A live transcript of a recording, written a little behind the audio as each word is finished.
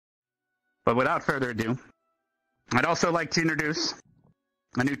But without further ado, I'd also like to introduce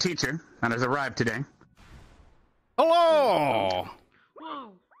a new teacher that has arrived today. Hello!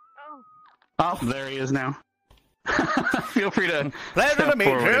 Oh, there he is now. Feel free to Pleasure to meet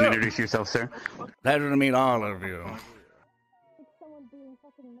forward you. and introduce yourself, sir. Pleasure to meet all of you.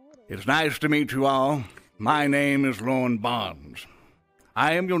 It's nice to meet you all. My name is Lorn Barnes.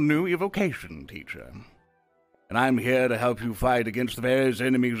 I am your new evocation teacher. And I'm here to help you fight against the various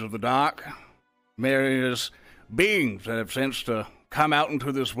enemies of the dark, various beings that have sensed to come out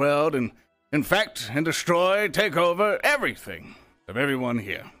into this world and infect and destroy, take over everything of everyone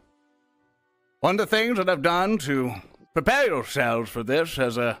here. One of the things that I've done to prepare yourselves for this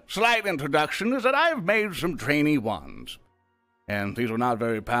as a slight introduction is that I've made some trainee wands. And these are not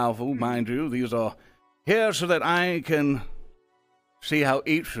very powerful, mind you. These are here so that I can see how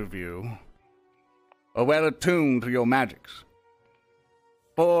each of you are well attuned to your magics.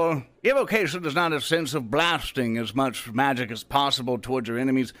 For evocation is not a sense of blasting as much magic as possible towards your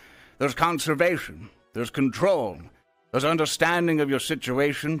enemies. There's conservation, there's control, there's understanding of your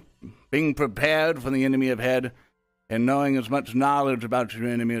situation, being prepared for the enemy ahead, and knowing as much knowledge about your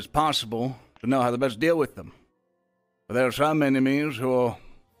enemy as possible to know how to best deal with them. But there are some enemies who are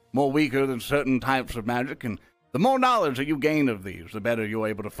more weaker than certain types of magic, and the more knowledge that you gain of these, the better you're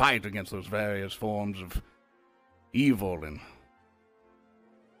able to fight against those various forms of evil and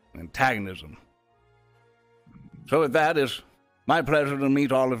antagonism. So with that, it's my pleasure to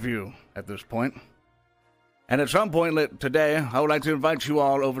meet all of you at this point. And at some point today, I would like to invite you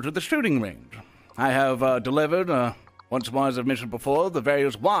all over to the shooting range. I have delivered, once more as I've mentioned before, the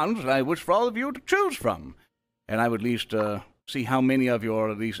various wands that I wish for all of you to choose from. And I would at least see how many of you are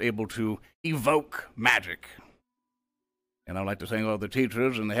at least able to evoke magic. And I'd like to thank all the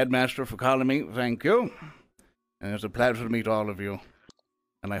teachers and the headmaster for calling me. Thank you. And it's a pleasure to meet all of you.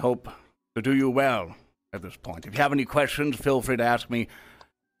 And I hope to do you well at this point. If you have any questions, feel free to ask me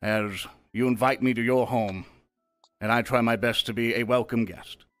as you invite me to your home. And I try my best to be a welcome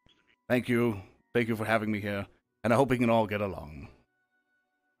guest. Thank you. Thank you for having me here. And I hope we can all get along.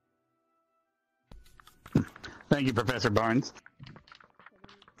 Thank you, Professor Barnes.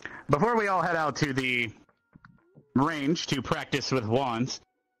 Before we all head out to the range to practice with wands,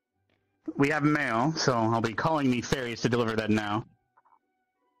 we have mail, so I'll be calling the fairies to deliver that now.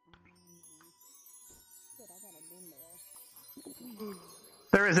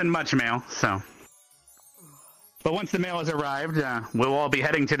 There isn't much mail, so. But once the mail has arrived, we'll all be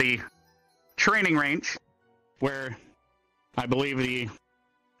heading to the training range, where I believe the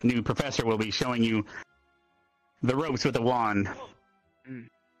new professor will be showing you the ropes with the wand.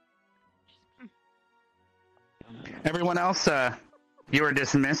 Everyone else, you are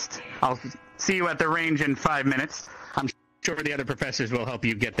dismissed. I'll see you at the range in 5 minutes. I'm sure the other professors will help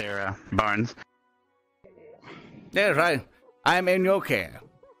you get there, Barnes. Yes, I'm in your care.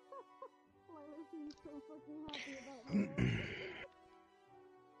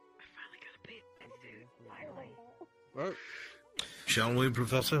 Shall we,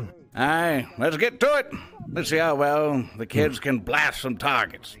 Professor? Aye, let's get to it. Let's see how well the kids can blast some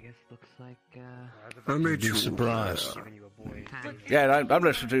targets. I made you surprised. Yeah, I'm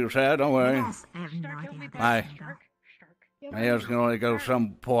listening to you, sir. Don't worry. Yes, I have no idea. My ears can only go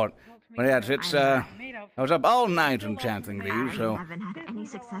some port. But yes, I was up all night enchanting these, so I haven't had any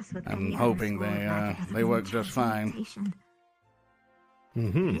success with I'm any hoping other school they because work of just fine.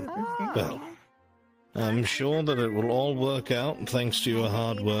 incantation. Well, I'm sure that it will all work out thanks to your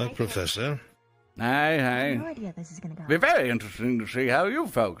hard work, Professor. No Aye. idea this is gonna go. Be very interesting to see how you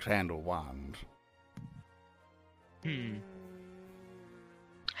folks handle wands. I I'm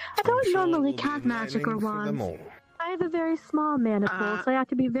don't sure normally we'll be cast magic or mining for them wands. all. I have a very small mana pool, so I have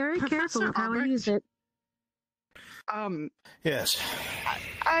to be very careful Professor with how I Albert? use it. Yes.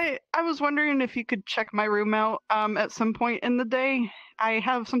 I was wondering if you could check my room out at some point in the day. I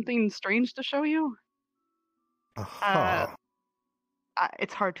have something strange to show you. Aha.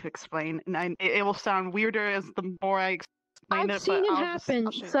 It's hard to explain, and it will sound weirder as the more I explain it. I've seen but it I'll happen,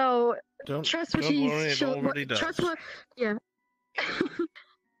 I'll show you. so Don't trust what worry, it she's already does. trust what. Yeah.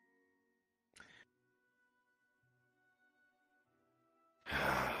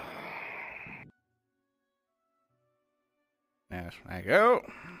 Yes, thank you.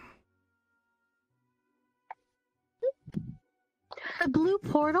 The blue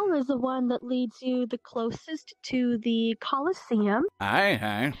portal is the one that leads you the closest to the Colosseum,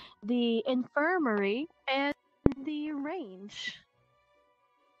 Aye. the infirmary, and the range.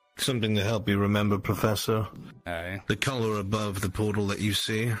 Something to help you remember, Professor. Aye. The color above the portal that you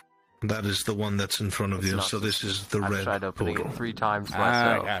see, That is the one that's in front of you, so this is the red tried opening portal. it 3 times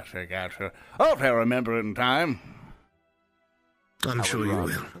myself. Gotcha. Hope I remember it in time. I'm sure you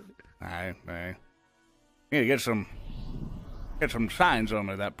will. Aye. Need to get some signs on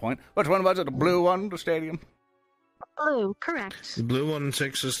me at that point. Which one was it? The blue one, the stadium? Blue, correct. The blue one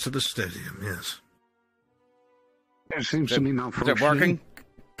takes us to the stadium, yes. It seems to me not Is it working?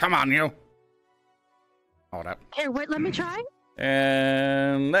 Come on, you. Hold up. Here, wait, let me try.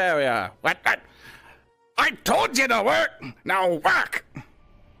 And there we are. What? I told you to work! Now work!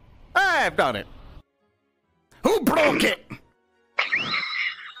 I've done it. Who broke it?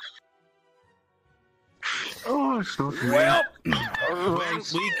 Oh, it's not me. Well,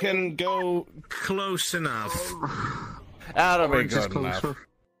 we can go close enough. that'll be Just good enough. closer.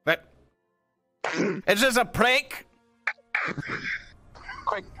 But is this a prank?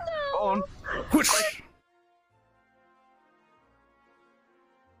 Quick, on. Whoosh.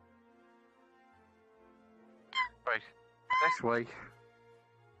 Right, next week.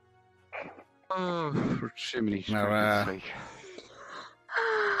 Oh, for chimney. Now,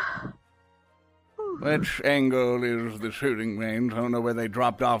 which angle is the shooting range? I don't know where they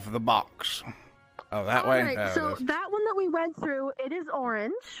dropped off the box. Oh, that way? Alright, There so it is. that one that we went through, it is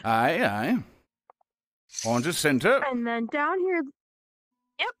orange. Aye. Orange is center. And then down here,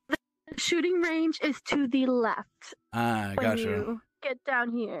 yep, the shooting range is to the left. Ah, When gotcha. you get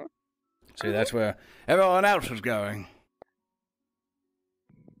down here. See, that's where everyone else is going.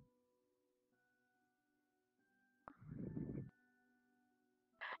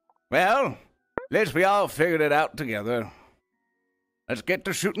 Well, at least we all figured it out together. Let's get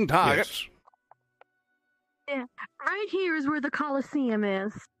to shooting targets. Yeah, right here is where the Coliseum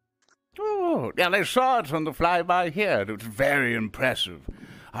is. Oh, yeah, they saw it on the flyby here. It was very impressive.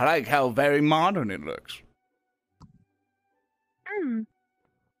 I like how very modern it looks. Hmm.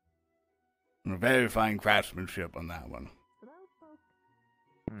 Very fine craftsmanship on that one.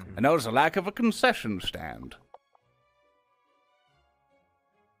 I notice a lack of a concession stand.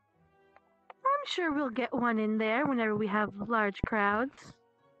 I'm sure we'll get one in there whenever we have large crowds.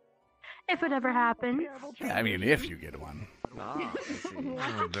 If it ever happens. I mean, if you get one.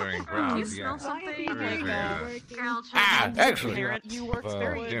 During crowds, yeah. Excellent.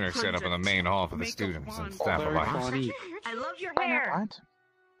 Dinner set up in the main hall for the students and staff alike. I love your hair.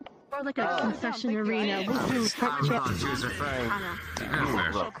 Or like a concession arena with food, hot chips.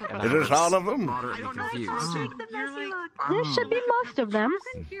 Is this all of them? There should be most of them.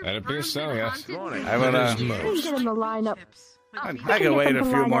 That appears so, yes. I will, You can get in the lineup. I can wait a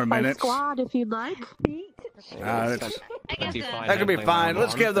few more minutes. Squad if you'd like. That could be fine.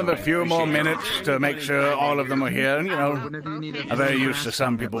 Let's give them a few more minutes to make sure all of them are here. And, you know, I'm very used to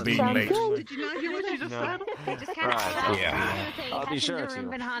some people being late. Did you not hear what she just said? Yeah. I'll be sure to.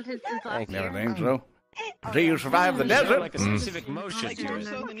 Everything, so. See, you survived the desert.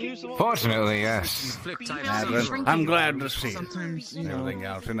 Fortunately, yes. I'm glad to see everything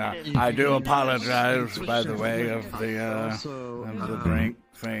else. And I do apologize, by the way, of the drink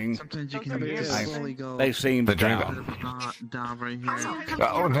thing. Sometimes you can go. They seem The drink. Down right here.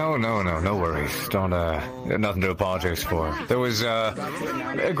 Oh, no worries. Don't, nothing to apologize for. There was,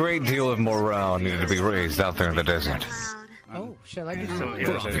 a great deal of morale needed to be raised out there in the desert. Oh, shall I do So,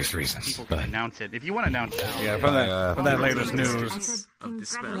 For obvious reasons. people can announce it. If you want to announce it. Yeah, from that latest news.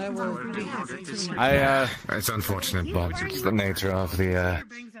 It's unfortunate, but it's the nature of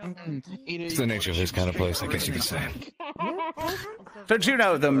it's the nature of this kind of place, I guess you could say. Since you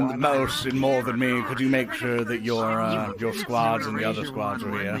know them most and more than me, could you make sure that your squads and the other squads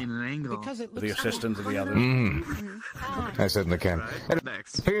are here? The assistants of the others. I certainly can. It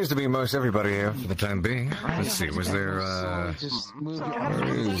appears to be most everybody here for the time being. Let's see, was there,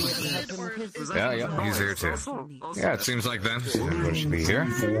 Yeah, he's here too. Yeah, it seems like them. Everybody should be here.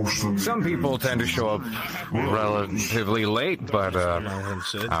 Some people tend to show up relatively late, but, I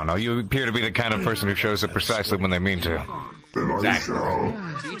don't know, you appear to be the kind of person who shows up precisely when they mean to. Exactly.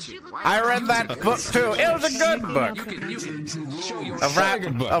 I read that book too. It was a good book.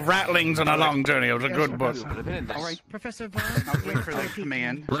 Of rattlings on a long journey. It was a good book. All right, Professor I'll wait for the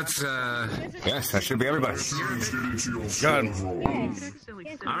command. Let's, yes, that should be everybody. Good.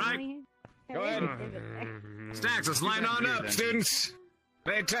 All right. Go ahead. Stacks, let's line on up, students.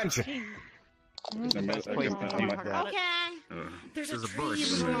 Pay attention. The best place to do that. Okay. There's a tree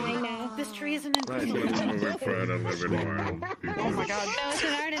growing now. This tree isn't in Oh my god. No, it's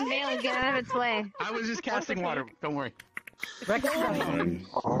an art and veil. Get out of its way. I was just casting water. Don't worry.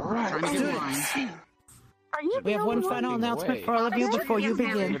 We have one final announcement for all of you before you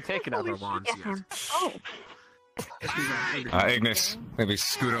begin. Taking other wands. Oh. Ignis, maybe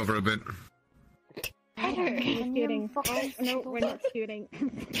scoot over a bit. Scooting. Oh, no, we're not scooting.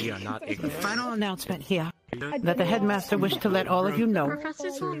 We are not ignorant. Final announcement here that the headmaster wished to let all of you know.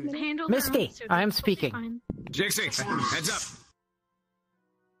 Misty, I am speaking. Jixie, heads up.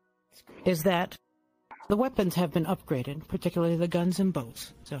 Is that the weapons have been upgraded, particularly the guns and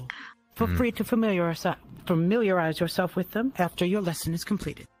bows. So feel free to familiarize yourself with them after your lesson is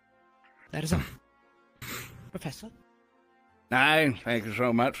completed. That is all. Professor? Aye, thank you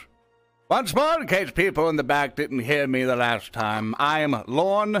so much. Once more, in case people in the back didn't hear me the last time, I am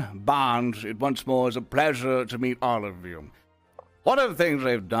Lorn Barnes. It once more is a pleasure to meet all of you. One of the things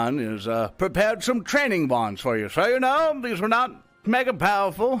they've done is prepared some training wands for you. So, you know, these are not mega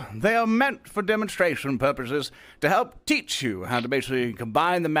powerful. They are meant for demonstration purposes to help teach you how to basically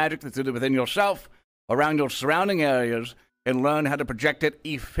combine the magic that's within yourself, around your surrounding areas, and learn how to project it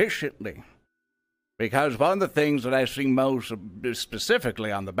efficiently. Because one of the things that I see most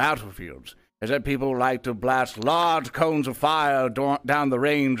specifically on the battlefields is that people like to blast large cones of fire down the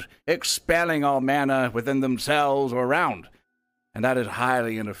range, expelling all mana within themselves or around. And that is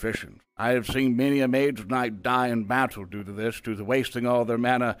highly inefficient. I have seen many a Mage Knight die in battle due to this, due to wasting all their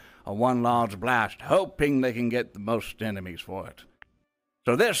mana on one large blast, hoping they can get the most enemies for it.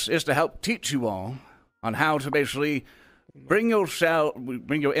 So this is to help teach you all on how to basically bring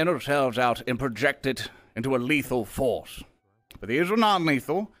your inner selves out and project it into a lethal force. But these are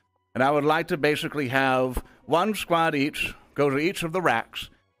non-lethal, and I would like to basically have one squad each go to each of the racks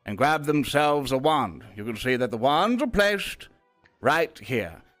and grab themselves a wand. You can see that the wands are placed right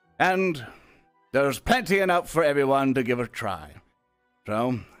here. And there's plenty enough for everyone to give a try.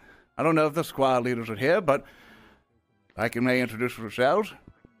 So, I don't know if the squad leaders are here, but I can may introduce yourselves.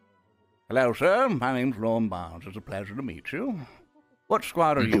 Hello, sir. My name's Lorn Barnes. It's a pleasure to meet you. What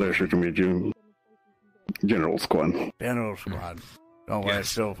squad are you? Pleasure to meet you. General Squad. General Squad. Don't worry,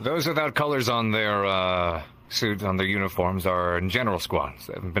 so those without colors on their suit, on their uniforms, are in general squads.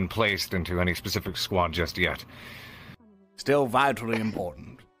 They haven't been placed into any specific squad just yet. Still vitally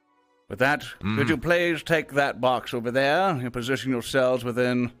important. With that, could you please take that box over there and position yourselves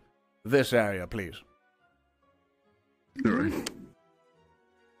within this area, please? All right.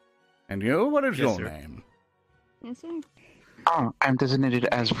 And you, what is your name? Yes, sir. Oh, I'm designated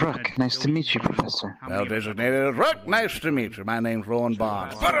as Rook. Nice to meet you, Professor. Well, designated as Rook. Nice to meet you. My name's Lorn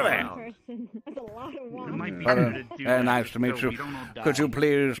Barnes. Put her there! Very nice to meet you. Could you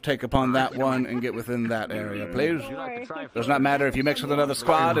please take upon that one and get within that area, please? Does not matter if you mix with another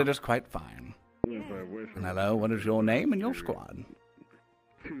squad, it is quite fine. And hello, what is your name and your squad?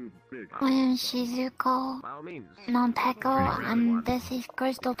 I am Shizuko Monteko, and this is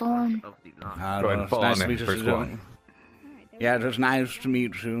Crystal Dawn. Nice to meet you. Yeah, it's nice to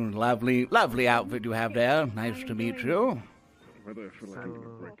meet you. Lovely, lovely outfit you have there. Nice to meet you.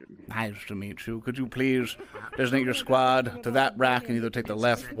 Nice to meet you. Could you please designate your squad to that rack and either take the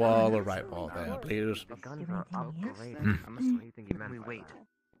left wall or right wall there, please?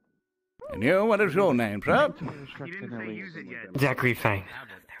 And you, what is your name, sir? Zachary Fang.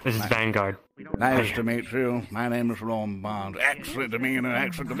 This is Vanguard. Nice to meet you. My name is Lorn Barnes. Excellent demeanor,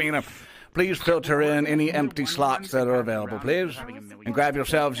 excellent demeanor. Please filter in any empty slots that are available, please. And grab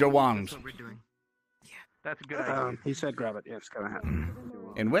yourselves your wands. That's a good idea. He said grab it. Yes, go ahead.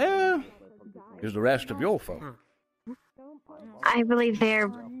 And where is the rest of your folk? I believe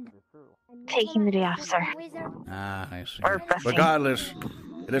they're taking the day off, sir. Ah, I see. Or resting. Regardless,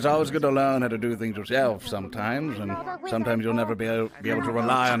 it is always good to learn how to do things yourself sometimes, and sometimes you'll never be able to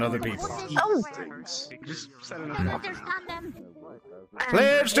rely on other people. Oh!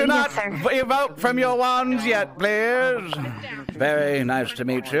 Please do not evoke from your wands yet, please. Very nice to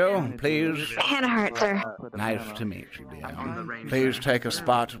meet you. Please. Hannah Hurt, sir. Nice to meet you, dear. Please take a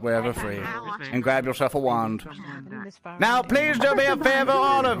spot wherever free and grab yourself a wand. Now, please do me a favor,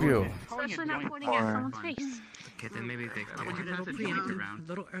 all of you. Especially not pointing at someone's face. Okay, then maybe they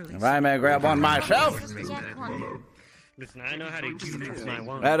If I may grab one myself. Listen, I know how to use my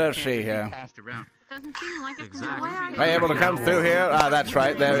wand. Let us see here. Doesn't seem like it's exactly. Are you able to come through here? Ah, that's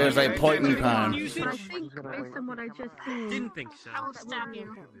right. There is a point in time. But I think, based on what I just seen, Didn't think so. I will stab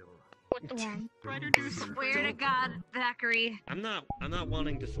you. With the wand. Swear to God, Zachary. I'm not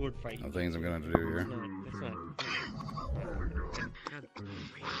wanting to sword fight. The things I'm gonna do here. It's not.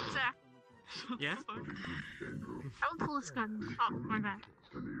 Zach. Yeah? I will pull this gun. Oh, my bad.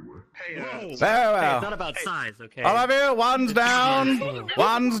 Hey, Very Hey, well. it's not about size, okay? All of you, wands down.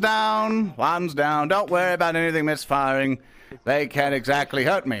 Wands down. Wands down. Don't worry about anything misfiring. They can't exactly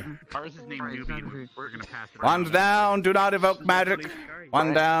hurt me. Ours is named Newbie. We're gonna pass it Wands down. Do not evoke magic.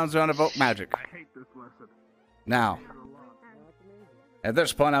 One down. Do not evoke magic. Now, at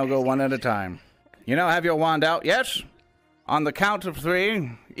this point, I'll go one at a time. You now have your wand out, yes? On the count of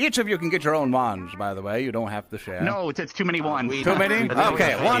 3, each of you can get your own wands, by the way. You don't have to share. No, it's too many wands. Too many?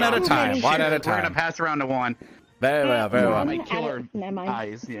 Okay, one at a time. One at a time. We're going to pass around the wand. Very well, very well. My killer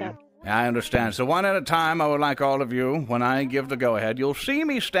eyes, yeah. I understand. So one at a time, I would like all of you, when I give the go-ahead, you'll see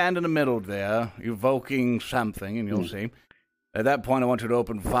me stand in the middle there, evoking something, and you'll see. At that point, I want you to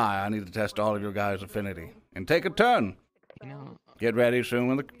open fire. I need to test all of your guys' affinity. And take a turn. Get ready soon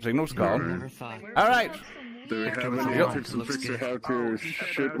when the signal's called. All right. Do we have any tips and tricks on how to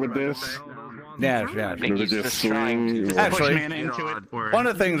shoot with this? Yes. Actually, one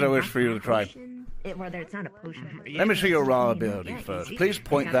of the things I wish for you to try. Whether it's not a potion. Let me see your raw ability first. Please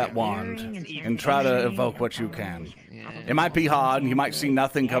point that wand and try to evoke what you can. It might be hard, and you might see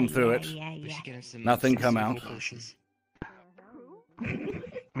nothing come through it. Nothing come out.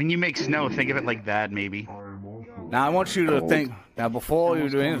 When you make snow, think of it like that, maybe. Now, I want you to think, now before you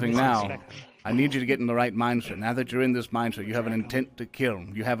do anything now, I need you to get in the right mindset. Now that you're in this mindset, you have an intent to kill.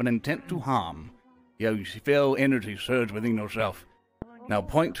 You have an intent to harm. You feel energy surge within yourself. Now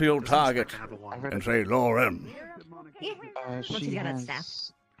point to your target and say, Lorn. She got a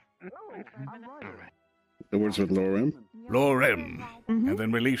staff. The words with Lorn? Lorn. And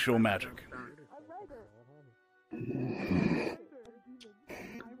then release your magic.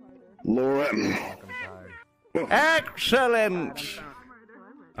 Lorn. Excellent!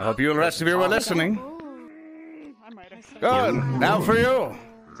 I hope you the rest of you were listening. Good. Now for you.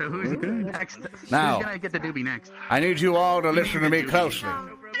 So who's next? Now, who's gonna get the doobie next? I need you all to listen to me closely.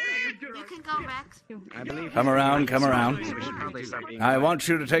 You can go, Rex. Come around. I want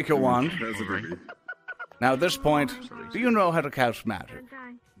you to take your wand. Now, at this point, do you know how to cast magic?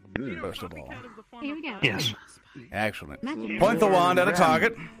 First of all. Here we go. Yes. Excellent. Point the wand at a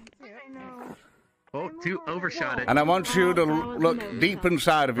target. Oh, overshot it. And I want you to look deep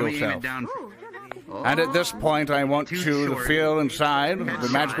inside of yourself. And at this point, I want you to feel inside the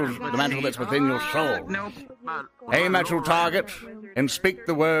magical that's within your soul. Aim at your target and speak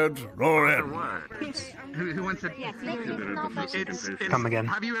the words, Lorn. Who wants to... Come again.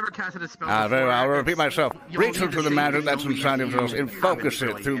 Have you ever casted a spell Very well. I'll repeat myself. Reach into the magic that's inside of yourself and focus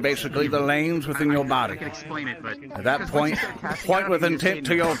it through basically the lanes within your body. I can explain it, but... At that point, point with intent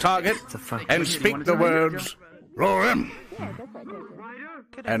to your target and speak the words, Lorn.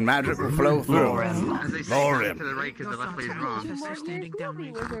 And magic will flow through. Lorn.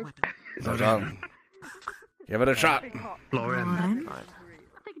 Give it a shot. Lorn.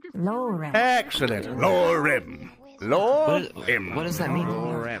 Excellent. Lorn. What does that mean,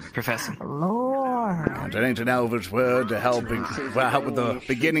 Professor? Lord. It's an ancient elvish word to help with the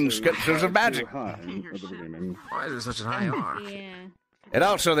beginning scriptures of magic. Why is there such a high R? And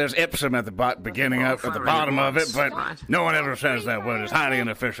also, there's ipsum at the beginning, at the bottom of it, but no one ever says that word. It's highly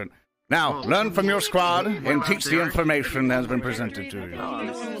inefficient. Now, learn from your squad and teach the information that has been presented to you.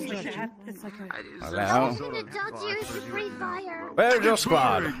 Hello? Where's your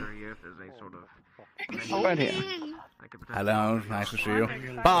squad? Right here. Hello, nice to see you.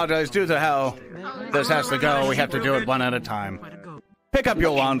 Apologize, due to how this has to go, we have to do it one at a time. Pick up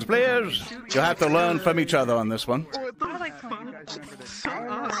your wands, please. You'll have to learn from each other on this one.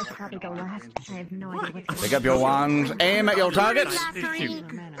 Pick up your wands. Aim at your targets.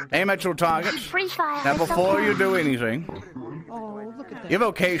 Aim at your targets. Now, before you do anything,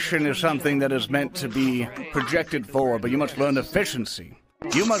 evocation is something that is meant to be projected forward, but you must learn efficiency.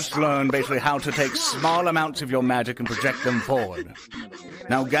 You must learn basically how to take small amounts of your magic and project them forward.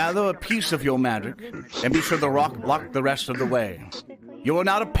 Now gather a piece of your magic and be sure the rock block the rest of the way. You are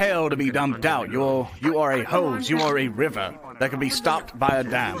not a pail to be dumped out. You are a hose. You are a river that can be stopped by a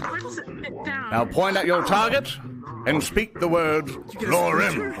dam. Now point at your target and speak the words,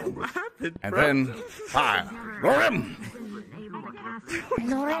 Lorn. And then fire. Lorn.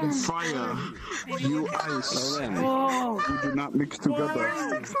 Fire. You ice. We do not mix together.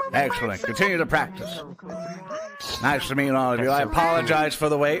 Excellent. Continue to practice. Nice to meet all of you. I apologize for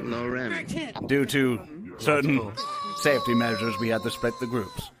the wait. Due to certain safety measures, we had to split the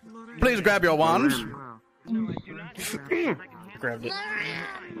groups. Please grab your wands. Grabbed it.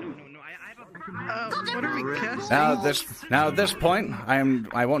 What are we casting? Now at this point,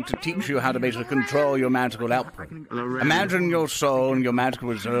 I want to teach you how to basically control your magical output. Imagine your soul and your magical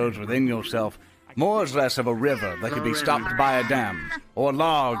reserves within yourself more or less of a river that could be stopped by a dam, or a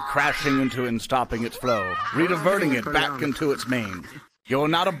log crashing into it and stopping its flow, rediverting it back into its main. You're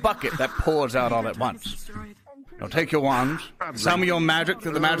not a bucket that pours out all at once. Now take your wands, summon your magic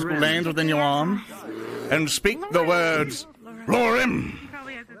through the magical lanes within your arm, and speak the words, Lorn.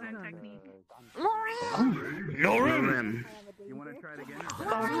 Lorn! You want to try it again?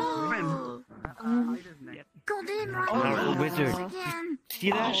 Oh, wizard.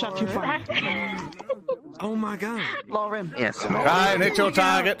 See that? Shot too far. Oh my god. Lorn. Yes. Try and hit your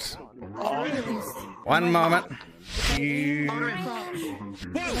targets. 1 moment.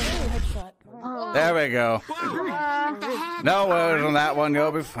 There we go. No worries on that one.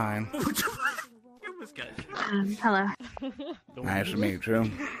 You'll be fine. Hello. Nice to meet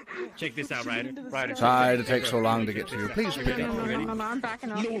you. Check this out, Ryder. Sorry to take so long to get to you. Please pick up. Ready?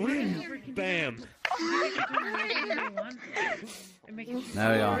 Bam.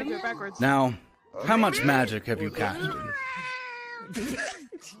 There you are. Now, how much magic have you casted?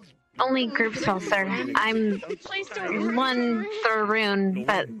 Only group spells, sir. I'm one Thurune,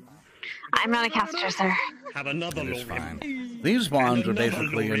 but I'm not a caster, sir. Have another It's fine. These wands are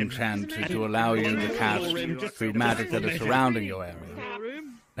basically enchanted to allow you to cast through magic that is surrounding your area.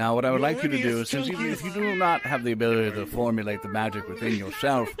 Now, what I would like you to do is, since even if you do not have the ability to formulate the magic within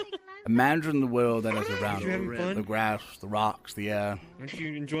yourself, imagine the world that is around you. The grass, the rocks, the air. Aren't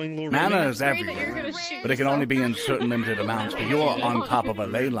you enjoying Lorn? Mana is everywhere, but it can only be in certain limited amounts. But you are on top of a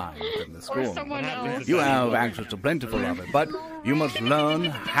ley line within the school. You have access to plentiful of it, but you must learn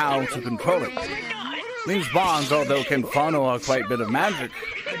how to control it. These bonds, although can funnel a quite bit of magic,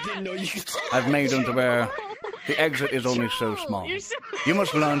 I've made them to where the exit is only so small. You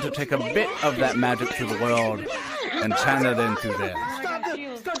must learn to take a bit of that magic to the world and channel it into there.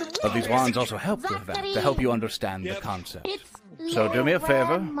 But these wands also help with that, to help you understand the concept. So do me a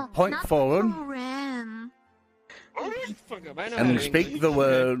favor, point forward, and speak the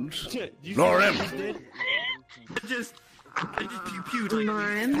words, Lorn. I just pew-pewed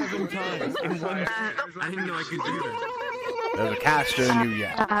like 7 times in one. I didn't know I could do that. There's a caster in you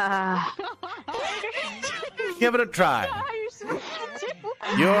yet. Give it a try.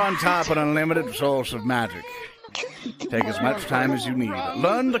 You're on top of an unlimited source of magic. Take as much time as you need.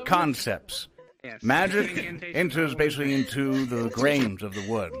 Learn the concepts. Magic enters basically into the grains of the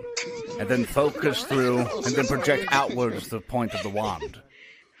wood, and then focus through, and then project outwards the point of the wand.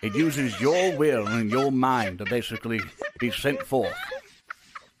 It uses your will and your mind to basically be sent forth.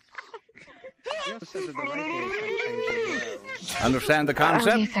 Understand the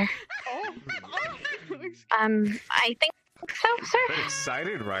concept? Okay, sir. I think so, sir. Bit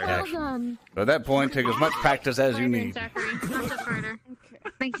excited, right? Well done. At that point, take as much practice as you need.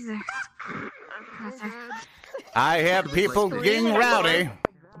 Thank you, sir. Yes, sir. I hear people getting rowdy.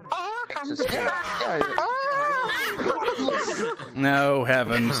 No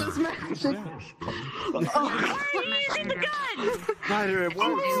heavens.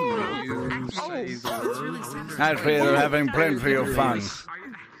 I feel they're having plenty of fun.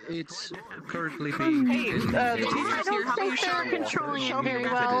 It's currently being. I don't think they're controlling it very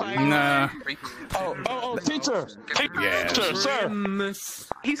well. Nah. Oh, teacher! Yes. Teacher, sir!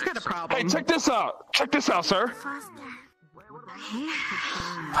 He's got a problem. Hey, check this out! Check this out, sir!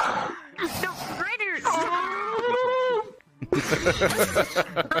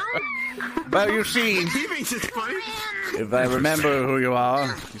 Well, you see, if I remember who you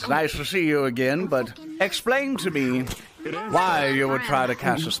are, it's nice to see you again, but explain to me why you would try to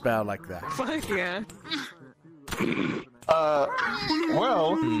cast a spell like that. Fuck yeah.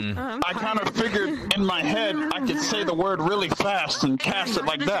 Well, I kind of figured in my head I could say the word really fast and cast it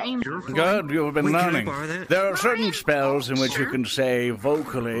like that. Good, you've been learning. There are certain spells in which you can say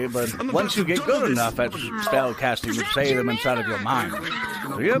vocally, but once you get good enough at spell casting, you say them inside of your mind.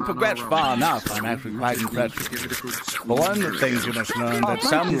 So you've progressed far enough. I'm actually quite impressed. But one of the things you must learn that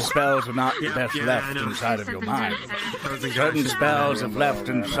some spells are not best left inside of your mind. Certain spells, if left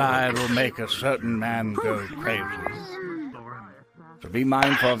inside, will make a certain man go crazy. So be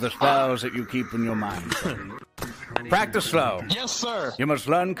mindful of the spells that you keep in your mind. Practice slow. Yes, sir. You must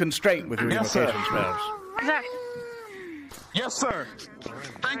learn constraint with your evocation spells. Yes, sir.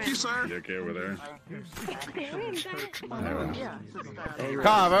 Thank you, sir. You okay over there?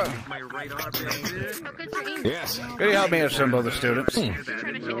 Carver. Yes. Could you help me assemble the students?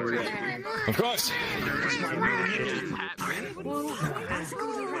 Of course.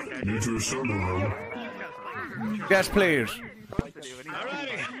 Need to assemble them. Yes, please.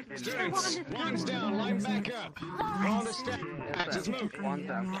 Alrighty. Students, wands down, line back up. All the steps. Wand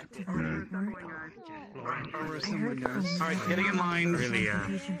down. Alright, getting in line. Really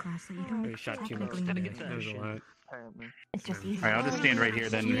shot too much. That was a lot. It's just easy. Alright, I'll just stand right here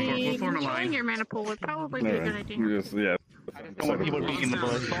then. We'll form a line. Controlling your mana pool would probably be a good idea. Yes, yeah. I don't want people being in the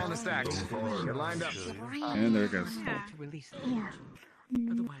bush. Fall in the stacks. Get lined up. And there it goes. Yeah.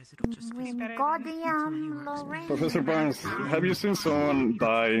 Otherwise, Professor Barnes, have you seen someone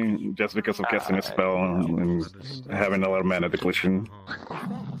die just because of casting a spell and having a lot of mana depletion?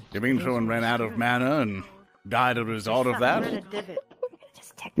 You mean someone ran out of mana and died as a result of that?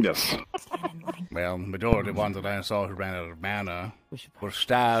 Yes. Well, the majority of ones that I saw who ran out of mana were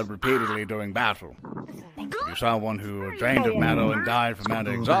stabbed repeatedly during battle. You saw one who drained of mana and died from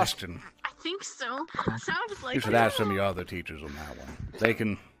mana exhaustion. I think so. Sounds like You should ask some of your other teachers on that one. They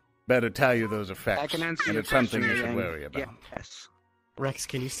can better tell you those effects, and it's something you should worry about. Yes. Rex,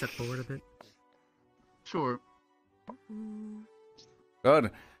 can you step forward a bit? Sure.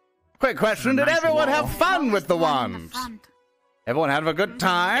 Good. Quick question, did everyone have fun with the wands? Everyone have a good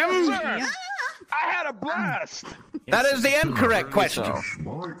time? Yes, sir. I had a blast. That is the incorrect question.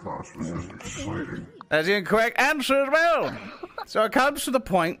 That's the incorrect answer as well. So it comes to the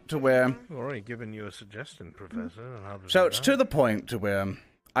point to where... I've already given you a suggestion, Professor. On how to So do it's that. to the point to where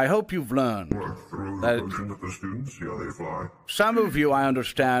I hope you've learned that some of you, I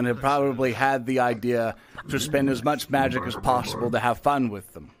understand, have probably had the idea to spend as much magic as possible to have fun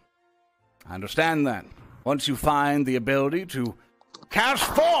with them. I understand that. Once you find the ability to cast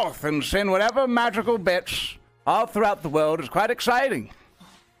forth and send whatever magical bits all throughout the world, it's quite exciting.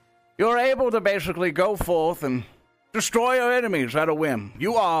 You're able to basically go forth and destroy your enemies at a whim.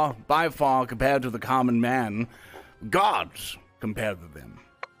 You are, by far, compared to the common man, gods compared to them.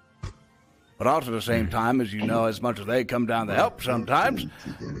 But also at the same time, as you know, as much as they come down to help sometimes,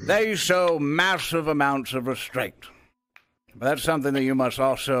 they show massive amounts of restraint. But that's something that you must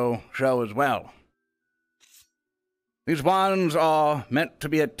also show as well. These wands are meant to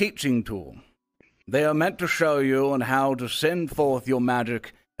be a teaching tool. They are meant to show you on how to send forth your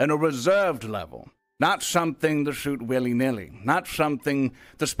magic in a reserved level, not something to shoot willy-nilly, not something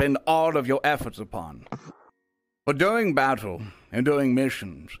to spend all of your efforts upon. But during battle and during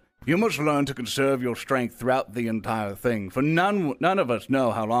missions, you must learn to conserve your strength throughout the entire thing, for none of us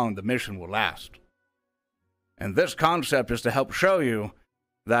know how long the mission will last. And this concept is to help show you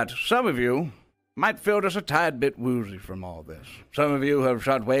that some of you might feel just a tad bit woozy from all this. Some of you have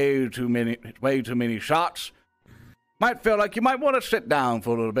shot way too many shots. Might feel like you might want to sit down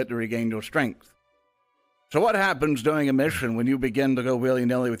for a little bit to regain your strength. So what happens during a mission when you begin to go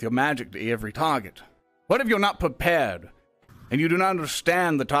willy-nilly with your magic to every target? What if you're not prepared, and you do not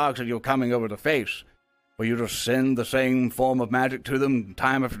understand the targets that you're coming over to face? Will you just send the same form of magic to them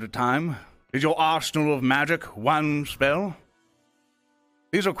time after time? Is your arsenal of magic one spell?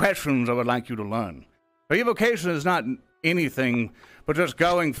 These are questions I would like you to learn. For evocation is not anything but just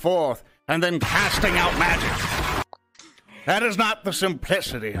going forth and then casting out magic. That is not the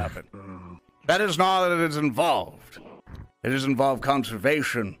simplicity of it. That is not that it is involved. It is involved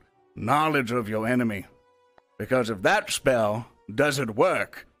conservation, knowledge of your enemy. Because if that spell doesn't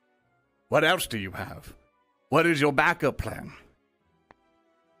work, what else do you have? What is your backup plan?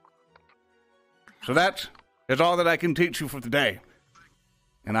 So that is all that I can teach you for today.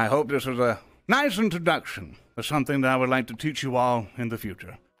 And I hope this was a nice introduction to something that I would like to teach you all in the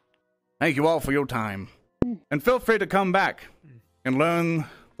future. Thank you all for your time. And feel free to come back and learn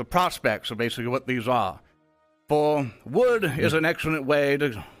the prospects of basically what these are. For wood is an excellent way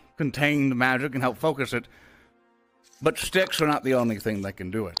to contain the magic and help focus it, but sticks are not the only thing that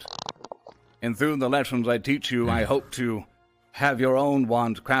can do it. And through the lessons I teach you, I hope to have your own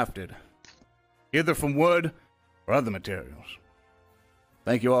wands crafted, either from wood or other materials.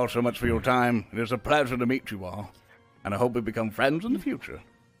 Thank you all so much for your time. It is a pleasure to meet you all, and I hope we become friends in the future.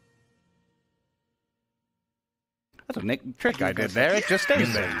 That's a neat trick I did there. It just stayed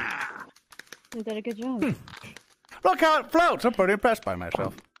there. You did a good job. Look how it floats. I'm pretty impressed by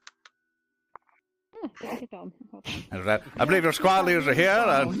myself. Good job. Is that? I believe your squad leaders are here.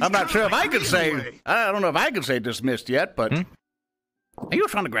 I'm not sure if I could say... I don't know if I could say dismissed yet, but... Are you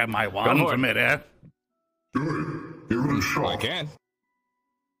trying to grab my wand from midair? I can.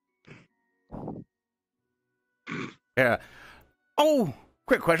 Yeah. Oh,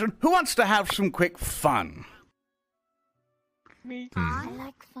 quick question. Who wants to have some quick fun? I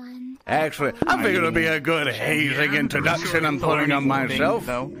like fun. Actually, I figured it'd be a good hazing introduction I'm putting on myself.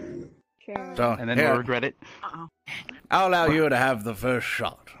 So, And then here, we'll regret it. I'll allow you to have the first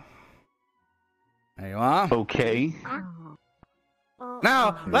shot. There you are. Okay.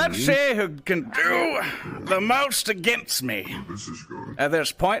 Now, let's see who can do the most against me. At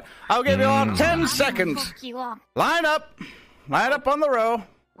this point, I'll give you all 10 seconds. Line up. Line up on the row.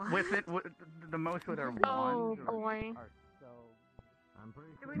 With it, the most with our Oh boy.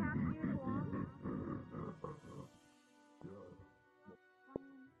 Do we have to use one?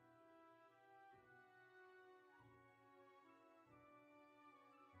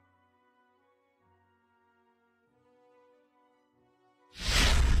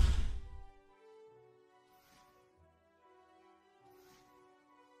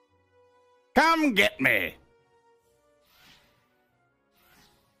 Come get me.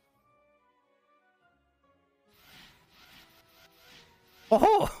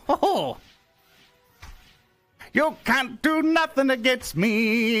 Oh. You can't do nothing against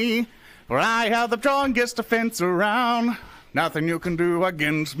me, for I have the strongest defense around. Nothing you can do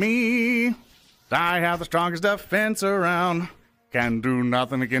against me. I have the strongest defense around. Can do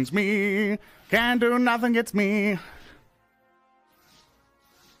nothing against me. Can do nothing against me.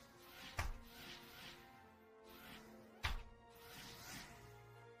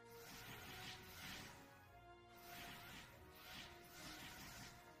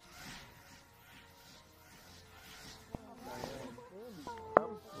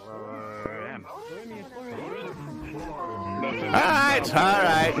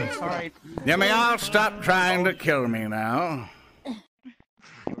 All right. You may all stop trying to kill me now.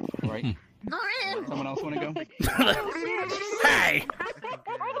 Right. Someone else want to go? Hey!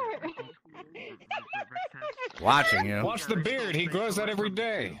 Watching you. Watch the beard. He grows that every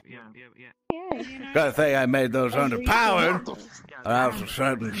day. Good thing I made those underpowered, or else a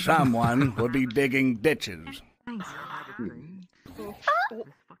certain someone would be digging ditches. I'm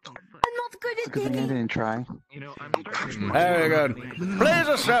not good at Good thing I didn't try. Very good. Please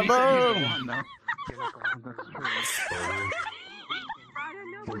assemble!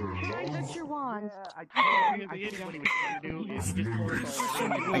 That's your wand. I think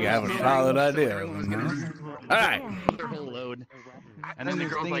I have a solid idea. All right. Load. And then the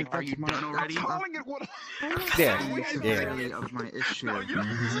girl's like, "Are you done already?" Yeah. Of my issue.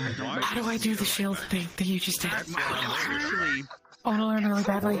 How do I do the shield thing that you just did? I want to learn really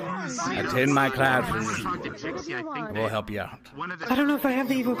badly. Attend my classes. We'll help you out. I don't know if I have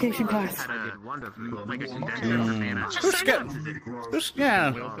the evocation class.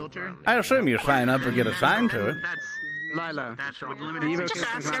 Yeah. I assume you sign up or get assigned to it. Lila, Just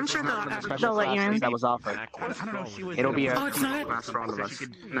ask, I'm sure they'll let you in. that was offered. It'll be a class for all of us.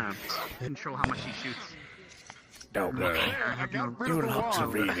 No. Control how much he shoots. Don't worry. You lots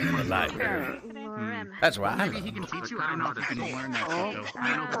of reading in the library. That's why I Maybe he can teach you. I don't know if you can learn that shit, though. I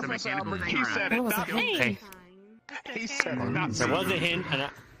don't know if it's a mechanical thing. He said it. Hey. He said it. There was a hint, and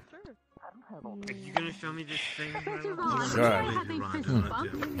Are you gonna show me this thing?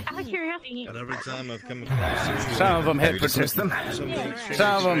 Out of curiosity. And every time I've come across Some of them hit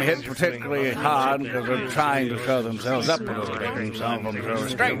particularly hard because they're trying to show themselves up a little bit, and some of them show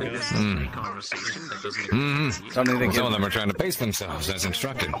restraint. Some of them are trying to pace themselves as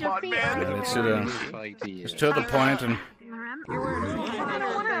instructed. It's to the point, and I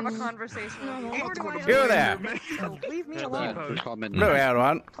don't want to have a conversation. you there, Leave me alone. blue hair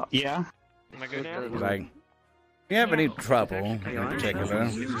one. Yeah. Am I good now? Like, you have any trouble in particular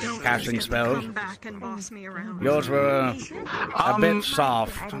casting spells? Back and boss me around. Yours were a bit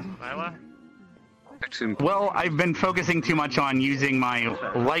soft. Well, I've been focusing too much on using my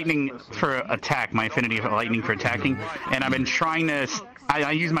lightning for attack, my affinity for lightning for attacking, and I've been trying to...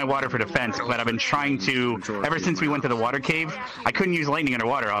 I use my water for defense, but I've been trying to... Ever since we went to the water cave, I couldn't use lightning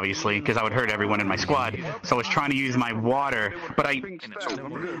underwater, obviously, because I would hurt everyone in my squad, so I was trying to use my water, but I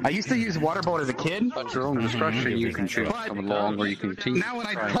used to use water bolt as a kid. At your own discretion, you can choose to come along, or you can teach. Now when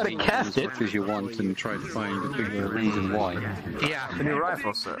I try to cast it... as much as you want and try to find a bigger reason why. Yeah. The new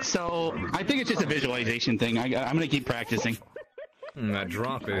rifle, sir. So, I think it's just a visualization thing. I'm going to keep practicing. That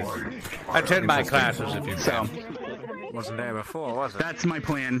drop is... Attend my classes if you So... Wasn't there before, was it? That's my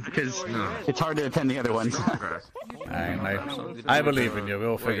plan, because it's hard to attend the other ones. I believe in you.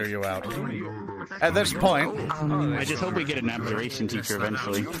 We'll figure you out. At this point, I just hope we get an abjuration teacher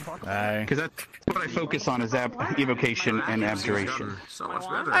eventually. Because that's what I focus on is evocation and abjuration.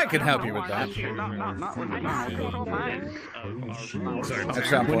 I can help you with that. At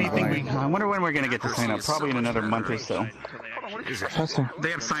some When do you point, think I wonder when we're going to get to sign up. Probably in another month or so. Professor.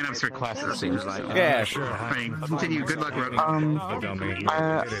 They have sign-ups for classes, seems like. Yeah, sure. Continue. Good luck, Rogue.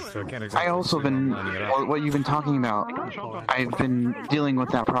 I also been what you've been talking about. I've been dealing with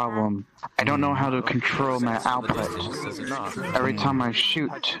that problem. I don't know how to control my output. Every time I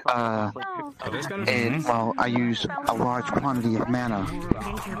shoot, I use a large quantity of mana,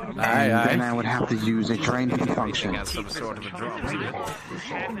 and then I would have to use a drain function. I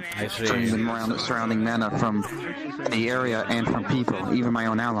see. Drain the surrounding mana from the area, and understand from people, even my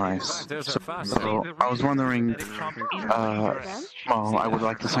own allies. So I was wondering, well, I would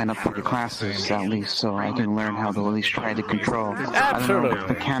like to sign up for your classes at least, so I can learn how to at least try to control. Absolutely. I don't know,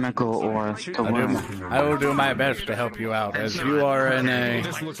 mechanical or to learn. I will do my best to help you out, as you are in a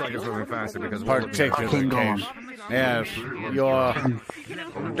particular case. Yes, your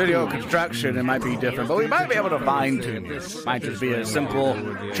construction, it might be different, but we might be able to fine-tune it. Might just be a simple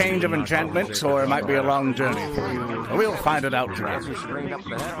change of enchantments, or it might be a long journey. We'll find it out together.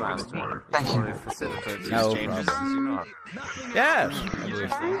 Thank you. No problem. Yes.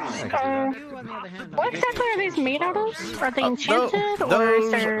 What exactly are these made out of? Are they enchanted, or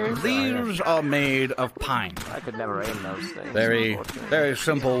is there... These are made of pine. I could never aim those things. Very, very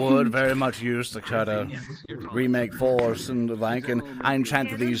simple wood, very much used to try to remake force and the like, and I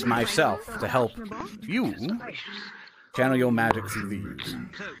enchanted these myself to help you channel your magic through these.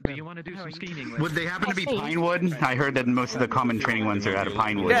 Would they happen to be pine wood? I heard that most of the common training ones are out of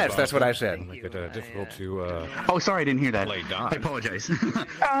pine wood. Yes, that's what I said. Make it difficult to. Oh, sorry, I didn't hear that. I apologize.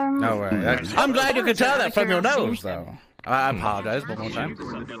 No worries. I'm glad you could tell that from your nose, though. I apologize one more time.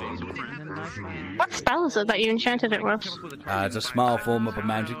 What spell is it that you enchanted it with? It's a small form of a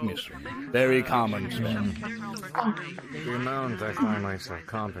magic mystery. Very common spell. The amount I find myself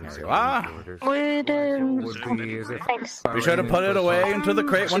compensating. Thanks. Be sure to put it away into the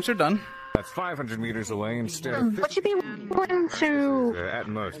crate once you're done. That's 500 meters away instead of 50. Would you be willing to At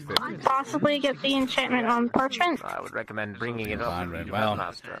most 50. possibly get the enchantment on parchment? I would recommend bringing it up. Well,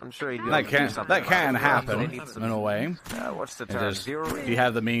 I'm sure that can happen in a way. What's the term? Do you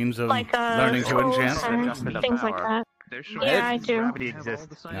have the means of Like learning to enchant? and things like that. Yeah, I do.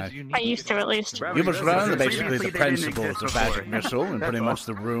 I used to, at least. You must learn basically the principles of magic missile and pretty much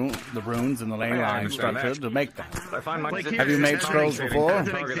the runes and the ley line structure to make them. Have you made scrolls before?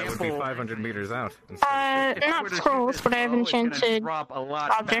 That would be 500 meters out. Not scrolls, but I've enchanted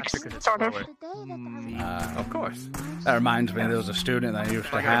objects, sort of. Of course. That reminds me, there was a student I used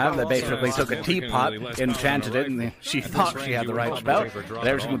to have that basically took a teapot, enchanted it, and she thought she had the right spell. But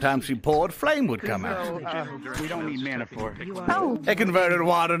every single time she poured, flame would come out. We don't need mana for it. Oh. It converted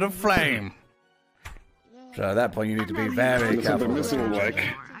water to flame. So at that point, you need to be very careful.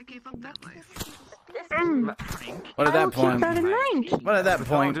 But at that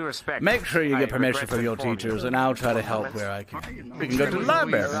point, make sure you get permission from your teachers, and I'll try to help where I can. We can go to the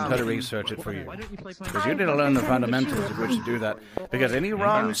library and try to research it for you. Because you need to learn the fundamentals of which to do that. Because any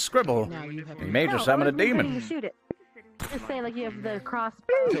wrong scribble, you may just summon a demon. Just say like you have the crossbow.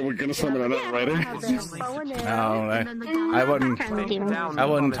 So we're gonna summon an outrider? No, I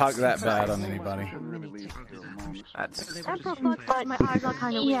wouldn't talk that bad on anybody.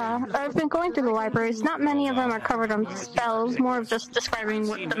 Yeah, I've been going through the libraries. Not many of them are covered on spells, more of just describing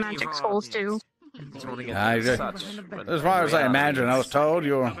what the magic schools do. As far as I imagine, I was told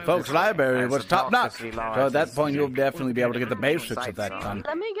your folks' library was top-notch. So at that point, you'll definitely be able to get the basics of that done.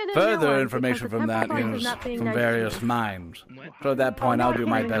 Further information from that is from various minds. So at that point, I'll do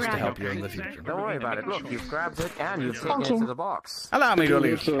my best to help you in the future. Don't worry about it. Look, you've grabbed it and you've taken it to the box. Allow me to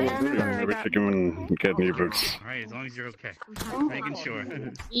leave. Maybe she can get new books. Alright, as long as you're okay. Making sure.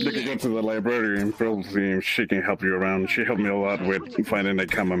 You can go to the library and probably she can help you around. She helped me a lot with finding a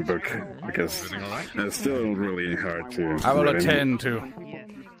common book because it's still really hard to. I will attend to.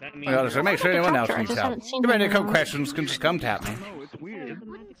 So make sure anyone else needs help. If you have any questions, can just come tap me.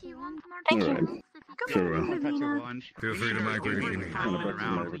 Thank you. Sure. Feel free to migrate if you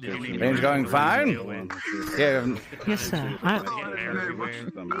need. Things going fine? Yeah. Yes, sir.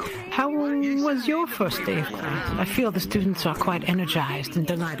 How was your first day of class? I feel the students are quite energized and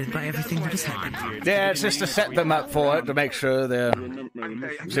delighted by everything that has happened. Yeah, it's just to set them up for it, to make sure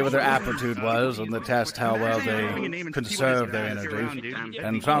see what their aptitude was, and to test how well they conserve their energy.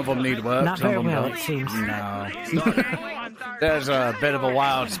 And some of them need work. Not very well, it seems. No. There's a bit of a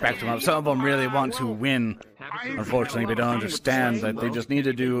wild spectrum. Some of them really want to win. Unfortunately, they don't understand that they just need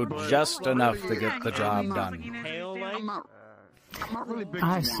to do just enough to get the job done.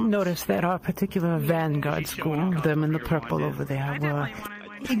 I've noticed that our particular Vanguard school, them in the purple over there, were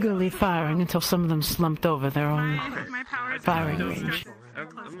eagerly firing until some of them slumped over their own firing range.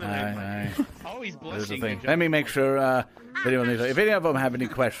 There's the thing. Let me make sure if any of them have any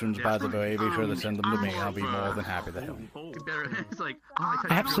questions, by the way, be sure to send them to me. I'll be more than happy to help.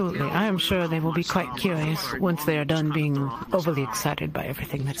 Absolutely. I am sure they will be quite curious once they are done being overly excited by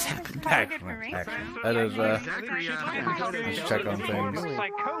everything that's happened. Excellent. That is, let's check on things.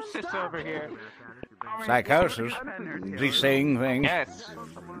 Psychosis over here. Psychosis? Is he saying things? Yes.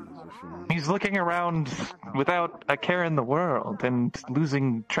 He's looking around without a care in the world and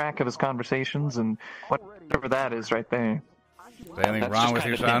losing track of his conversations and whatever that is right there. Is anything wrong with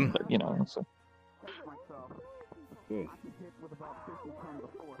you, son? But, you know, so.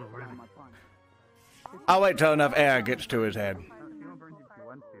 I'll wait till enough air gets to his head.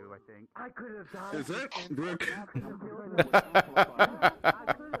 Is that Brooke?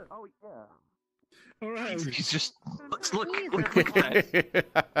 Alright. He's just look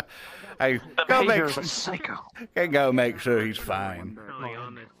Hey, behavior a psycho. Go make sure he's fine.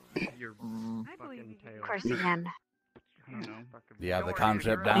 Of course you can. Do you have the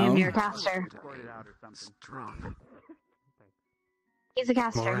concept I am down? your caster. He's a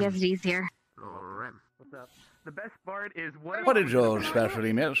caster. He has it easier. The best part is What is your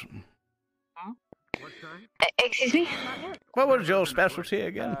specialty, miss? Excuse me? What was your specialty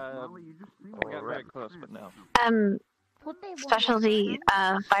again? We got very close, but no. Specialty,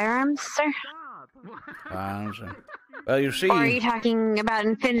 firearms, sir? Well, you see... Or are you talking about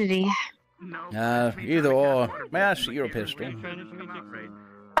Infinity? Either or. May I see your pistol?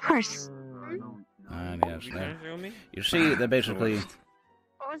 Of course. Yes, you see, they're basically...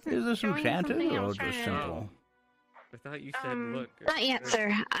 Is this enchanted or just simple? I thought you said look. Not yet,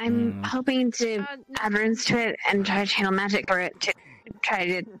 sir. I'm hoping to add runes to it and try to channel magic for it to try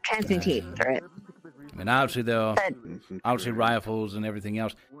to transmutate through it. I mean, obviously there are obviously rifles and everything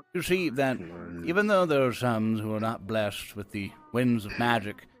else. You see that even though there are some who are not blessed with the winds of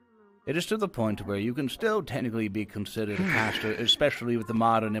magic, it is to the point where you can still technically be considered a caster, especially with the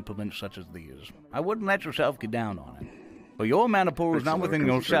modern implements such as these. I wouldn't let yourself get down on it. For your mana pool is not within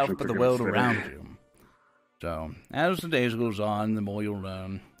yourself, but the world around you. So, as the days goes on, the more you'll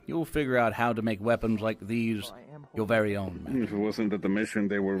learn. You'll figure out how to make weapons like these your very own. If it wasn't that the mission,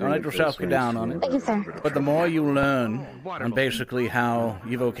 they were... Don't let yourself get down on it. But the more you learn on basically how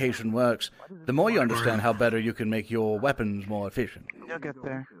evocation works, the more you understand how better you can make your weapons more efficient. You'll get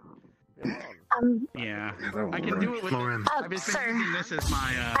there. Yeah, I can do it with. I've been using this as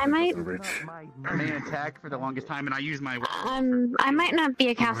my I might. main attack for the longest time, and I use my. I might not be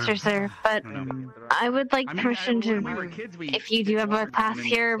a caster, sir, but I would like permission to, if you do have a class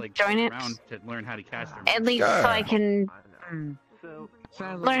here, join it. To learn how to cast them. At least so I can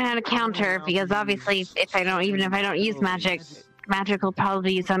learn how to counter, because obviously, if I don't use magic, magic will probably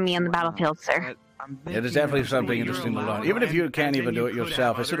be used on me on the battlefield, sir. It is definitely something interesting to learn. Even if you can't even do it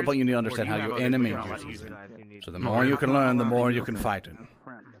yourself, it's to the point you need to understand how your enemy uses it. So the more you can learn, the more you can fight it.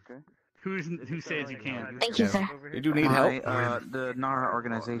 Who says you can? Thank you, sir. Did you need help? The NARA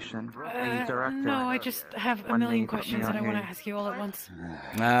organization, the director. No, I just have a million questions that I want to ask you all at once.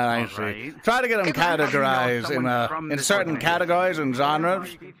 I see. Try to get them categorized in certain categories and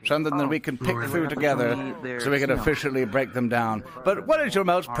genres, something that we can pick through together so we can efficiently break them down. But what is your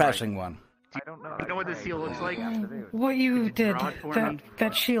most pressing one? You know what this seal looks like? What you did,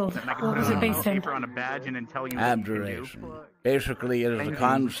 that shield, what was it based in? On a badge and then tell you Abjuration. Basically, it is the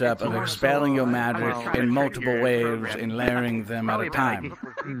concept of expelling your magic in multiple waves and layering them at a time.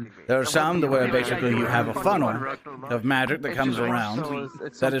 There are some where basically you have a funnel of magic that comes around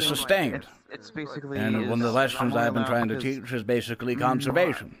that is sustained. And one of the lessons I've been trying to teach is basically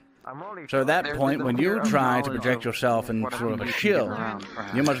conservation. So at that point, when you try to project yourself in sort of a shield,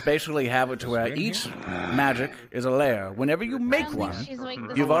 you must basically have it to where each magic is a layer. Whenever you make one,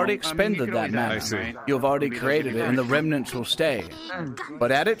 you've already expended that magic. You've already created it, and the remnants will stay.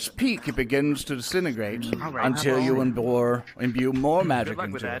 But at its peak, it begins to disintegrate until you imbue more magic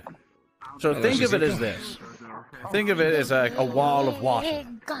into it. So think of it as this. Think of it as a wall of water.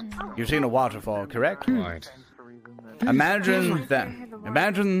 You've seen a waterfall, correct? Right. Imagine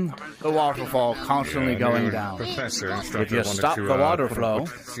the waterfall constantly going down. Professor, If you stop the water flow,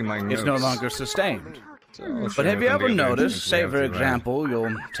 it's no longer sustained. But have you ever noticed, say for example,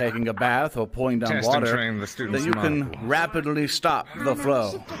 you're taking a bath or pouring down water, that you can rapidly stop the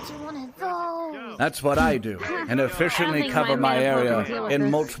flow? That's what I do, and efficiently cover my area in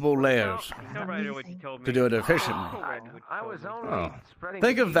multiple layers to do it efficiently. Oh.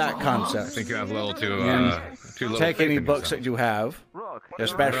 Think of that concept. I think you have a little too little Take faith any in books yourself. that you have,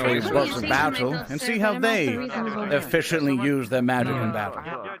 especially books of battle, and see how they efficiently use their magic in battle.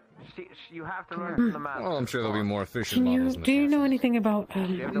 Well, I'm sure there'll be more efficient models. Do you know anything about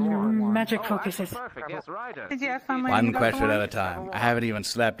magic focuses? One question at a time. I haven't even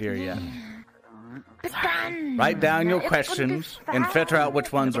slept here yet. Write down your questions and filter out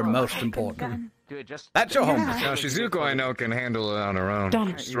which ones are most important. That's your homework. Now, Shizuko, I know, can handle it on her own.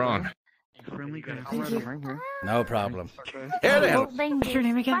 Done. Strong. No problem. Here then. What's your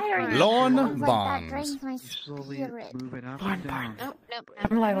name again? Lorn Barnes. Lorn Barnes.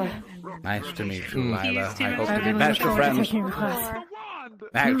 I'm Lila. Nice to meet you, Lila. I hope I to be really best look of forward to friends. taking your class.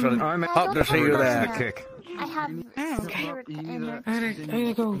 Excellent. Hope to see you there. I have spirit energy. I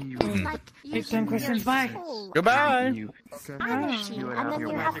gotta go. Take 10 questions. Bye. Goodbye. Energy, and then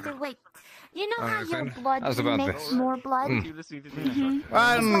you have to wait. You know how your blood How's about makes this? more blood?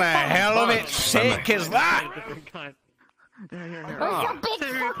 What in the hell of it sick is that? Oh,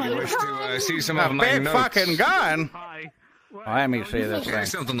 I wish to see some A of my big notes. fucking gun? Let me see this thing.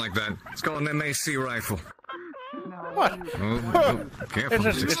 Something like that. It's called an MAC rifle. What? Oh, careful,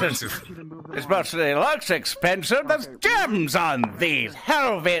 it's expensive. It's much it looks expensive. There's gems on these.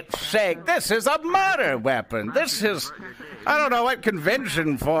 Helvet's sake, this is a murder weapon. This is... I don't know what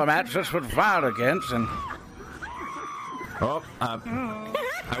convention formats this would file against, and...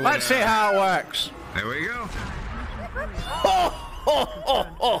 Let's see how it works. There we go.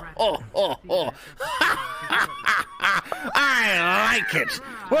 I like it.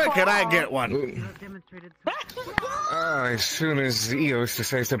 Where can I get one? As soon as EOS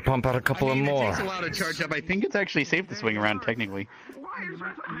decides to pump out a couple of more. It takes a while to charge up. I think it's actually safe to swing around, technically.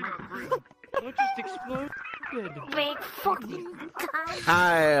 Don't just explode. Big fucking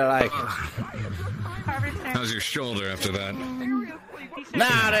I like it. How's your shoulder after that?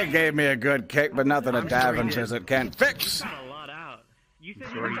 Nah, they gave me a good kick, but nothing a Davin says it can't fix.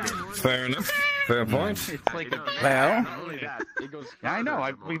 Fair enough. Fair point. It's like Well, I know.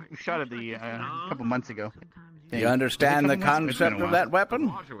 We shot it a couple months ago. you understand the concept of that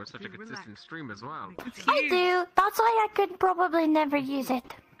weapon? I do. That's why I could probably never use it.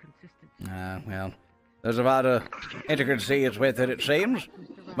 Well, there's a lot of intricacies with it, it seems.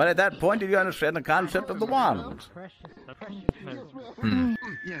 But at that point, do you understand the concept of the wand?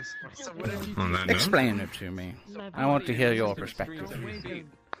 Yes. On that note. Explain it to me. I want to hear your perspective.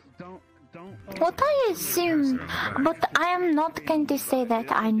 What I assume, but I am not going to say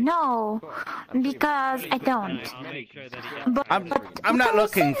that I know, because I don't. But I'm not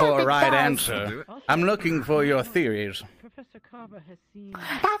looking for a right answer. I'm looking for your theories.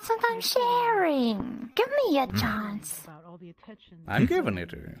 That's what I'm sharing. Give me a chance. I'm giving it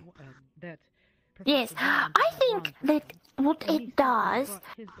to you. Yes, I think that what it does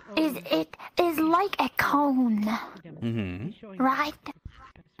is it is like a cone, right?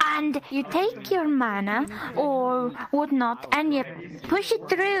 And you take your mana or whatnot and you push it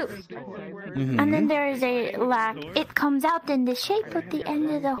through. And then there is a it comes out in the shape of the end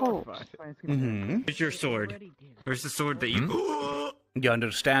of the hole. Where's your sword? Where's the sword that you... You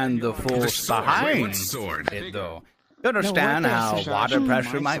understand the force behind it, though. You understand how water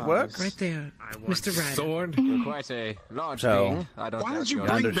pressure might work? Right there, Mr. Ryder. Sword? Quite a large So, thing. I don't you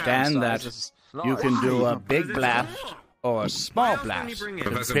understand that you can do a big blast or a small blast,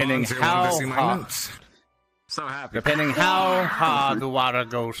 depending how hard. So happy. Depending how hard the water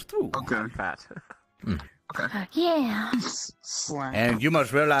goes through. Okay. Fat. Yeah. And you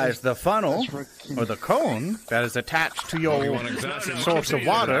must realize the funnel, or the cone, that is attached to your source of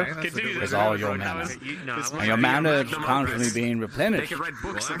water is all your mana. And your mana is constantly being replenished.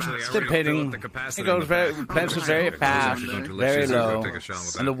 Depending, it goes replenishes very fast, very low,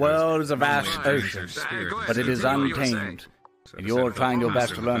 and the world is a vast ocean, but it is untamed. And you're trying your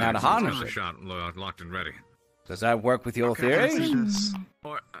best to learn how to harness it. Locked and ready. Does that work with your theory?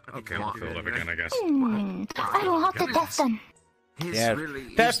 Okay, we'll fill it up again, I guess. I will have to test them. Yes,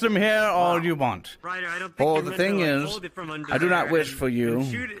 test them here all you want. For the thing is, I do not wish for you,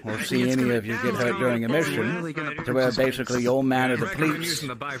 or see any of you get hurt during a mission, to where basically your mana depletes,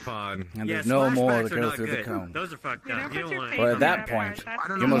 and there's no more to go through the cone. Those are fucked up. You don't want For at that point,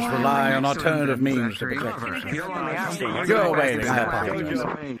 you must rely on alternative means to protect yourself. You're waiting, I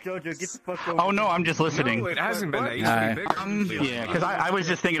apologize. Oh no, I'm just listening. It hasn't been that Yeah, because I was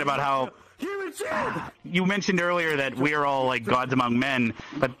just thinking about how you mentioned earlier that we're all like gods among men,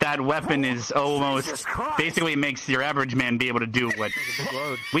 but that weapon is almost basically makes your average man be able to do what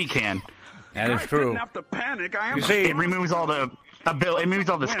we can. That is true. You see, it removes all the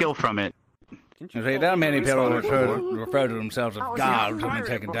skill from it. You see, there are many people who refer to themselves as gods and been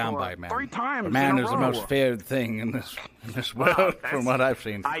taken down by man. But man is the most feared thing in this world, from what I've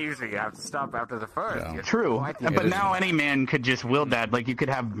seen. I usually have to stop after the first. So. True, but now any man could just wield that. Like, you could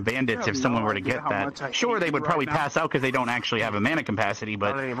have bandits if someone were to get that. Sure, they would probably pass out because they don't actually have a mana capacity,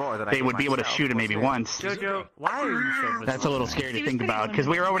 but they would be able to shoot it maybe once. Jojo, why are you so That's a little scary to think about, because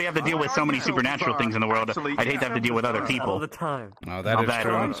we already have to deal with so many supernatural things in the world. I'd hate to have to deal with other people. all the time? Oh, that is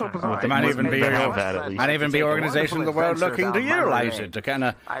true. There might even be organizations in the world looking to utilize it to kind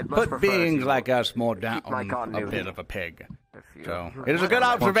of put beings like us more down a bit of a peg. So, it is a good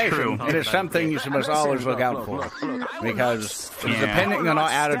observation. It is something you must always look out for. Because, depending on our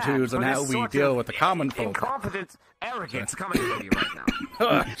attitudes and how we deal with the common folk... Incompetent arrogance coming from you right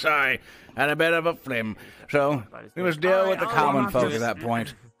now. Sorry, had a bit of a flim. So, we must deal with the common folk at that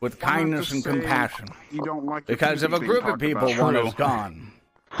point, with kindness and compassion. Because if a group of people want us gone,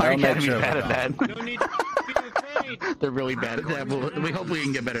 Our they'll make Academy's sure bad we're at gone. that. They're really bad at that. We hope we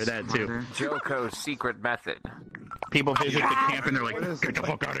can get better at that, too. Joko's secret method. People visit the camp and they're like, get the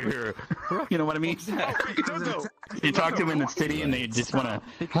fuck out of here. You know what I mean? You talk to them in the city and they just want to...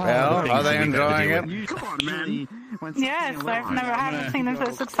 Well, are they enjoying it? Come on, man. Yes, I've never haven't seen them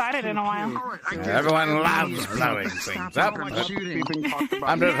this excited in a while. Everyone loves blowing things up.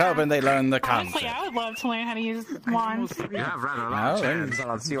 I'm just hoping they learn the Honestly, concept. I would love to learn how to use wands. You have rather No, large then hands. I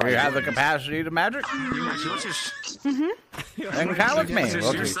don't see do why you have the capacity to magic? Then come with me.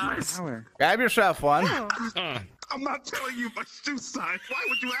 We'll teach you. Grab yourself one. I'm not telling you my shoe size. Why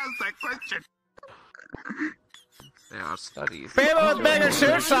would you ask that question? There are studies. People with bigger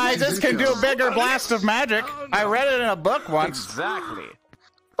shoe sizes can do bigger blasts of magic. I read it in a book once. Exactly.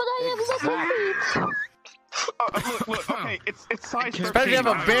 But I have little feet. Look, okay, it's size 13. Especially if you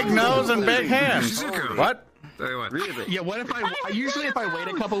have a big nose and big hands. What? Really? Yeah, what if I... Usually if I wait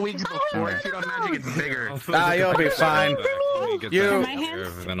a couple weeks before I shoot on magic, it's bigger. Ah, you'll be fine. You're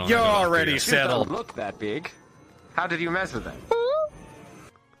already Don't settled. look that big. How did you mess with them?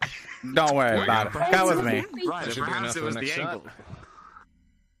 Don't worry about it. Come with me. Right, perhaps it was the angle.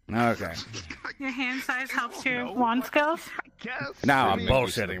 Okay. Your hand size helps your wand skills? Now I'm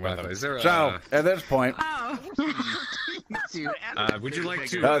bullshitting with it. So, at this point... Oh. Would you like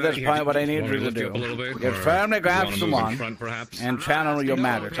to... at this point, what I need you to do is firmly grab someone and channel your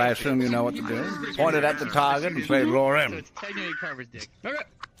magic. I assume you know what to do. Point it at the target and say, Lorn. It's technically Carver's dick.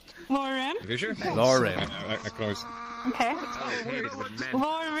 Lauren? You sure? Lorn. I close. Okay.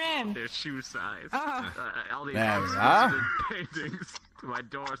 Lauren. Their shoe size. All the There we are. paintings to my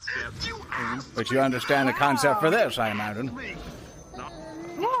doorstep. But you understand the concept for this, I imagine.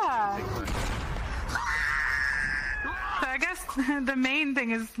 Yeah. So I guess the main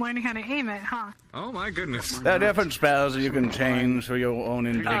thing is learning how to aim it, huh? Oh my goodness. There are different spells that you can change for your own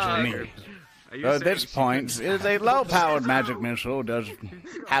individual needs. So at this point, it is a low-powered magic missile. Does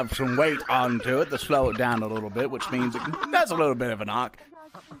have some weight onto it to slow it down a little bit, which means it does a little bit of an arc.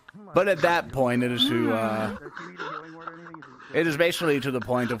 But at that point, it is to it is basically to the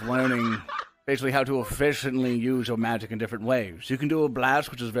point of learning basically how to efficiently use your magic in different ways. You can do a blast,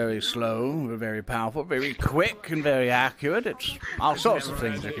 which is very slow, very powerful, very quick, and very accurate. It's all sorts of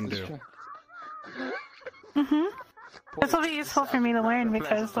things you can do. Mm-hmm. This will be useful for me to learn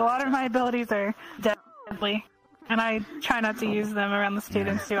because a lot of my abilities are deadly, and I try not to use them around the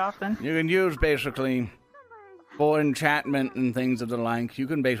students too often. You can use basically for enchantment and things of the like. You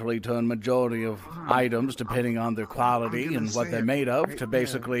can basically turn majority of items, depending on their quality and what they're made of, to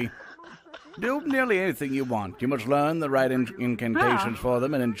basically do nearly anything you want. You must learn the right incantations for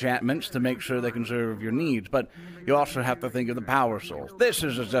them and enchantments to make sure they can serve your needs, but you also have to think of the power source. This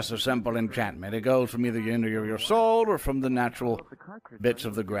is just a simple enchantment. It goes from either into your soul or from the natural bits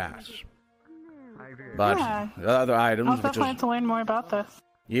of the grass. But the other items, I'll definitely have to learn more about this.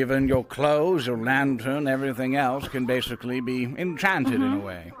 Even your clothes, your lantern, everything else can basically be enchanted in a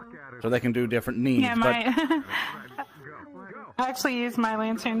way. So they can do different needs. Yeah, I actually use my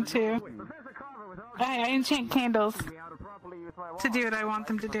lantern too. I enchant candles to do what I want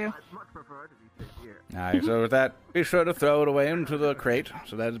them to do. Alright, so with that, be sure to throw it away into the crate,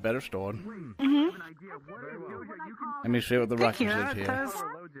 so that is better stored. Let me see what the ruckus is here.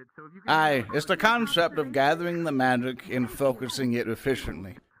 Aye, it's the concept of gathering the magic and focusing it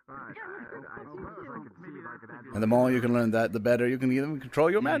efficiently. And the more you can learn that, the better you can even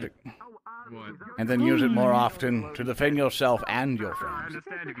control your magic. And then use it more often to defend yourself and your friends.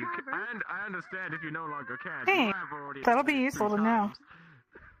 I understand if you no longer can. Hey, that'll be useful to know.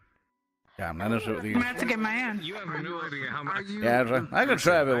 Yeah, I'm not sure what these... I'm gonna have to get my own. You have no idea how much... Yeah, so I can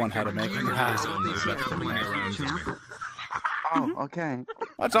show everyone how to make them. Oh, okay.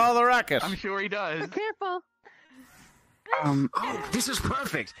 What's all the ruckus? I'm sure he does. Careful. Oh, this is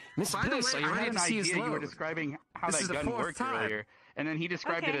perfect. Miss Bliss, are you I had ready an to see his idea. You were load? describing how This is that the gun fourth worked time. earlier, and then he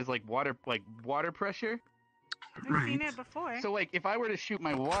described it as like water pressure. I've seen it before. So like, if I were to shoot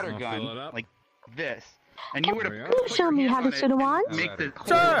my water I'll gun fill it up. like this, and you were to There we put go. your Show me hand how to on it shoot a and wand? make the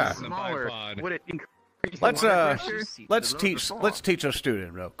Sure. hole smaller, Bipod. would it increase Let's water pressure? let's teach a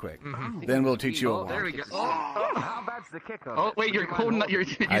student real quick. Then we'll teach you a There we wand. go. Oh, how bad's the kick on Oh it? wait, you're holding. You're Are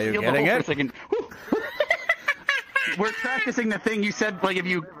you sealed the getting hole it? for a second. We're practicing the thing you said. Like if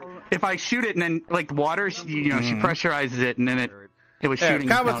you if I shoot it and then like water, she pressurizes it and then it was shooting.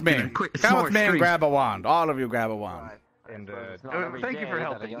 Come with me. Come with me and grab a wand. All of you grab a wand. And thank you for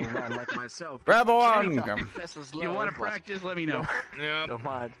helping. Like myself. Grab a wand. You want to practice? Let me know. Yeah. Don't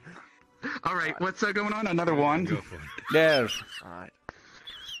mind. All right, what's going on? Another wand? Yes. All right.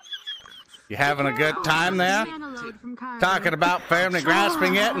 You having a good time there? Talking about firmly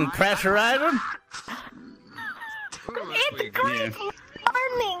grasping it and pressurizing? It's great.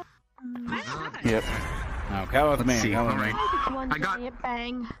 Learning. Yep. Now come with me. Come with me. I got.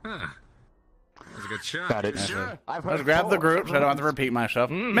 Bang. That's a good shot. Got it. Sure. Let's grab the group so I don't have to repeat myself.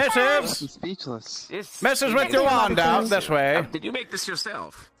 Misses! I'm speechless. Misses with your wand out this way. Did you make this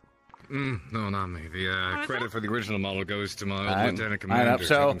yourself? No, not me. The credit for the original model goes to my Right. lieutenant commander.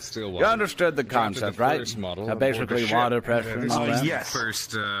 So, Stillwater. you understood the concept, right? Basically, water pressure and all that. Yes.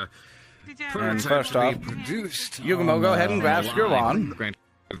 First, and first off, you can go ahead and grasp your wand.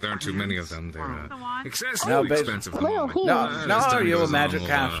 There aren't too many of them. They're excessively No, expensive at the moment. No, you're a magic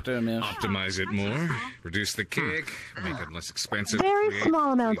caster, miss. Optimize it more, reduce the kick, make it less expensive. Very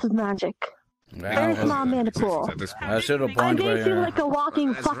small amounts of magic. Very small mana pool. That's to the I point where gave you you're... like a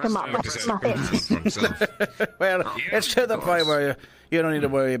walking fuck 'em up with my fist. Well, it's to the point where you don't need to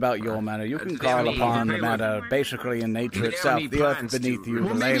worry about your mana. You can call upon the mana basically in nature itself. The earth beneath you,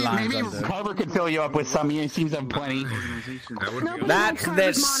 the ley lines under. Carver could fill you up with some. He seems to have plenty. That's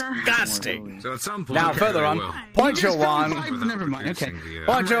disgusting. So at some point, Now further on, point your wand. Never mind. Okay.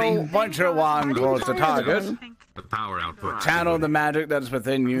 Point your wand towards the target. The power output. Channel the magic that's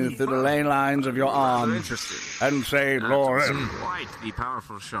within you through the ley lines of your arm, and say, Lorn. Quite the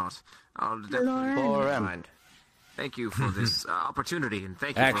powerful shot. I'll definitely mind. Thank you for this opportunity, and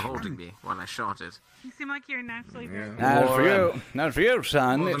thank you for holding me when I shot it. You seem like you're naturally very As for you,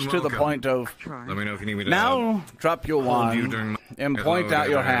 son, it's to the point of... Let me know if you need me to Now, drop your wand and point out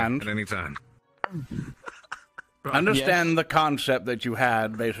your hand. At any time. Understand the concept that you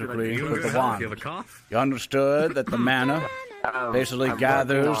had, basically, with the wand. You understood that the mana basically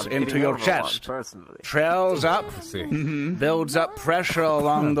gathers into your chest, trails up, builds up pressure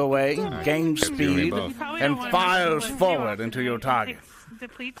along the way, gains speed, and fires forward into your target.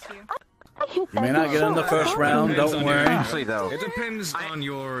 depletes you. You may not get in the first round, don't worry. Actually, though, it depends on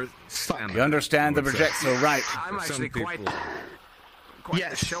your stamina. You understand the projectional right. I'm actually quite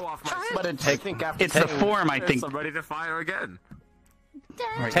yes, show off my but it's the form, I think. I'm ready to fire again.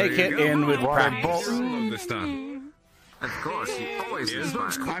 Take it in with practice. This time. Of course, you always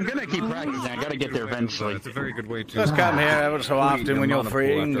inspire. I'm gonna keep practicing. I gotta get there eventually. It's a very good way to Just come here ever so often when you're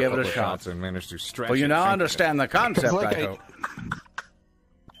free and give it a shot. Well, you now understand the concept, I hope.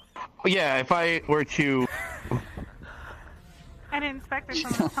 Yeah, if I were to... I didn't expect for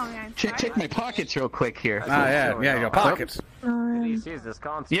someone to tell me I'd try. Check my pockets real quick here. Ah, yeah, your pockets.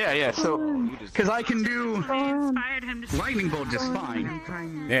 Yeah, so... Because I can do... lightning bolt just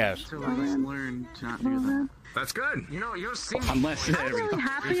fine. Yes. That's good. You know, you're seeing... Unless... I'm really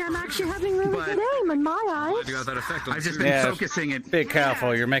happy I'm actually having really good aim in my eyes. You got that effect on I've just been focusing it. Be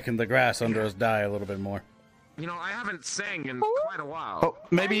careful, you're making the grass under us die a little bit more. You know, I haven't sang in quite a while. Oh,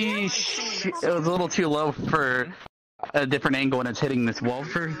 maybe it was a little too low for a different angle and it's hitting this wall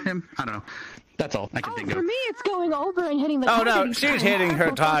for him. I don't know. That's all I can think of. For me, it's going over and hitting the Oh, target. no, she's hitting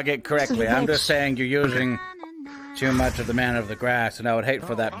her target correctly. I'm just saying you're using too much of the mana of the grass, and I would hate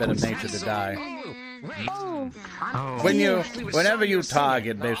for that bit of nature to die. Whenever you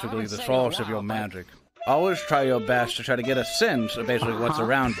target basically the source of your magic, always try your best to try to get a sense of basically what's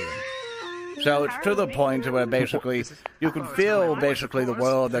around you. So it's to the point where basically you can feel basically the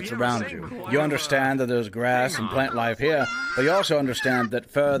world that's around you. You understand that there's grass and plant life here, but you also understand that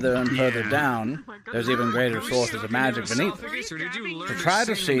further and further down, there's even greater sources of magic beneath. So try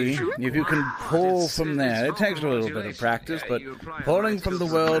to see if you can pull from there. It takes a little bit of practice, but pulling from the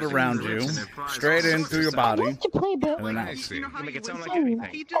world around you, straight in through your body, and then out. I think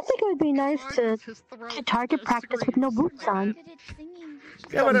it would be nice to target practice with no boots on.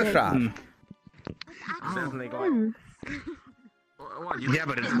 Give it a shot. Yeah,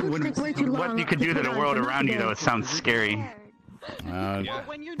 but what you could do to the world around you, though, it sounds scary. Does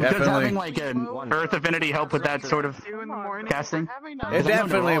having like an earth affinity help with that sort of casting? It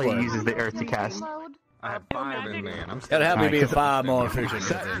definitely would. Uses the earth to cast. I have 5 in me, and I'm It'll help you be far more efficient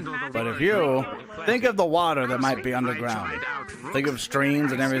with it. But if you think of the water that might be underground, think of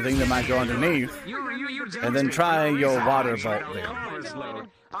streams and everything that might go underneath, and then try your water bolt there.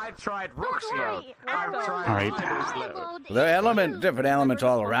 I've tried Rook's load. I've tried Alright. There are different elements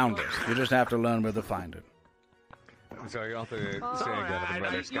all around us. You just have to learn where to find it. So you'll have to say again the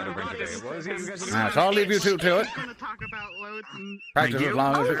brother's got to bring today. What is it you guys are Alright, so I'll leave you two to it. Practice as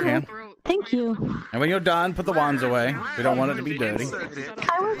long as you can. Thank you. And when you're done, put the wands away. We don't want it to be dirty.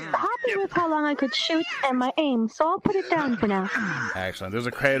 I was happy with how long I could shoot and my aim, so I'll put it down for now. Excellent. There's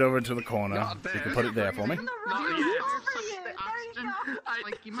a crate over to the corner. You can put it there for me.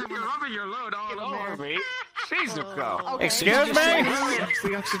 You're rubbing your load all over me. Shizuko. Excuse me?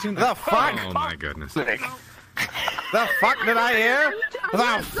 The fuck? Oh my goodness. The fuck did I hear?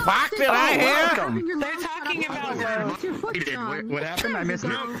 The fuck did I hear? They're talking about What happened? I missed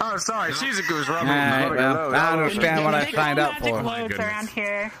it. Oh, sorry. Shizuko's rubbing Alright, your well, load. I understand what I signed up magic for. loads around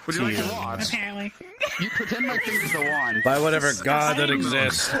here. Would you like a wand? Apparently. You pretend like this is the wand. By whatever god that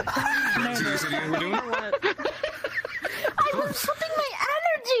exists. I was putting my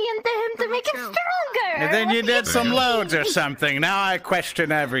energy into him to make him stronger. And then you did some loads or something. Now I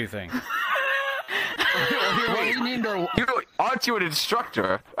question everything. Aren't you an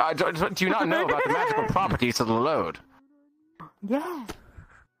instructor? Do you not know about the magical properties of the load? Yeah.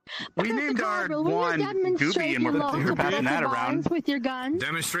 We named our wand Goopy and we're passing that around. With your gun.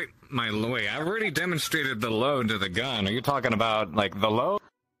 Demonstrate my way. I already demonstrated the load to the gun. Are you talking about, like, the load?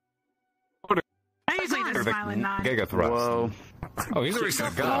 I usually just smile and nod. Giga thrust. Whoa. Oh, he's already seen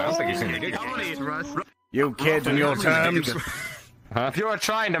the gun. I don't think he's seen the giga thrust. You kids and your terms. Huh? If you are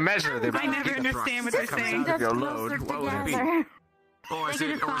trying to measure the I never understand what they're saying. of your load, what would it be? Or is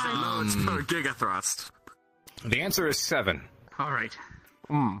it loads per gigathrust? The answer is 7. All right.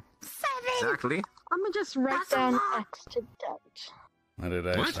 7. Exactly. Let me just write down X to doubt. What did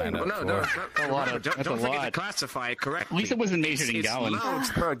I sign up for? That's a lot. Don't forget to classify it correctly. At least it wasn't measured in gallons.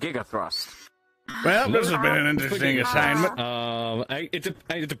 Loads per gigathrust. Well, this has been an interesting assignment.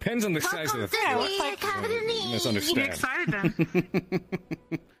 It depends on the size of the misunderstand. Excited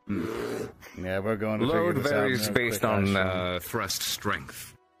then. Yeah, we're going to Load figure this varies out based on thrust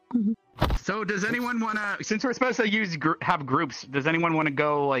strength. So does anyone want to, since we're supposed to have groups, does anyone want to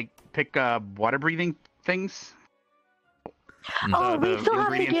go, like, pick water breathing things? Oh, we still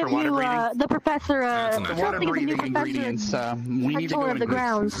have to give you the professor the water breathing ingredients. We need to go of the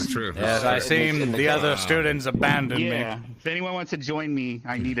grounds. That's true. Yes, I seen the other students abandon me. Yeah. If anyone wants to join me,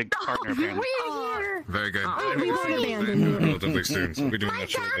 I need a partner. Apparently. Very good. We won't abandon you. Relatively soon, so we'll be doing that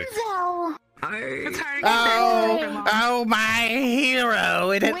shortly. It's hard to get Oh, my hero!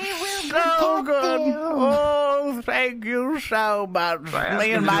 It is so good. Oh, thank you so much.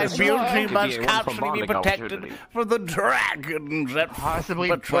 Me and my beauty must constantly be protected for the dragons that possibly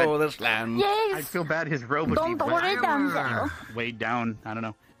patrol this land. Yes. I feel bad. His robe would Don't be worry, damsel. weighed down. I don't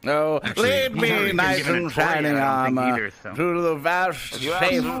know. No, lead me, nice and shining armor, either, so. to the vast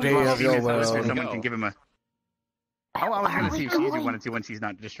safety of your world. Someone can give him a. Oh, I was going to see if Susie wanted to when she's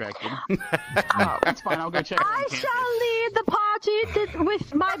not distracted. That's fine. I'll go check. I shall lead the party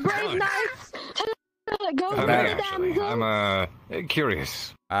with my brave knights to go to the damsel. I'm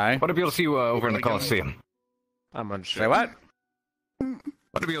curious. Aye. Want to be able to see you over in the Coliseum? I'm unsure. Say what?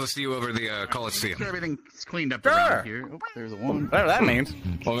 Want to be able to see you over the Coliseum? Sure, everything's cleaned up around here. Oops, there's a one. Whatever that means.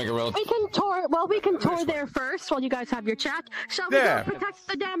 We'll make it relative. We can tour. Well, we can tour there first while you guys have your chat. Shall we go protect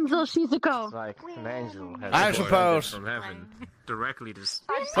the damsel, Shizuko? It's like an angel has I suppose. from heaven directly to.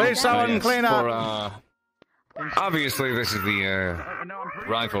 Please, someone clean up. Obviously, this is the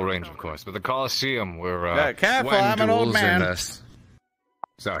rifle range, of course, but the Coliseum, where careful, when I'm an old duels man.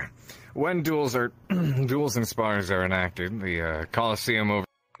 sorry, when duels and spars are enacted, the Coliseum over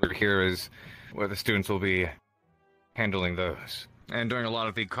here is where the students will be handling those. And during a lot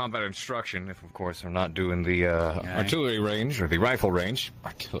of the combat instruction, if of course they're not doing the artillery range or the rifle range,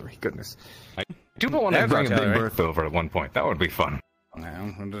 artillery, goodness, I do want to bring a Big Bertha over at one point. That would be fun.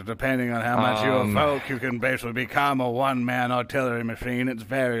 Well, depending on how much you evoke, you can basically become a one-man artillery machine. It's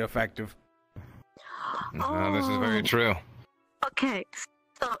very effective. This is very true. Okay,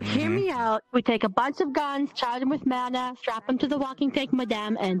 so hear me out. We take a bunch of guns, charge them with mana, strap them to the walking tank,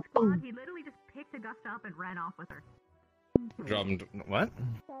 madame, and boom. He literally just picked Augusta up and ran off with her. Drop him. What?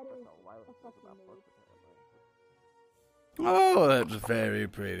 Oh, that's very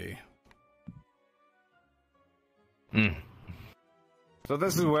pretty. So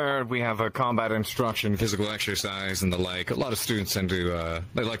this is where we have a combat instruction, physical exercise, and the like. A lot of students tend to,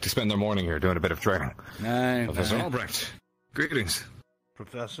 they like to spend their morning here doing a bit of training. Aye, Professor Albrecht, greetings.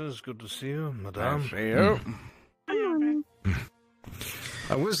 Professor, it's good to see you, madame. See you.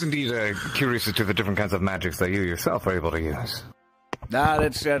 I was indeed curious as to the different kinds of magics that you yourself are able to use. No,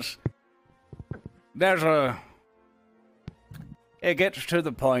 it's just... It gets to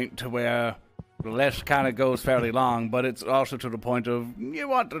the point to where the list kind of goes fairly long, but it's also to the point of you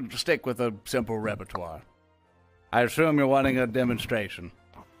want to stick with a simple repertoire. I assume you're wanting a demonstration.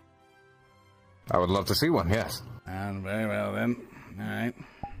 I would love to see one, yes. And very well then. Alright.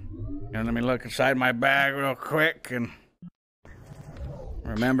 Let me look inside my bag real quick and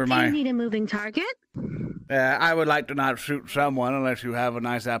remember my... Do you need a moving target? I would like to not shoot someone unless you have a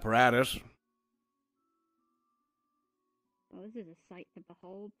nice apparatus. Oh, this is a sight to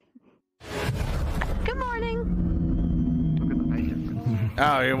behold. Good morning.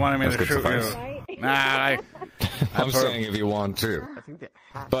 Oh, you wanted me to shoot you? Nah, I'm saying if you want to.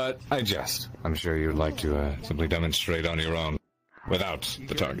 But I jest. I'm sure you'd like to simply demonstrate on your own without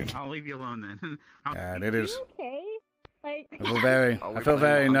the target. I'll leave you alone then. And it is... Okay. I feel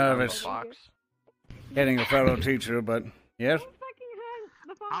very nervous hitting a fellow teacher, but yes?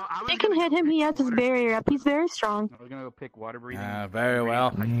 You can hit him. He has his barrier up. He's very strong. I was gonna go pick water breathing. Very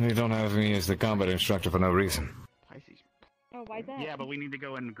well. You don't have me as the combat instructor for no reason. Oh, why's that? Yeah, but we need to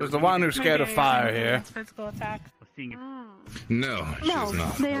go and... There's the one who's scared of fire here. Physical attack. No, she's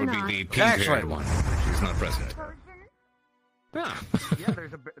not. they It are would not. be the pink-haired one. She's not present.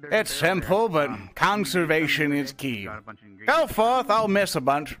 It's simple, but conservation is key. Go forth, I'll miss a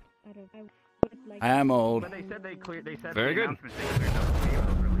bunch. I am old. Very good.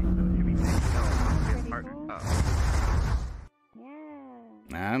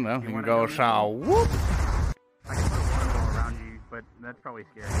 And well, you can go saw whoop. I can put a waterfall around you, but that's probably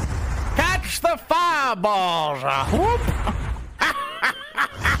scary. Catch the fireballs! Whoop!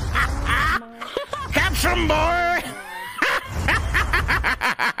 Catch 'em, boy!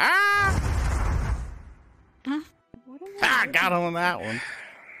 I got him on that one.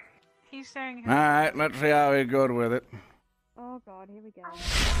 He's saying. All right, let's see how he's good with it. Oh God, here we go.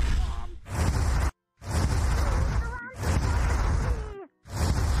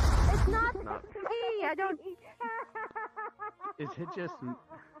 It's not me. I don't eat. Is it just...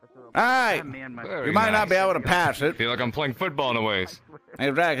 Alright, you might not be able to pass it. Feel like I'm playing football in a ways.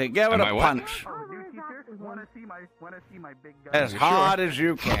 Exactly, give it Am a I what? punch. Want to see my big gun? As hard as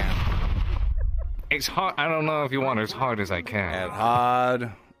you can. It's hard. I don't know if you want as hard as I can. As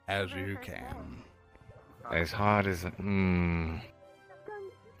hard as you can. As hard as...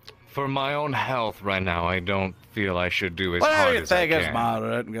 For my own health right now, I don't feel I should do as Well, hard you as I think it's can.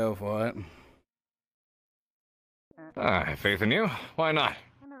 moderate, go for it. I have faith in you. Why not?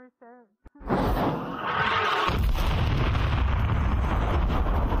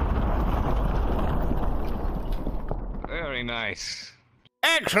 Very nice.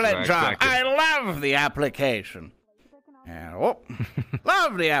 Excellent job. I love the application. Yeah,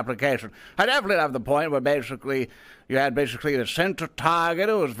 love the application. I definitely love the point where basically you had the center target.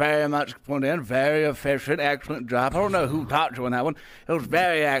 It was very much put in, very efficient, excellent job. I don't know who taught you on that one. It was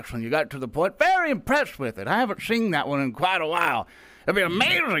very excellent. You got to the point. Very impressed with it. I haven't seen that one in quite a while. It'd be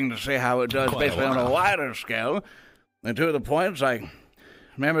amazing to see how it does basically on a wider scale. And to the point, it's like,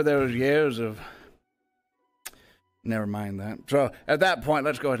 remember there was years of... Never mind that. So, at that point,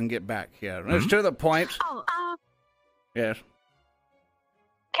 let's go ahead and get back here. It's to the point... Oh, Yes.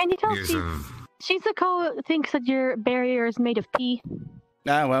 can you tell Shizuko thinks that your barrier is made of pee?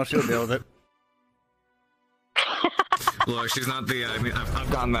 Ah, well, she'll deal with it. Look, she's not the... I mean,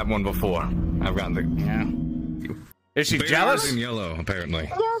 I've gotten that one before. I've gotten the... Yeah. Is she Bears jealous? in yellow, apparently.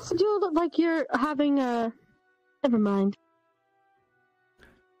 Yes, you look like you're having a... Never mind.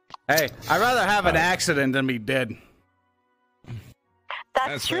 Hey, I'd rather have an accident than be dead.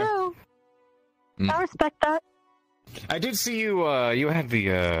 That's true. I respect that. I did see you, you had the,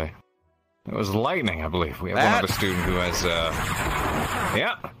 it was lightning, I believe. We have another student who has,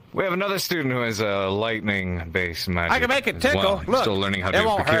 yeah, we have another student who has, lightning-based magic. I can make it as tickle. well. Look, Still learning how it to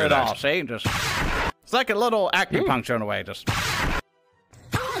won't procure hurt that. all, see? Just, it's like a little acupuncture in a way, just...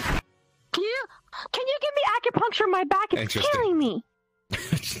 Can you give me acupuncture in my back? It's Interesting. killing me.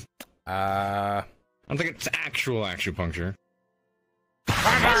 I don't think it's actual acupuncture.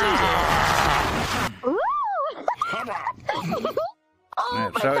 Ooh.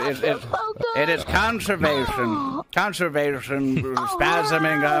 So it is conservation,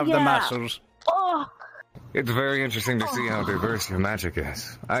 spasming of the muscles. It's very interesting to see how diverse your magic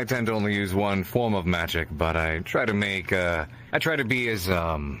is. I tend to only use one form of magic, but I try to make, I try to be as,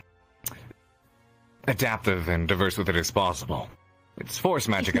 adaptive and diverse with it as possible. It's force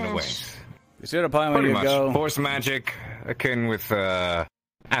magic in a way. You see the point where Pretty you much. go... Force magic akin with,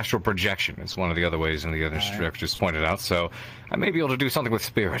 astral projection is one of the other ways in the other strip just pointed out, so I may be able to do something with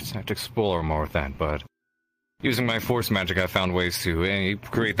spirits. I have to explore more with that, but using my force magic, I found ways to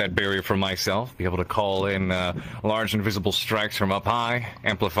create that barrier for myself, be able to call in large invisible strikes from up high,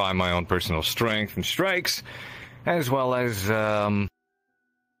 amplify my own personal strength and strikes, as well as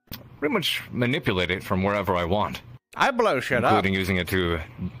pretty much manipulate it from wherever I want. I blow shit up. Including using it to...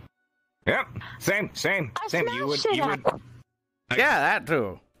 Yep, same. You would... Yeah, that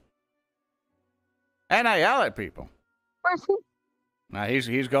too. And I yell at people. Where's he? Now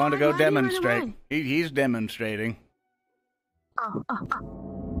he's going to go demonstrate. He's demonstrating. Oh.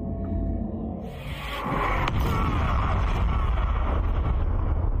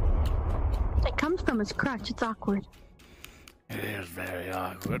 It comes from his crotch. It's awkward. It is very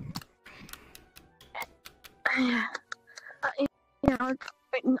awkward.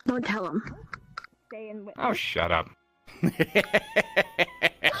 Don't tell him. Oh, shut up.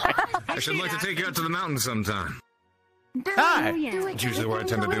 I should like to take you out to the mountains sometime. Hi. It's usually where I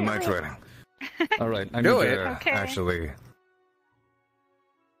tend to do my training. All right, I need to actually...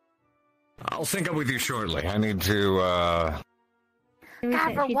 I'll sync up with you shortly. I need to, I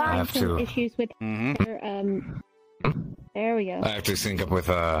have to... Issues with there we go. I have to sync up with,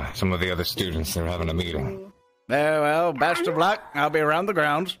 some of the other students. They're having a meeting. Well, best of luck. I'll be around the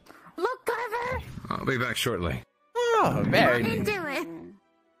grounds. Look, Clever! I'll be back shortly. Oh, very Run into it.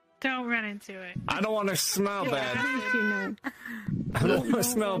 Don't run into it. I don't want to smell bad. I don't want to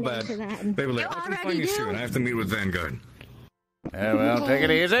smell bad. They were like, I can find you soon. I have to meet with Vanguard. Yeah, well, take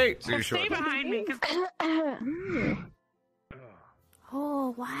it easy. See you shortly. Stay behind me.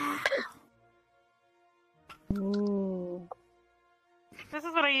 Oh, wow. Ooh. This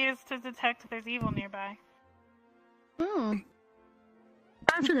is what I use to detect if there's evil nearby. I'm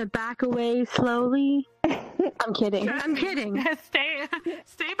gonna back away slowly. I'm kidding. I'm kidding.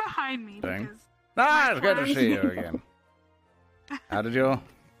 Stay behind me. It's good to see you again. How did you?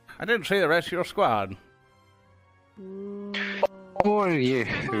 I didn't see the rest of your squad. Well, yeah,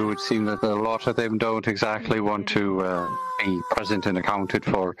 it would seem that a lot of them don't exactly want to be present and accounted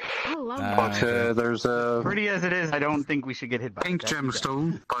for. But there's a... Pretty as it is, I don't think we should get hit by pink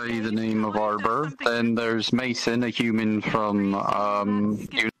gemstone by the name of Arbor. Then there's Mason, a human from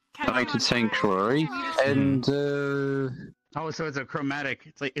United Sanctuary. And... Oh, so it's a chromatic...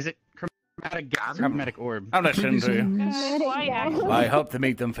 It's like, is it chromatic gas or chromatic orb? I'm listening to you. Well, I hope to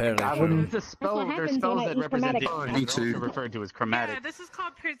meet them fairly soon. It's a spell, there's spells that represent the also referred to as chromatic. Yeah, this is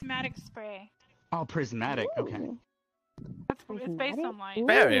called prismatic spray. Oh, prismatic, okay. It's based on light.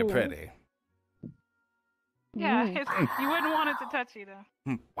 Very pretty. Yeah, you wouldn't want it to touch you,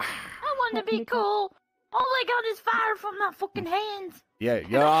 though. I want to be cool. All I got is fire from my fucking hands. Yeah,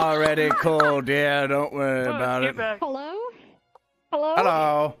 you're already cool, dear. Don't worry about it. Hello? Hello?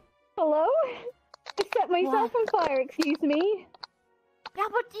 Hello? Hello? I set myself on fire, excuse me. Yeah,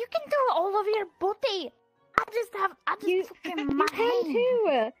 but you can do all of your booty. I just fucking my hand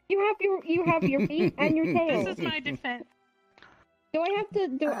too. You have your feet and your tail. This is my defense. Do I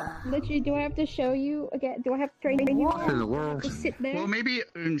have to show you again? Do I have to train you? What in the world? Just sit there. Well, maybe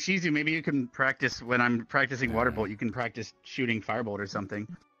Shizu, maybe you can practice when I'm practicing Waterbolt. You can practice shooting Firebolt or something.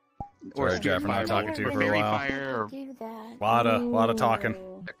 Sorry, Jeff, I'm not talking to you for a while. Fire, lot of talking.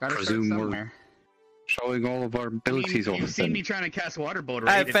 I presume we're showing all of our abilities over You've seen me trying to cast Waterbolt,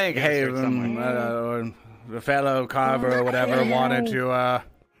 I right? think Haven, or the fellow Carver or whatever, wanted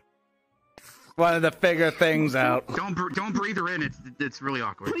to figure things out. Don't breathe her in. It's really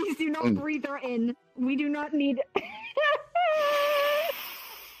awkward. Please do not breathe her in. We do not need.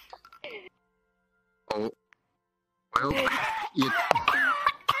 Oh, well, you.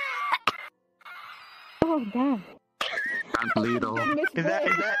 Oh damn. Can't lead a.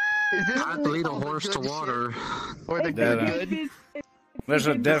 Is this can't lead a horse to water. Or the good. There's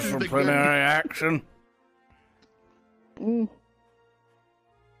a disciplinary action. That's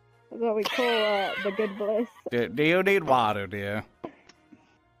what we call the good bliss. Do you need water, dear?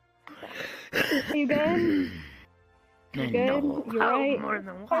 You good? You good? No, you right? more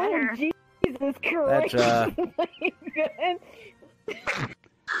than water. Oh, Jesus Christ. That's You good?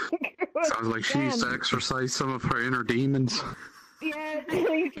 Sounds like she needs to exercise some of her inner demons. Yeah,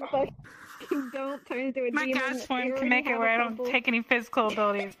 please fucking don't turn into a My demon. gas form can make it where I don't take any physical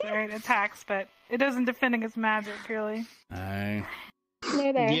abilities or attacks, but it doesn't defend against magic, really. Aye.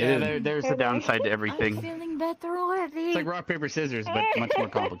 Yeah, there's a downside to everything. I'm feeling better already. It's like rock, paper, scissors, but much more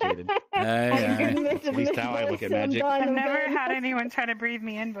complicated. Aye. At least how I look at magic. I've never had anyone try to breathe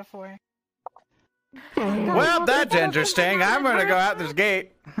me in before. Well, that's interesting. I'm gonna go out this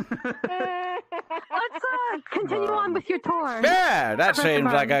gate. Let's continue on with your tour. Yeah, that seems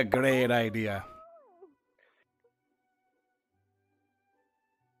like a great idea.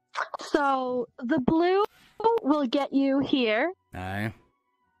 So the blue will get you here. Aye.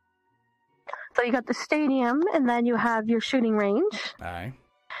 So you got the stadium, and then you have your shooting range. Aye.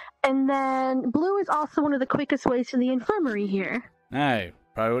 And then blue is also one of the quickest ways to the infirmary here. Aye.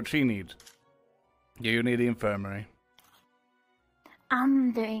 Probably what she needs. Do you need the infirmary?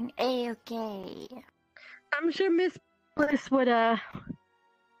 I'm doing A-okay. I'm sure Miss Bliss would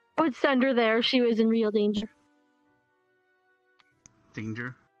send her there if she was in real danger.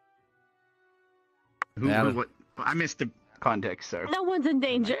 Danger? Yeah. I missed the context, sir. No one's in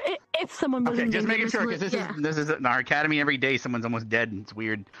danger. If someone was in danger. Okay, just making sure, because this is in our academy every day. Someone's almost dead. It's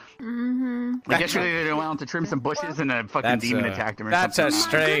weird. Mm-hmm. Like yesterday, they went out to trim some bushes and a fucking demon attacked them. That's a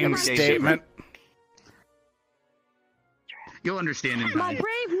strange statement. You'll understand in time. My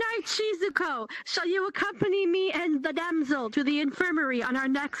brave knight Shizuko, shall you accompany me and the damsel to the infirmary on our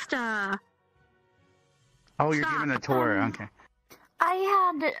next, Oh, you're giving a tour, okay.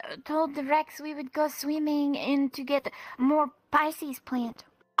 I had told the Rex we would go swimming in to get more Pisces plant.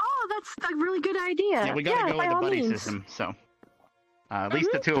 Oh, that's a really good idea. Yeah, we gotta go with the buddy system, so. At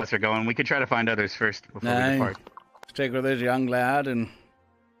least the two of us are going. We could try to find others first before we depart. Stick with this young lad, and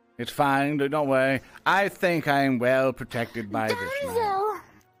it's fine. Don't worry. I think I am well protected by this man. Damsel!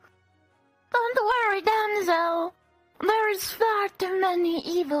 Don't worry, damsel. There is far too many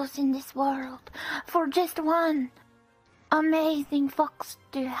evils in this world for just one amazing fox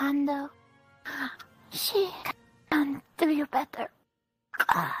to handle. She can do you better.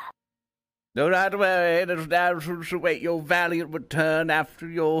 Do not worry, this damsel shall wait your valiant return after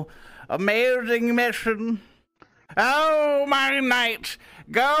your amazing mission. Oh, my knight,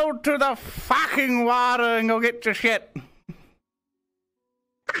 go to the fucking water and go get your shit.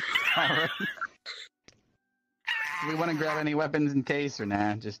 Alright. Do we want to grab any weapons in case, or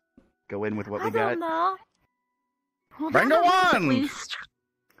nah? Just go in with what we got? I don't know. Bring the one!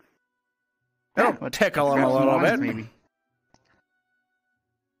 It'll tickle him a little bit. Maybe.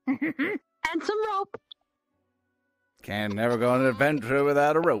 And some rope. Can never go on an adventure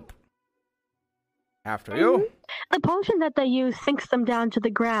without a rope. After you. The potion that they use sinks them down to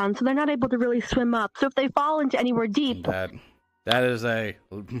the ground, so they're not able to really swim up. So if they fall into anywhere deep... That is a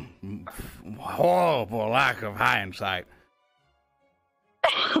horrible lack of hindsight.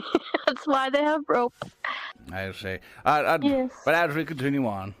 That's why they have rope. I see. Yes. But as we continue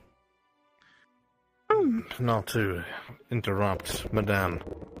on. Not to interrupt, Madame.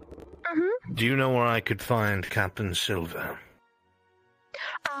 Mm-hmm. Do you know where I could find Captain Silver?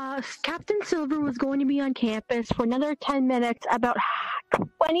 Captain Silver was going to be on campus for another 10 minutes, about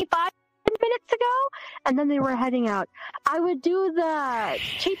 25 minutes ago, and then they were heading out. I would do the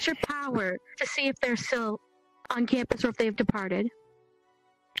teacher power to see if they're still on campus or if they've departed.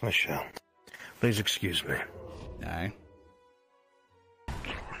 I shall. Please excuse me. Aye.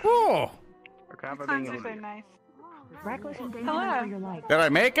 Oh! Sounds so nice. Hello. Did I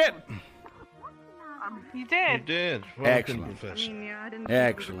make it? You did. You did. Welcome, Excellent. Professor. I mean, yeah, I didn't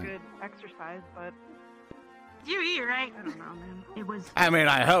Excellent. think it was a good exercise, but You eat, right? I don't know, man. It was. I mean,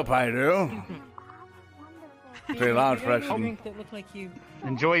 I hope I do. Very large fraction. That looked like you.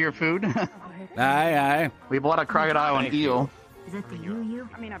 Enjoy your food. Aye. We bought a crocodile and eel. Is that the you?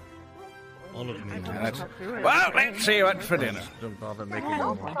 I mean, All of me. Well, let's see what's for dinner. Don't bother making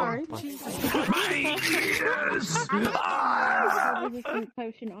Oh, more. sorry.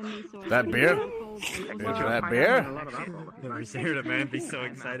 That beer? Is that beer? Never seen a man be so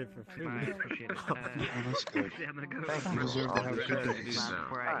excited for food. That's good.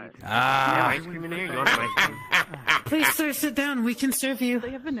 Ah. Ice cream in here? You want ice cream? Please, sir, sit down. We can serve you.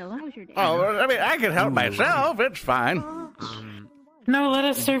 They have vanilla. Oh, well, I mean, I can help myself. It's fine. No, let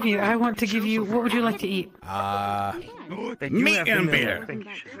us serve you. I want to give you. What would you like to eat? Meat and beer.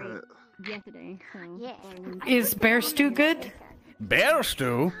 Is bear stew good? Bear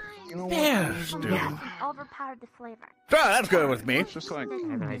stew? Bear stew. Overpowered the flavor. Sure, that's good with me.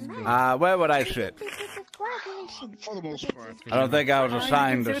 Where would I sit? For the most part. I don't think I was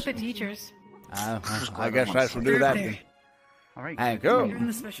assigned Sit to... with the teachers. I guess I should do that then. All right. Thank You're you. in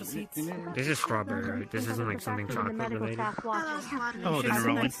the special seats. This is strawberry, right? This isn't like something chocolate related. Oh, then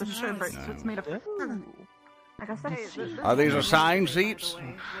rolling. it's the sherbet, so it's made of. Like I said, Are these assigned seats?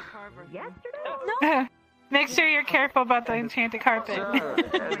 Make sure you're careful about the enchanted carpet.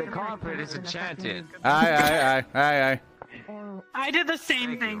 The carpet is enchanted. Aye. I did the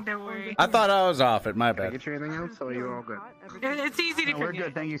same thing, don't worry. I thought I was off it, my Can I bad. get you anything else, or are you all good? It's easy to No, we're forget.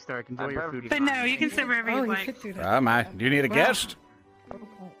 good. Thank you, Stark. Enjoy your food. But no, you can sit wherever you like. Do you need a guest?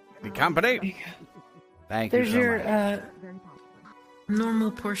 The company? Thank you There's so your much.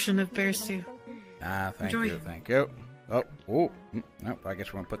 normal portion of bear stew. Thank Enjoy. you. Oh, nope, I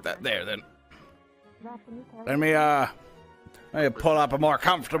guess we're gonna put that there then. Let me pull up a more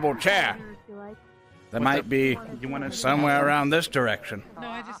comfortable chair. There might be somewhere around this direction. No,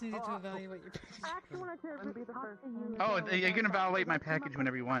 I just needed to evaluate your package. Oh, you can evaluate my package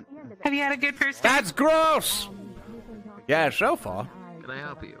whenever you want. Have you had a good first day? That's gross! Yeah, so far. Can I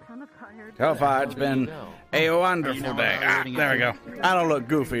help you? So far, it's been a wonderful day. Ah, there we go. I don't look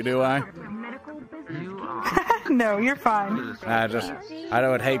goofy, do I? No, you're fine. I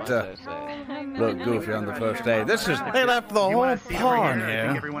would hate to look goofy on the first day. They left the whole pawn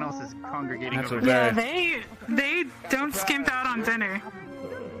here. Everyone else is congregating. Yeah, they don't skimp out on dinner.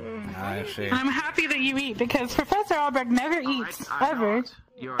 I see. I'm happy that you eat because Professor Albrecht never eats ever.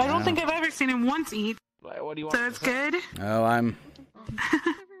 I don't think I've ever seen him once eat. So it's good. Oh, I'm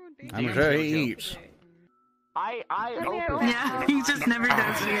sure he eats. I open. Yeah, he just never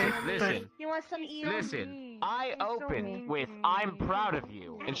does here. Listen. You want some EOD? Listen, I opened with "I'm proud of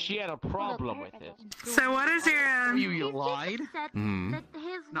you," and she had a problem with it. So what is your You lied?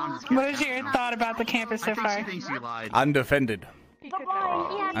 Mm-hmm. what is your thought about the campus so far? She thinks you lied. Undefended.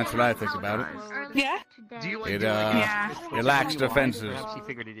 That's what I think about it. Yeah? Do you like It lacks defenses. She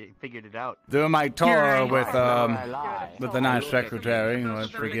figured it out. Doing my tour with the nice secretary.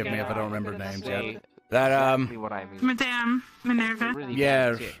 Forgive me if I don't remember names yet. That Madame Minerva.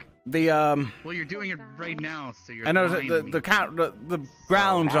 Yes. Well, you're doing it right now, so you're. I know the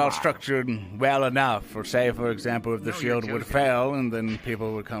grounds are structured well enough for, say, for example, if the shield would fail and then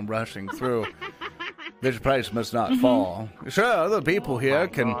people would come rushing through. This place must not fall. Sure, the people here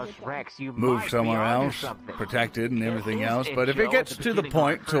can move somewhere else, protected and everything else, but if it gets to the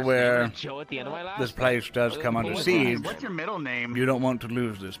point to where this place does come under siege, What's your middle name? you don't want to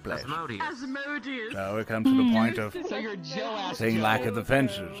lose this place. Asmodeus. So it comes to the point of So you're Joe saying lack of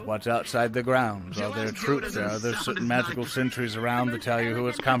defenses. What's outside the grounds? Are there troops there? Are there certain magical sentries around to tell you who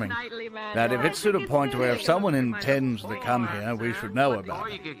is coming? That if it's to the point where if someone intends to come here, we should know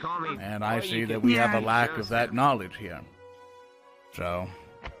about it. And I see that we have a lack of that knowledge here. So,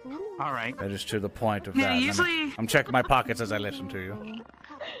 all right. That is to the point of Yeah, that. usually- I'm checking my pockets as I listen to you.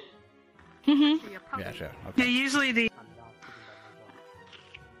 Yeah, sure. Okay. Yeah, usually the.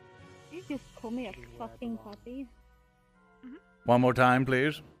 You just call me a fucking puppy. One more time,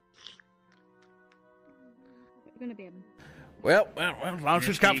 please. Gonna be a... Well, as long as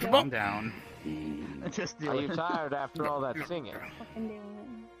she's comfortable. Calm down. Are you tired after all that singing?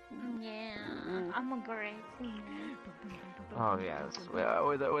 Yeah, I'm a great singer. Oh yes,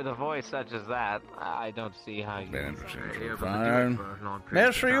 with a voice such as that, I don't see how you. Fine.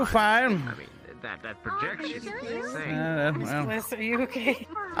 Miss, are you fine? I mean, that projection is insane. Well, Liz, are you okay?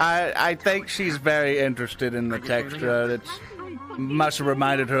 I think she's very interested in the texture. It must have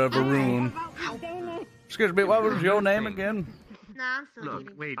reminded her of a rune. Excuse me, what was your name again? Look,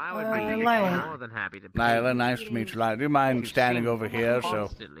 wait, I would be Lila. more than happy to. Lila, nice to meet you, Lila. Do you mind standing over here? So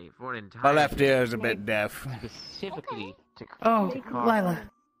my left ear is a bit deaf. Specifically to. Oh, Lila.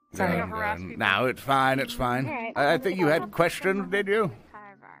 Sorry. No, it's fine. It's fine. I think you had questions, did you?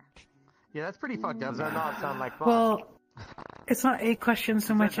 Yeah, that's pretty fucked up. Does that not sound like fun? Well, it's not a question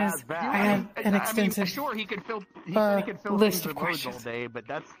so much as I had an extensive sure, he could fill list of all questions. day, but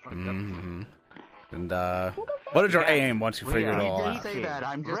that's fucked up. And what is your aim once you figure it all out? Say that.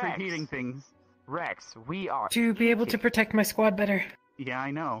 I'm just repeating things. Rex, we are To be able to protect my squad better. Yeah, I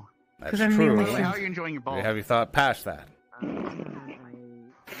know. That's 'Cause I'm true. mainly- How are you enjoying your ball? Have you thought past that?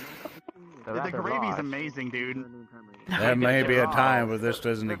 The gravy's amazing, dude. There may be a time where this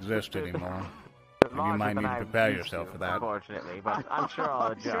doesn't exist anymore. And you might need to prepare yourself for that. Unfortunately, but I'm sure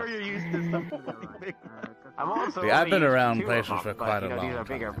I'll adjust. Sure, you're used to something. I'm also See, I've been only around used to places them, for but, quite a these are long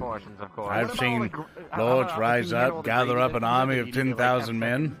bigger time. portions, of course. I've seen lords rise up, gather up an army of 10,000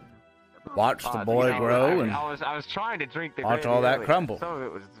 men, watch the boy grow, and I was trying to drink the watch gravy all that early. crumble. Some of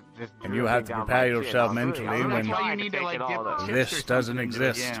it was just And you have to down prepare my shit. yourself I was really- mentally I was when trying you need to take like it all dip though. chips or this doesn't something into it,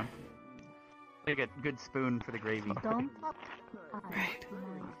 exist. Yeah. Take a good spoon for the gravy. Right.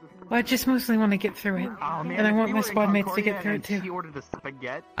 Well, I just mostly want to get through it. Oh, man, And I if want we my were in squad mates to Concordia get through it and too. He ordered the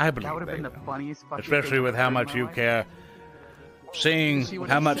spaghetti. I That believe would have been they the will. funniest fucking Especially thing with I've how ever much heard in you my life. care. Seeing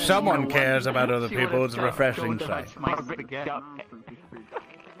how much someone cares about other people is a refreshing sight. My spaghetti.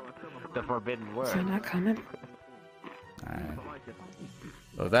 The forbidden Is word. that not common? Alright.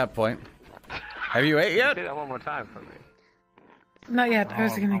 So at that point, have you ate yet? Say that one more time for me. Not yet. I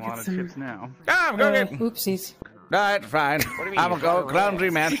was gonna a get lot of some. chips now. I'm going to get. Oopsies. No, it's fine. I'm gonna go clumsy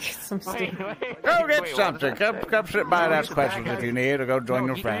man. Some steak. Go get something. Come sit by and ask questions if you need, or go join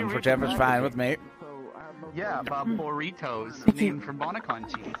your friends, whichever's fine with me. Yeah, burritos, named from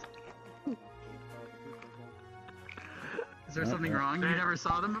Bonacon cheese. Is there something wrong? You never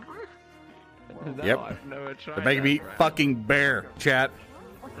saw them before? Yep. They're making me eat fucking bear, chat.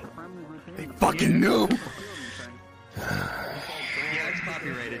 They fucking knew! Yeah, it's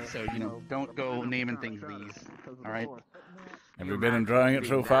copyrighted, so, don't go naming things these. Alright? Have you been enjoying it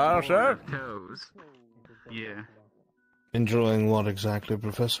so far, sir? Yeah. Enjoying what exactly,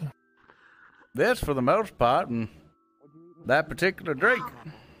 Professor? This, for the most part, and that particular drink.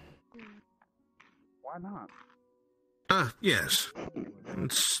 Why not? Yes.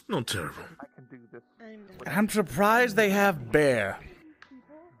 It's not terrible. I'm surprised they have bear.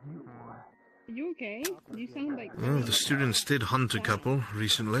 Are you okay? You sound like... Well, the students did hunt a couple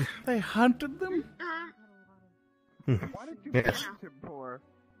recently. They hunted them? Yes.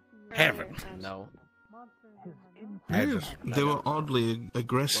 Heavens. No. Yes, they were oddly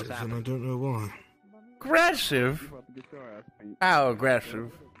aggressive, and I don't know why. Aggressive? How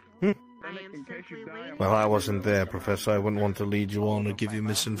aggressive? Well, I wasn't there, Professor. I wouldn't want to lead you on or give you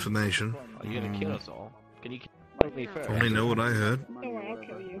misinformation. Are you gonna kill us all? Can you kill me first? Only know what I heard. Don't worry, I'll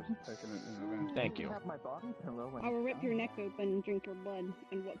kill you. Thank you. I will rip your neck open and drink your blood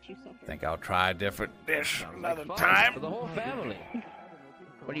and watch you suffer. Think I'll try a different dish another Fun time. for the whole family.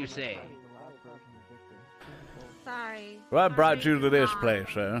 What do you say? Sorry. What brought you to this place,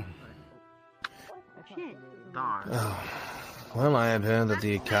 sir? Well, I had heard that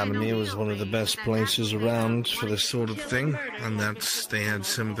the Academy was one of the best places around for this sort of thing, and that they had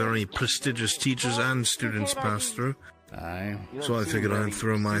some very prestigious teachers and students pass through. Aye. So I figured I'd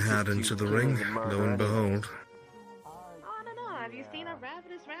throw my hat into the ring, lo and behold. I don't know. Have you seen a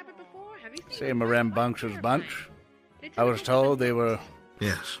ravenous rabbit before? Have you Same Rambunctious bunch. I was told they were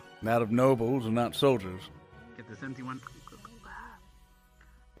not of nobles and not soldiers. Get this empty one.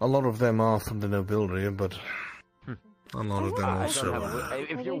 A lot of them are from the nobility, but a lot of them also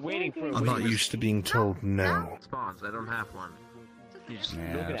If you're waiting for are not used to being told no. Spawns, I don't have one. You just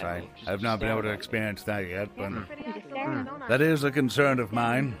look Yes, at me. I've not been able to experience that yet, but that is a concern of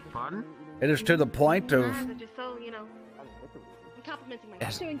mine. Pardon? It is to the point of Just so, I'm complimenting myself.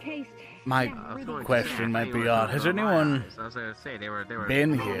 Yes. So in case... my question might be odd. Has anyone I was gonna say, they were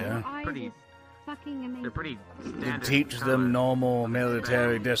been here pretty. They're pretty to standard. teach them normal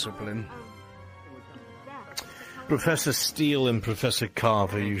military discipline? Professor Steele and Professor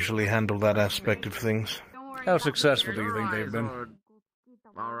Carver usually handle that aspect of things. How successful do you think they've been?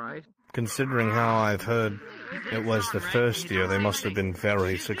 All right. Considering how I've heard it was the first year, they must have been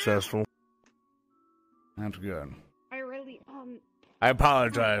very successful. That's good. I really, I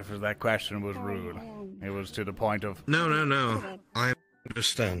apologize if that question was rude. It was to the point of... No. I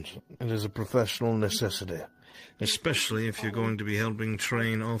understand. It is a professional necessity. Especially if you're going to be helping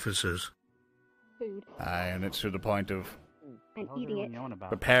train officers. food. Aye, and it's to the point of And eating it.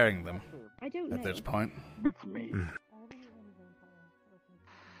 preparing them I don't at know. this point. It's me.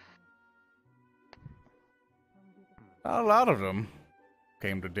 A lot of them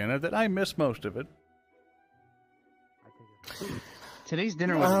came to dinner that I missed most of it. Today's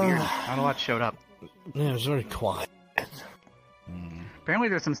dinner was weird. Not a lot showed up. Yeah, it was very quiet. Apparently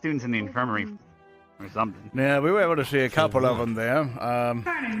there's some students in the infirmary or something. Yeah, we were able to see a couple of them there.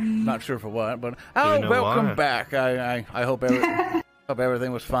 Not sure for what, but welcome back. I hope hope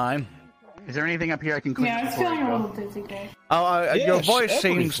everything was fine. Is there anything up here I can clean? Yeah, I was feeling a little dizzy there. Your voice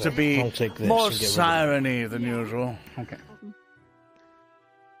seems to be I'll take this more and get rid of it. siren-y than usual. Okay.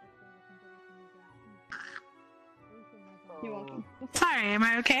 You're welcome. Sorry, am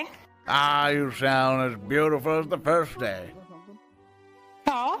I okay? You sound as beautiful as the first day.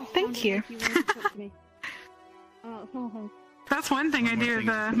 Oh, thank you. That's one thing I do with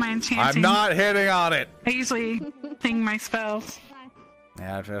my enchanting. I'm not hitting on it. I usually sing my spells.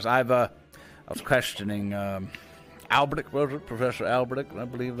 Yeah, just I was questioning Albrecht, was it? Professor Albrecht, I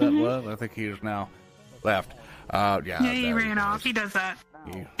believe that was. I think he is now left. Yeah, he ran off. He does that.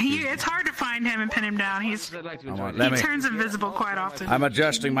 It's hard to find him and pin him down. He turns invisible quite often. I'm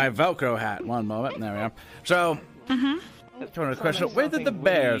adjusting my Velcro hat. One moment. There we are. So, a question. Where did the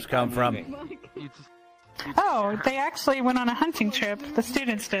bears come from? Oh, they actually went on a hunting trip. The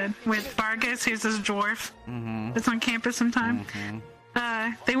students did with Vargas, who's this dwarf that's on campus sometimes.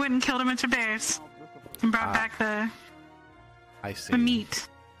 They went and killed a bunch of bears and brought back the meat.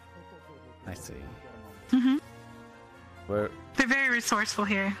 I see. They're very resourceful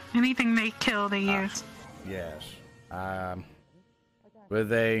here. Anything they kill, they use. Yes. Were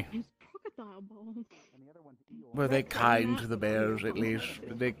they kind to the bears at least?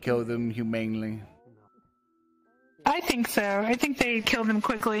 Did they kill them humanely? I think so. I think they killed them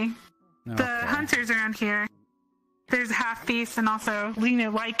quickly. The hunters around here, there's half beasts and also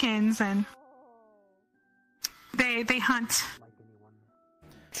lichens, and they hunt.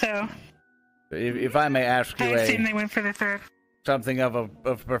 So If I may ask you I assume they went for the third. something of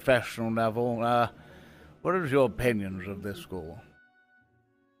a professional level, what is your opinions of this school?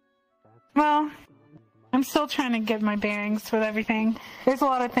 Well, I'm still trying to get my bearings with everything. There's a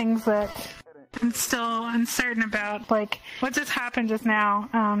lot of things that I'm still uncertain about, like what just happened just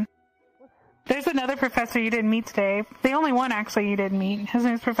now. There's another professor you didn't meet today. The only one, actually, you didn't meet. His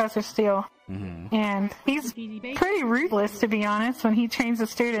name's Professor Steele. Mm-hmm. And he's pretty ruthless, to be honest. When he trains the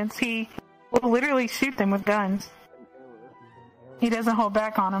students, he will literally shoot them with guns. He doesn't hold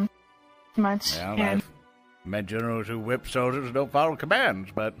back on them much. Yeah, and I've met generals who whip soldiers who don't follow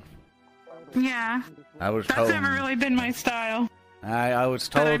commands, but... Yeah. That's never really been my style. I was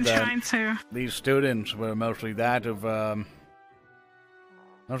told I'm that trying to. These students were mostly that of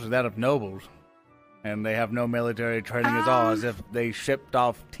nobles, and they have no military training at all, as if they shipped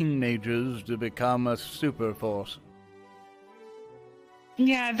off teenagers to become a super force.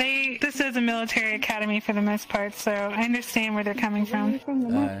 Yeah, this is a military academy for the most part, so I understand where they're coming from.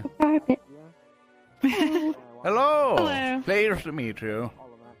 Hello. Hello. Pleased to meet you.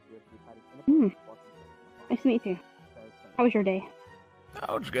 Nice to meet you. How was your day?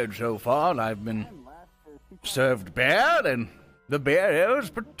 Oh, it's good so far. I've been served beer, and the beer here is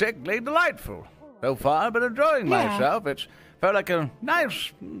particularly delightful. So far, I've been enjoying myself. It's felt like a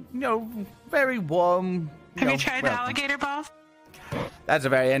nice, very warm. Have you tried the alligator balls? That's a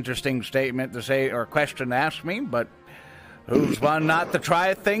very interesting statement to say, or question to ask me, but who's one not to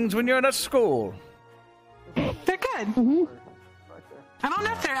try things when you're in a school? They're good. Mm-hmm. I don't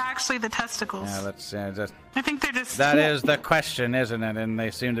know if they're actually the testicles. Yeah, that's. I think they're just. That is the question, isn't it? And they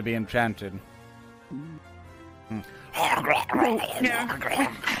seem to be enchanted. Yeah.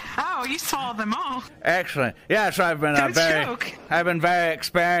 Oh, you swallowed them all. Excellent. Yeah, so I've been very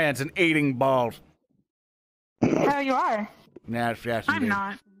experienced in eating balls. Oh, you are. Yes, I'm indeed.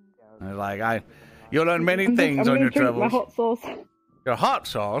 not. You'll learn many things on your travels. My hot sauce. Your hot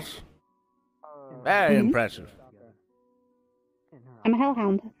sauce? Very impressive. I'm a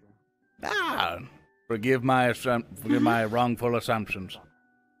hellhound. Forgive my wrongful assumptions.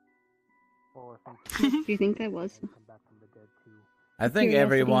 Do you think I was? I think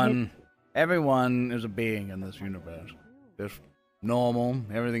everyone is a being in this universe. Just normal,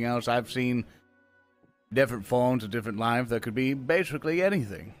 everything else. I've seen different forms of different life that could be basically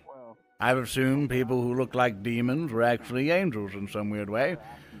anything. I've assumed people who look like demons were actually angels in some weird way.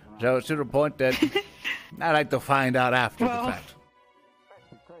 So it's to the point that I like to find out after the fact.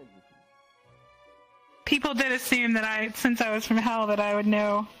 People did assume that since I was from hell, that I would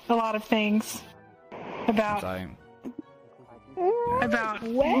know a lot of things about I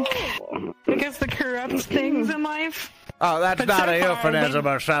guess the corrupt things in life. Oh, that's not a euphemism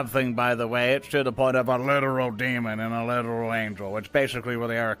or something, by the way. It's to the point of a literal demon and a literal angel, which basically were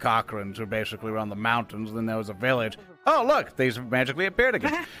the Arakocrans, who basically were on the mountains, and then there was a village. Oh, look, these magically appeared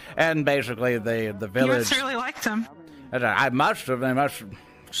again. And basically the village... You must really liked them. I must have.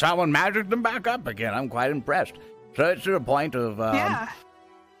 Someone magicked them back up again. I'm quite impressed. So it's to the point of...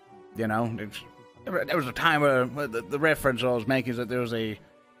 there was a time where the reference I was making is that there was a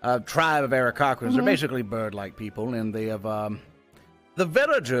tribe of Arakocrans. They're basically bird-like people, and they have the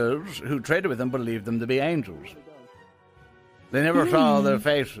villagers who traded with them believed them to be angels. They never saw their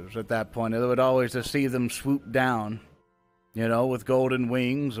faces at that point. They would always just see them swoop down, with golden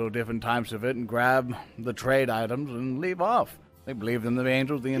wings or different types of it, and grab the trade items and leave off. They believed them to be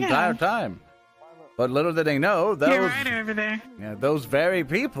angels the entire time. But little did they know, You're right over there. Yeah, those very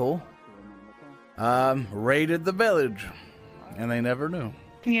people raided the village, and they never knew.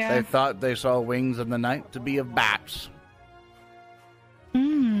 Yeah. They thought they saw wings in the night to be of bats.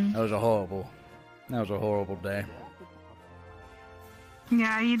 That was a horrible day.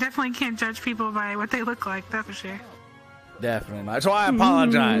 Yeah, you definitely can't judge people by what they look like, that's for sure. Definitely not. So I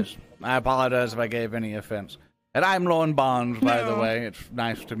apologize. I apologize if I gave any offense. And I'm Lorn Barnes, by the way. It's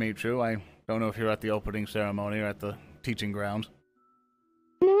nice to meet you. I don't know if you're at the opening ceremony or at the teaching grounds.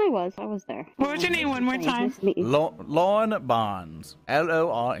 No, I was there. What was your name one more time? Lorn Barnes.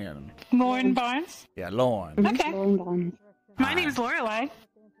 Lorn. Lorn Barnes? Yeah, Lorn. Okay. Lorn Barnes. My name's Lorelei.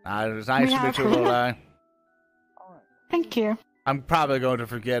 It's nice to meet you, Lorelei. Thank you. I'm probably going to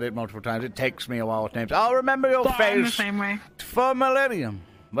forget it multiple times. It takes me a while with names. I'll remember your face the same way. for millennium.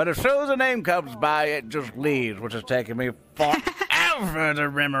 But as soon as a name comes by, it just leaves, which has taken me forever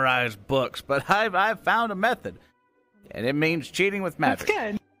to memorize books. But I've found a method, and it means cheating with magic.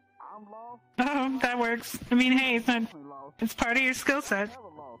 That's good. Oh, that works. I mean, hey, it's part of your skill set.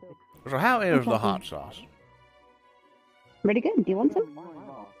 So how is the hot sauce? Pretty good. Do you want some?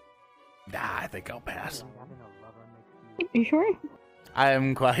 Nah, I think I'll pass. You sure? I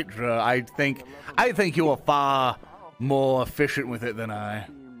am quite sure. I think you are far more efficient with it than I.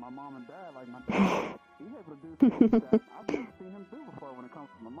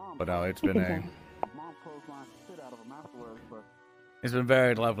 But no, it's been it's been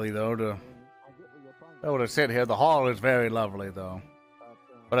very lovely though to sit here. The hall is very lovely though.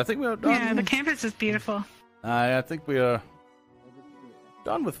 But I think we are done. Yeah, the campus is beautiful. I think we are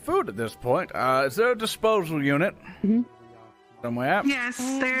done with food at this point. Is there a disposal unit somewhere? Yes,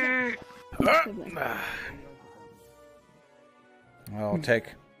 there. I'll take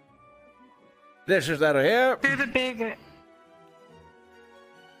dishes that are here. They're the big.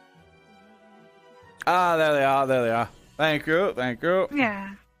 Ah, there they are. There they are. Thank you. Thank you.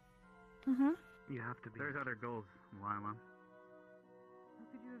 Yeah. You have to be. There's other goals, Lila.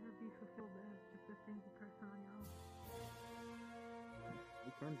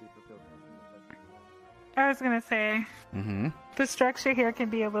 I was gonna say, the structure here can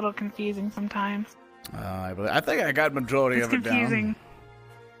be a little confusing sometimes. I think I got majority of it confusing.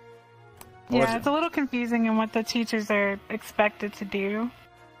 Down. Yeah, it's a little confusing in what the teachers are expected to do,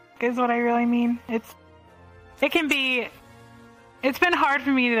 is what I really mean. It's been hard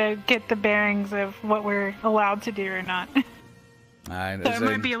for me to get the bearings of what we're allowed to do or not. So it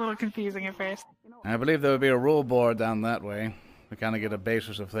might be a little confusing at first. I believe there would be a rule board down that way to kind of get a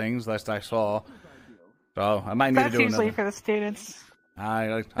basis of things, last I saw. So I might need to do That's usually another. for the students.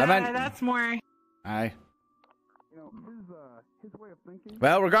 That's more.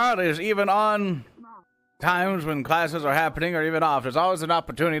 Well, regardless, even on times when classes are happening or even off, there's always an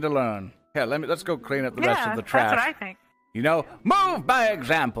opportunity to learn. Here, let's go clean up the rest of the trash. That's what I think. You know, move by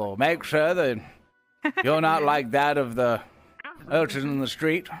example. Make sure that you're not like that of the urchins in the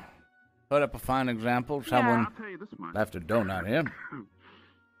street. Put up a fine example. Someone left a donut here.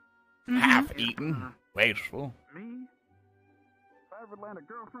 Half-eaten. Wasteful. Me? If I ever land a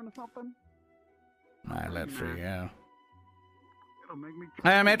girlfriend or something? Alright, let's see, yeah. It'll make me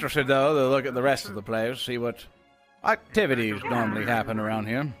I am interested, though, to look at the rest of the place, see what activities normally happen around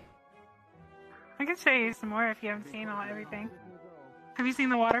here. I can show you some more if you haven't seen everything. Have you seen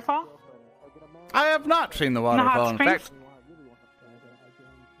the waterfall? I have not seen the waterfall, in springs? fact.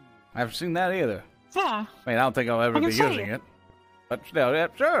 I haven't seen that either. Yeah. I mean, I don't think I'll ever I can be show using you. it. But still, yeah,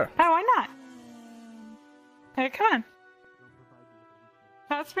 sure. Oh, why not? Hey, come on.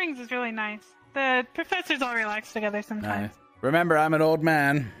 Hot Springs is really nice. The professors all relax together sometimes. Remember, I'm an old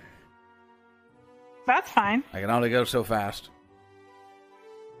man. That's fine. I can only go so fast.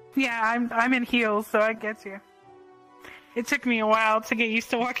 Yeah, I'm in heels, so I get you. It took me a while to get used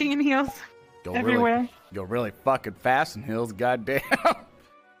to walking in heels everywhere. You're really fucking fast in heels, goddamn.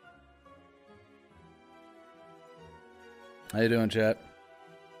 How you doing, chat?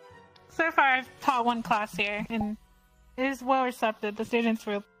 So far, I've taught one class here, and it is well accepted. The students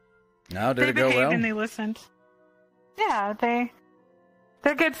were No, did they it go behaved well? and they listened. Yeah,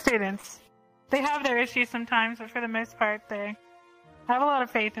 they're good students. They have their issues sometimes, but for the most part, I have a lot of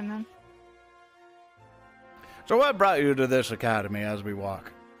faith in them. So what brought you to this academy as we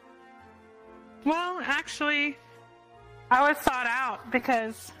walk? Well, actually, I was sought out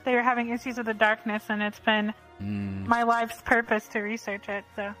because they were having issues with the darkness, and it's been my life's purpose to research it.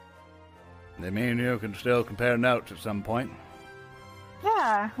 So. They mean you can still compare notes at some point.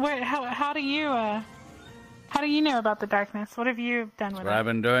 Yeah. How do you know about the darkness? What have you done with That's it? what I've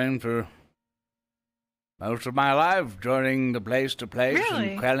been doing for most of my life, joining the place to place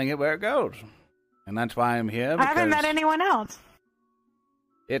Really? and telling it where it goes. And that's why I'm here. I haven't met because anyone else.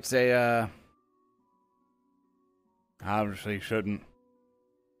 It's obviously shouldn't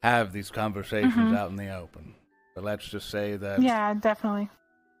have these conversations out in the open. But let's just say that... Yeah, definitely.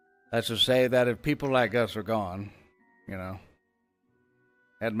 Let's just say that if people like us are gone, you know...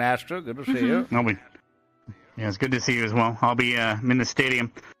 Headmaster, good to see you. Yeah, it's good to see you as well. I'll be in the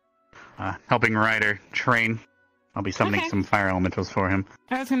stadium helping Ryder train. I'll be summoning some fire elementals for him.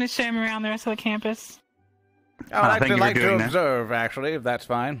 I was going to show him around the rest of the campus. I'd actually like to doing that. observe, actually, if that's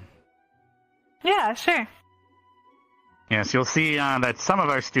fine. Yeah, sure. Yes, you'll see that some of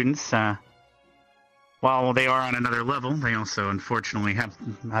our students, while they are on another level, they also unfortunately have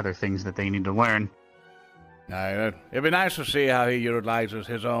other things that they need to learn. It'd be nice to see how he utilizes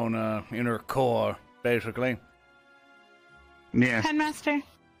his own inner core, basically. Yes. Headmaster,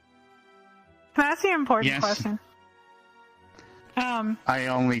 can I ask you an important Yes. question? I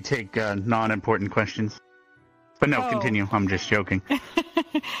only take non-important questions. But no, continue. I'm just joking.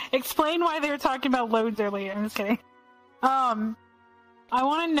 Explain why they were talking about loads earlier. I'm just kidding. I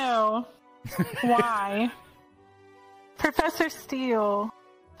want to know why Professor Steele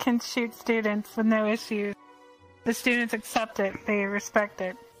can shoot students with no issues. The students accept it, they respect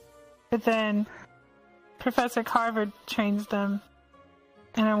it. But then Professor Carver trains them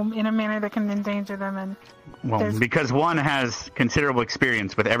in a manner that can endanger them. And well, because one has considerable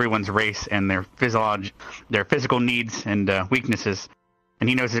experience with everyone's race and their physical needs and weaknesses, and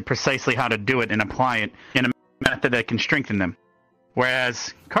he knows precisely how to do it and apply it in a method that can strengthen them.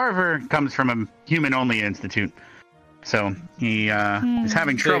 Whereas Carver comes from a human-only institute, so he is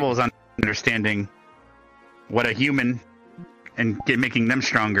having troubles understanding what a human and making them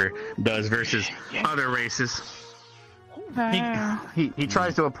stronger does versus other races. He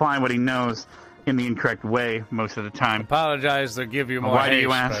tries to apply what he knows in the incorrect way most of the time. Apologize to give you more Why haste, do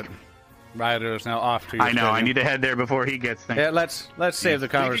you ask? but Ryder is now off to you. I know. I need to head there before he gets there. Yeah, let's save the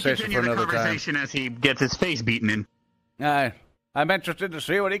conversation for another time. Conversation as he gets his face beaten in. I'm interested to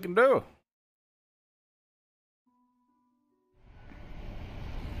see what he can do.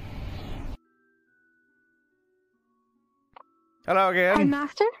 Hello again. Hi,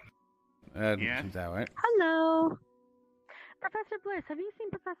 Master. Yeah. That way. Hello. Professor Bliss, have you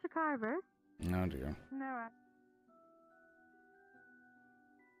seen Professor Carver? No, dear. No.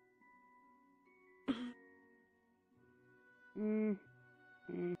 Where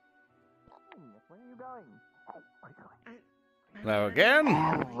are you going? Hello again.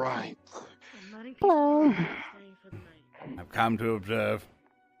 All right. Hello. I've come to observe.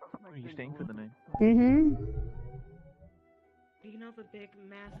 Are you staying for the night? Mm-hmm. Do you know the big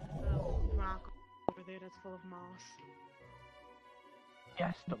massive rock over there that's full of moss?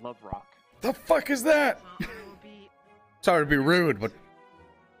 Yes, the Love Rock. The fuck is that? Sorry to be rude, but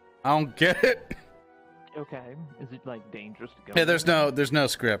I don't get it. Okay, is it like dangerous to go? Hey, there's no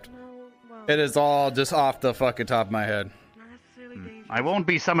script. It is all just off the fucking top of my head. I won't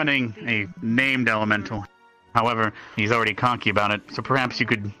be summoning a named elemental. However, he's already cocky about it, so perhaps you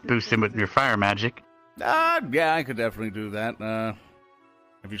could boost him with your fire magic. Yeah, I could definitely do that.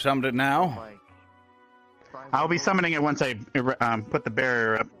 Have you summoned it now? I'll be summoning it once I put the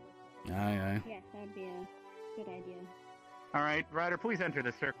barrier up. Aye. Yes, that would be a good idea. All right, Ryder, please enter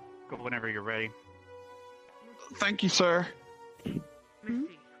the circle whenever you're ready. Thank you, sir.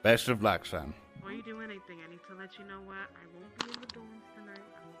 Best of luck, son. Before you do anything, I need to let you know what. I won't be in the dorms tonight.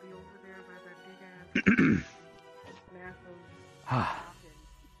 I will be over there by that big ass massive.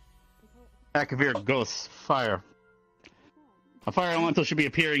 Akavir Ghosts Fire. A fire elemental should be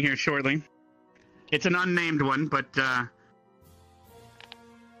appearing here shortly. It's an unnamed one, but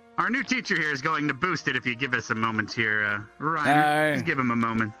our new teacher here is going to boost it if you give us a moment here. Ryan, just give him a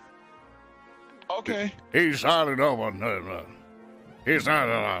moment. Okay. He's not no one. He's not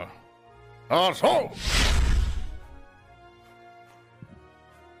an asshole.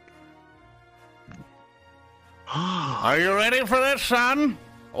 Are you ready for this, son?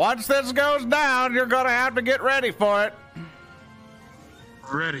 Once this goes down, you're gonna have to get ready for it.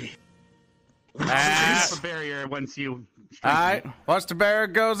 Ready. A barrier once you. Alright, once the barrier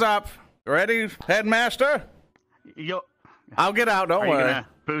goes up. Ready, headmaster? I'll get out, don't worry. Gonna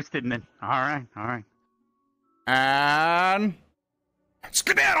boost it and then. Alright. And.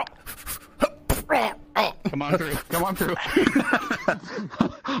 Skedaddle! Come on through.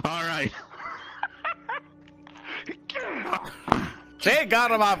 Alright. See,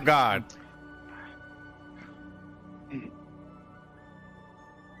 got him off guard.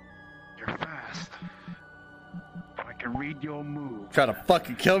 You're fast. I can read your moves. Trying to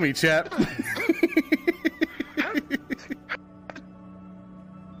fucking kill me, chap.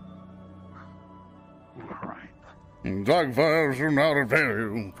 Dog fires are not a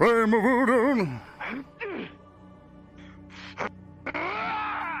value. Flame of voodoo.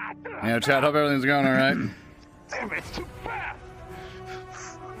 Yeah, Chad, hope everything's going alright. Damn, it's too fast.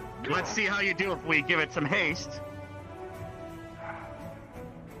 Let's see how you do if we give it some haste.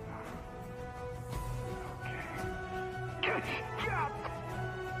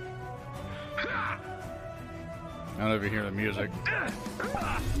 I don't even hear the music.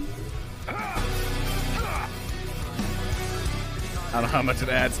 I don't know how much it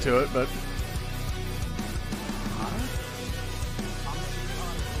adds to it, but...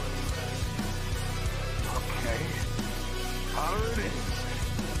 Okay. Hotter it is.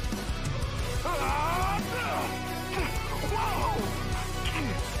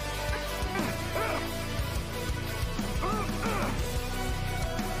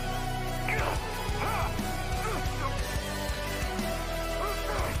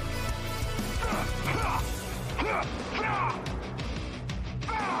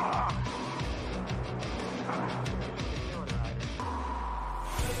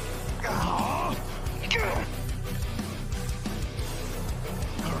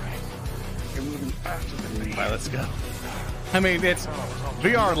 Alright, let's go. I mean, it's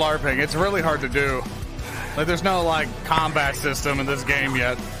VR LARPing. It's really hard to do. Like, there's no, like, combat system in this game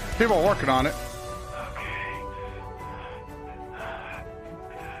yet. People are working on it.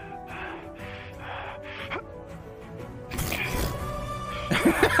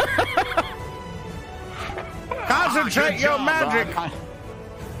 Concentrate your magic.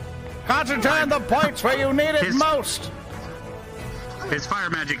 Concentrate on the points where you need it most. His fire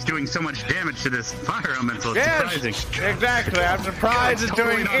magic's doing so much damage to this fire elemental. It's surprising. Exactly. I'm surprised it's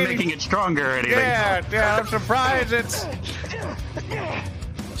totally doing not making it stronger or anything. Yeah, I'm surprised it's...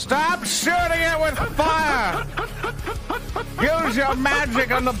 Stop shooting it with fire! Use your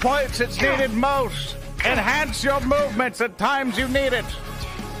magic on the points it's needed most. Enhance your movements at times you need it.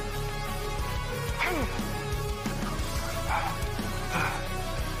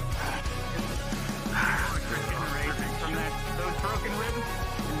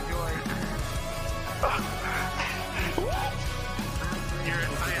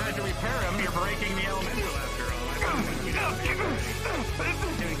 I had to repair him. You're breaking the elemental after all.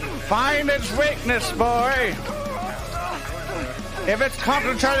 Find its weakness, boy. If it's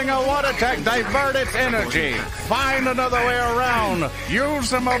concentrating on one attack, divert its energy. Find another way around. Use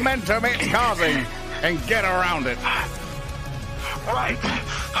the momentum it's causing and get around it. Right.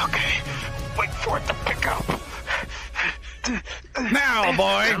 Okay. Wait for it to pick up. Now,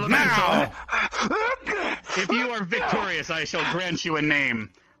 boy, now! If you are victorious, I shall grant you a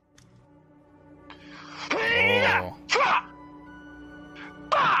name. Oh.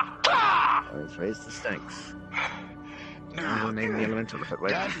 Let's raise the stakes. We'll name the elemental if it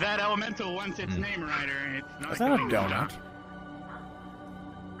waits. That elemental wants its name, Ryder. It's not Is that a donut?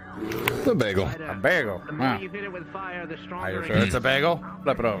 The bagel. A bagel. The more you hit it with fire, the stronger. Are you sure it's a bagel?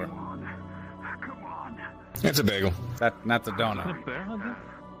 Flip it over. It's a bagel. That's a donut.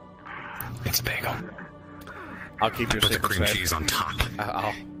 It's a bagel. I'll keep your Put the secret cream safe. cheese on top.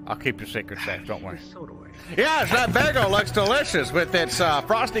 I'll keep your secret safe. Don't worry. Yes, that bagel looks delicious with its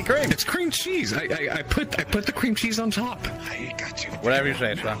frosty cream. It's cream cheese. I put the cream cheese on top. I got you. Whatever you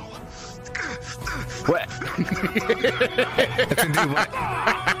say, son. What? That's indeed what.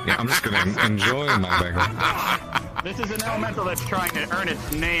 Yeah, I'm just gonna enjoy my bagel. This is an elemental that's trying to earn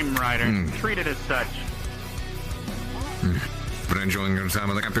its name, Ryder. Treat it as such. But enjoying your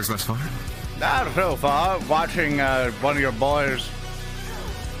time on the campus thus far? Not so far. Watching one of your boys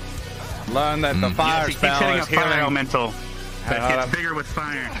learn that the fire Yes, he keeps spell hitting is a fire healing. elemental that gets bigger with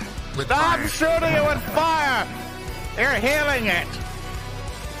fire. Stop shooting it with fire! You're healing it!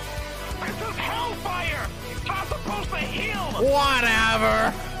 This is hellfire! It's not supposed to heal!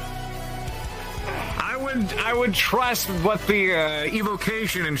 Whatever! I would trust what the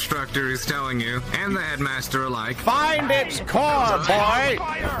evocation instructor is telling you, and the headmaster alike. Find its core, boy!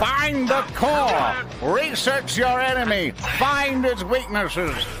 Find the core! Research your enemy! Find its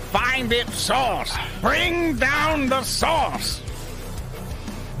weaknesses! Find its source! Bring down the source!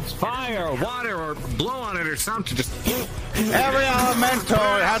 Fire, water, or blow on it or something. Just Every elemental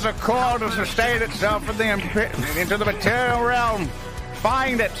has a core to sustain itself into the material realm.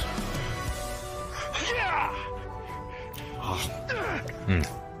 Find it! You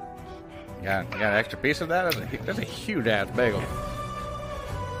got an extra piece of that? That's a huge ass bagel.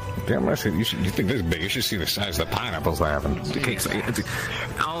 Damn, you think this big? You should see the size of the pineapples they have.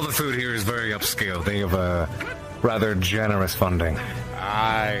 All the food here is very upscale. They have rather generous funding.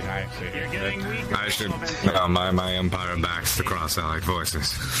 I see. I should. No, my empire backs the cross-allied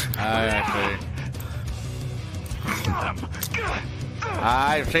voices. I see.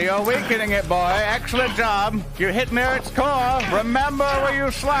 I see you're weakening it, boy. Excellent job. You hit near its core. Remember where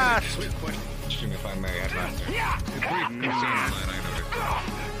you slashed. Question, if I may, Headmaster.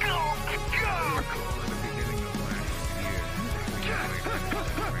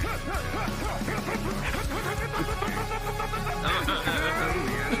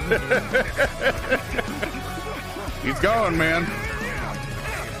 He's going, man.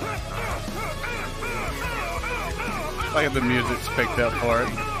 Look at the music's picked up for it.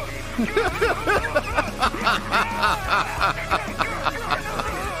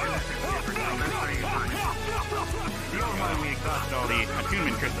 All the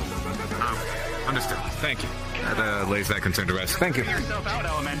attunement crystals. Understood. Thank you. That lays that concern to rest. Thank you. Figure yourself out,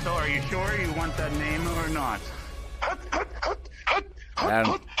 Elemental. Are you sure you want that name or not?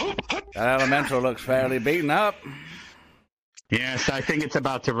 And that elemental looks fairly beaten up. Yes, I think it's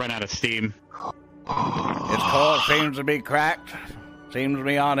about to run out of steam. Its core seems to be cracked. Seems to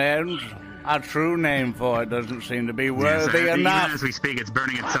be on edge. A true name for it doesn't seem to be worthy enough. Even as we speak, it's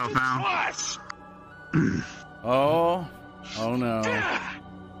burning itself out. Oh no.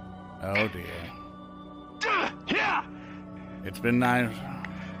 Oh dear. It's been nice.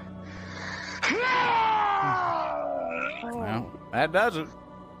 Well, that does it.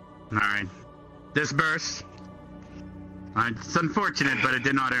 Alright. Disperse. It's unfortunate, but it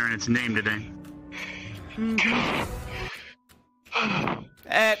did not earn its name today.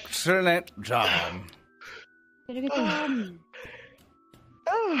 Excellent job. Did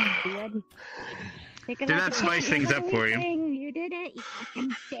that spice things up for you? You did it. You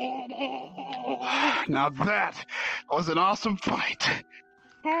did it. Now that was an awesome fight.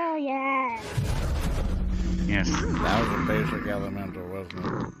 Hell yeah. Yes. That was a basic elemental, wasn't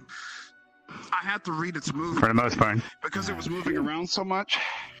it? I had to read its movement. For the most part. Because it was moving around so much,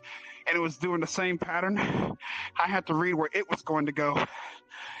 and it was doing the same pattern, I had to read where it was going to go.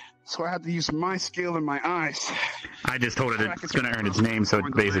 So I had to use my skill and my eyes. I just told it it's going to earn its name, so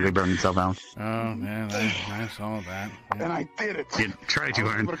it basically burned itself out. Oh, man, I saw that. Yeah. And I did it. You tried too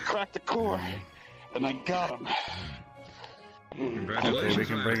hard. I was able to crack the core, and I got him. Hopefully we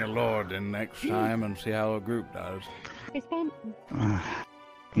can bring a Lord in next time and see how a group does.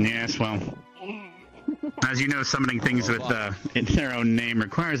 Yes, well, as you know, summoning things with in their own name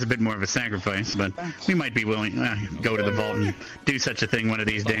requires a bit more of a sacrifice, but we might be willing to go to the vault and do such a thing one of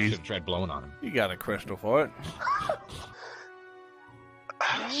these days. Tried blowing on him. You got a crystal for it.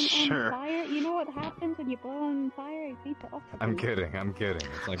 Sure. Fire, you know what happens when you blow on fire? It beats off. I'm kidding.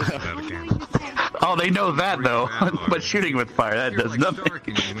 It's like a can. Oh, they know that though. But shooting with fire, that does nothing.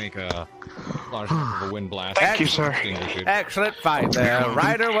 And you make a large enough of a wind blast. Thank you, sir. Excellent fight there.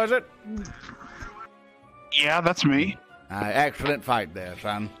 Ryder, was it? Yeah, that's me. Excellent fight there,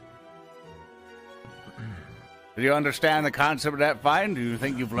 son. Do you understand the concept of that fight? Do you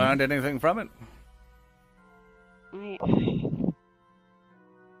think you've learned anything from it?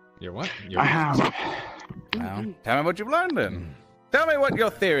 You're what? I have. Well, tell me what you've learned then. Tell me what your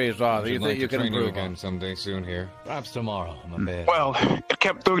theories are that you think you can improve again someday soon here. Perhaps tomorrow, my bad. Well, it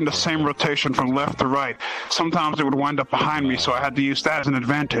kept doing the same rotation from left to right. Sometimes it would wind up behind me, so I had to use that as an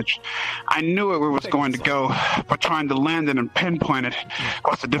advantage. I knew where it was going to go, but trying to land it and pinpoint it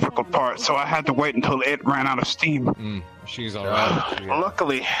was the difficult part, so I had to wait until it ran out of steam. She's alright.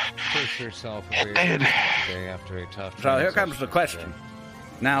 Luckily, it did. So here comes the question.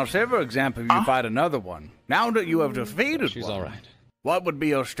 Now, say for example you fight another one. Now that you have defeated She's one, all right. What would be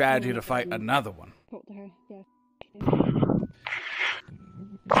your strategy to fight another one?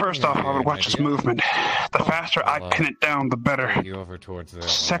 First off, I would watch its movement. The faster I pin it down, the better.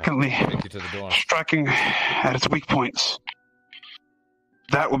 Secondly, striking at its weak points.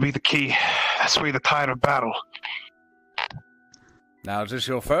 That will be the key. Sway the tide of battle. Now, is this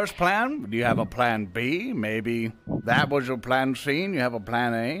your first plan? Do you have a plan B? Maybe that was your plan C and you have a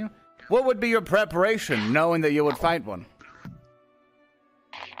plan A? What would be your preparation, knowing that you would fight one?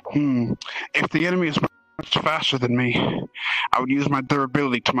 If the enemy is much faster than me, I would use my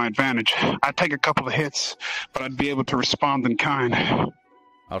durability to my advantage. I'd take a couple of hits, but I'd be able to respond in kind.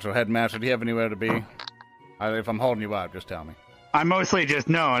 Also, Headmaster, do you have anywhere to be? If I'm holding you up, just tell me. I mostly just,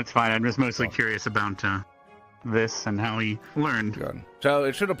 no, it's fine. I'm just mostly curious about this and how he learned. Good. So,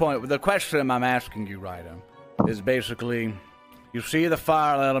 it's to the point, the question I'm asking you, Ryder, is basically, you see the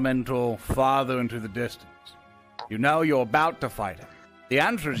fire elemental farther into the distance. You know you're about to fight it. The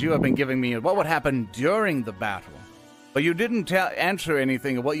answers you have been giving me are what would happen during the battle. But you didn't answer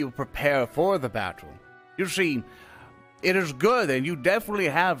anything of what you prepare for the battle. You see, it is good, and you definitely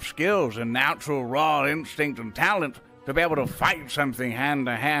have skills and natural raw instinct and talent to be able to fight something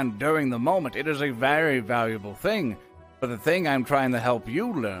hand-to-hand during the moment. It is a very valuable thing. But the thing I'm trying to help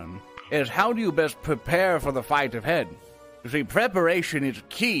you learn is how do you best prepare for the fight ahead? You see, preparation is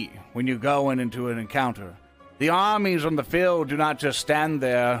key when you go into an encounter. The armies on the field do not just stand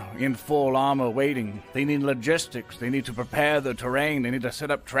there in full armor waiting. They need logistics. They need to prepare the terrain. They need to set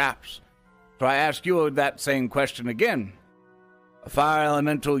up traps. So I ask you that same question again. A fire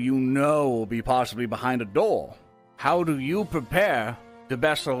elemental you know will be possibly behind a door. How do you prepare to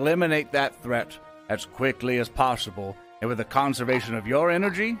best eliminate that threat as quickly as possible and with the conservation of your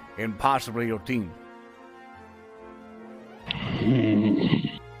energy and possibly your team?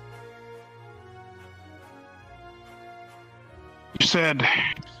 You said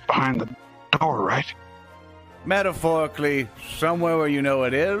behind the door, right? Metaphorically, somewhere where you know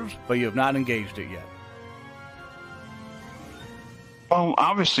it is, but you have not engaged it yet. Well,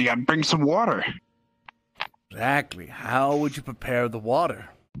 obviously, I'd bring some water. Exactly. How would you prepare the water?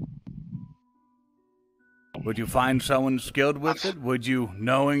 Would you find someone skilled with it? Would you,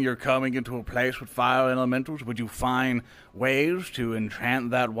 knowing you're coming into a place with fire elementals, would you find ways to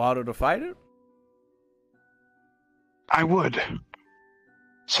enchant that water to fight it? I would.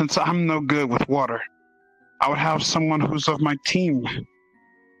 Since I'm no good with water, I would have someone who's of my team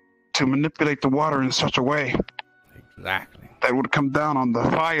to manipulate the water in such a way Exactly. That would come down on the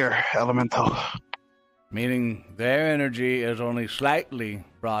fire elemental. Meaning their energy is only slightly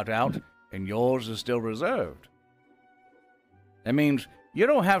brought out, and yours is still reserved. That means you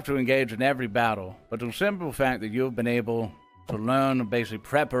don't have to engage in every battle, but the simple fact that you've been able to learn basic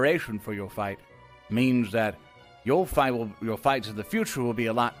preparation for your fight means that your fights in the future will be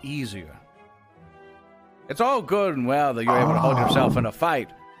a lot easier. It's all good and well that you're able to hold yourself in a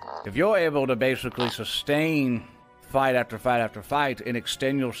fight. If you're able to basically sustain fight after fight after fight and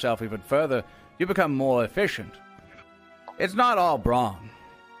extend yourself even further, you become more efficient. It's not all brawn.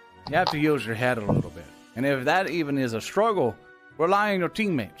 You have to use your head a little bit. And if that even is a struggle, rely on your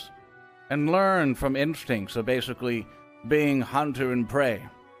teammates and learn from instincts of basically being hunter and prey.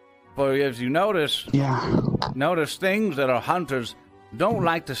 For as you notice things that are hunters don't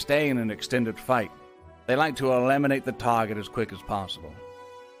like to stay in an extended fight. They like to eliminate the target as quick as possible.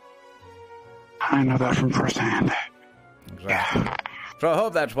 I know that from firsthand. Exactly. So I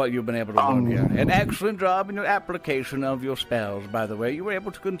hope that's what you've been able to learn here. An excellent job in your application of your spells, by the way. You were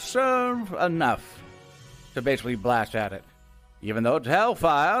able to conserve enough to basically blast at it. Even though it's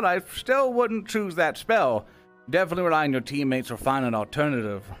Hellfire, I still wouldn't choose that spell. Definitely rely on your teammates or find an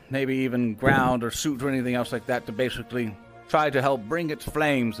alternative. Maybe even ground or suit or anything else like that to basically try to help bring its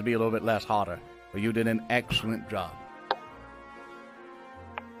flames to be a little bit less hotter. But you did an excellent job.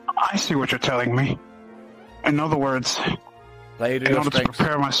 I see what you're telling me. In other words, in order to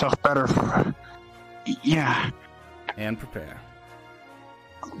prepare myself better for... Yeah. And prepare.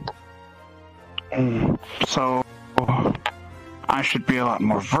 So, I should be a lot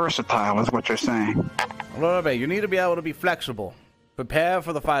more versatile is what you're saying. A little bit. You need to be able to be flexible. Prepare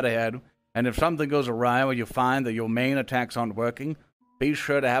for the fight ahead, and if something goes awry or you find that your main attacks aren't working, be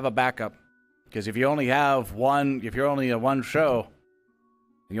sure to have a backup. Because if you only have one, if you're only a one show,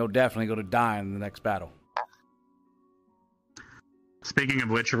 then you'll definitely go to die in the next battle. Speaking of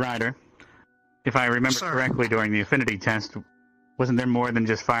which, Ryder, if I remember correctly during the affinity test, wasn't there more than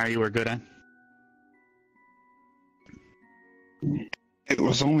just fire you were good at? It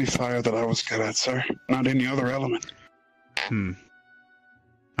was only fire that I was good at, sir. Not any other element.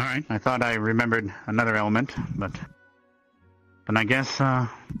 Alright, I thought I remembered another element, but... Then I guess, I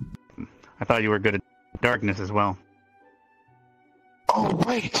thought you were good at darkness as well. Oh,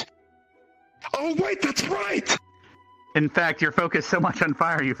 wait! Oh, wait, that's right! In fact, you're focused so much on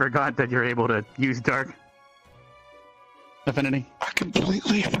fire, you forgot that you're able to use dark affinity. I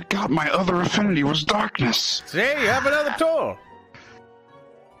completely forgot my other affinity was darkness. See, you have another tool.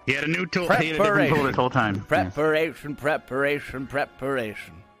 He had a new tool. He had a different tool this whole time. Preparation, preparation,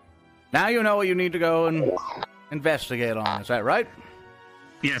 preparation. Now you know what you need to go and investigate on. Is that right?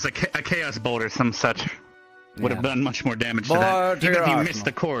 Yes, a chaos bolt or some such would have done much more damage to that. Even if you missed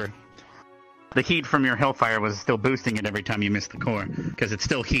the core. The heat from your hellfire was still boosting it every time you missed the core, because it's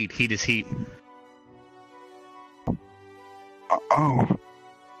still heat. Heat is heat.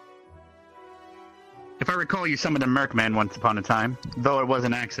 If I recall, you summoned a Merkman once upon a time, though it was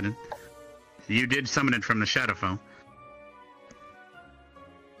an accident. You did summon it from the Shadowfoe.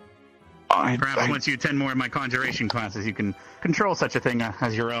 Perhaps once you attend more of my conjuration classes, you can control such a thing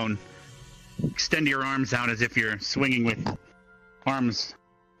as your own. Extend your arms out as if you're swinging with arms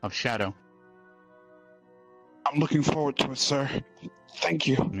of shadow. I'm looking forward to it, sir. Thank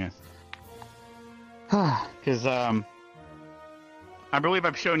you. Yes. Because, I believe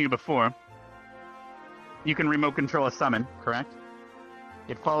I've shown you before. You can remote control a summon, correct?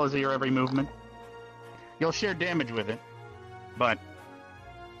 It follows your every movement. You'll share damage with it, but...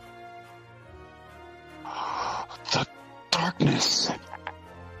 The darkness.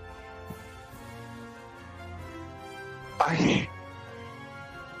 I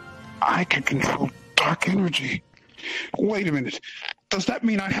can control dark energy. Wait a minute. Does that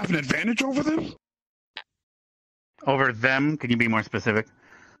mean I have an advantage over them? Over them? Can you be more specific?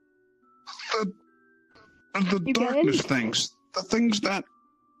 The darkness things. The things that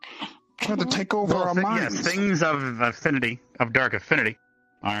try to take over our minds. Yes, things of affinity, of dark affinity,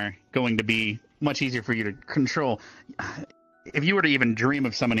 are going to be much easier for you to control. If you were to even dream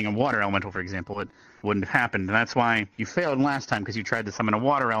of summoning a water elemental, for example, it wouldn't have happened. And that's why you failed last time, because you tried to summon a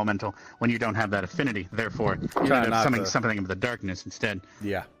water elemental when you don't have that affinity. Therefore, you ended up summoning something of the darkness instead.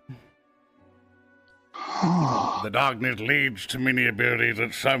 Yeah. The darkness leads to many abilities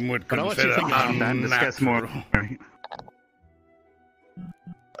that some would consider unnatural.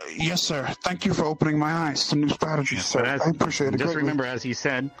 Yes, sir. Thank you for opening my eyes to new strategies, sir. I appreciate it. Just remember, as you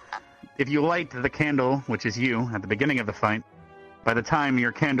said, if you light the candle, which is you, at the beginning of the fight, by the time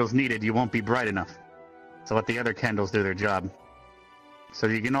your candle's needed, you won't be bright enough. So let the other candles do their job. So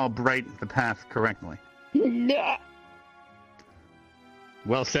you can all bright the path correctly.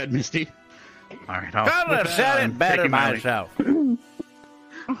 Well said, Misty. All right, I'll Couldn't have said it better myself.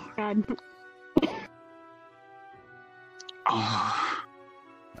 Oh, God.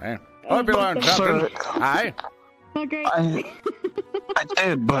 Hey, hope you learned something. Aye. Oh, great. I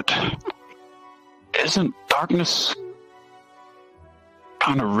did, but isn't darkness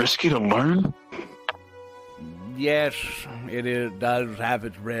kind of risky to learn? Yes, does have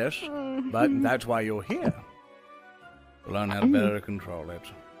its risks, but that's why you're here. To learn how to better control it.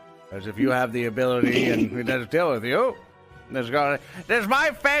 Because if you have the ability and it does deal with you, does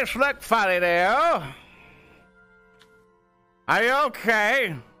my face look funny to you? Are you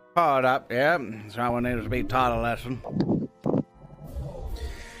okay? Hold up, yeah. Someone needs to be taught a lesson.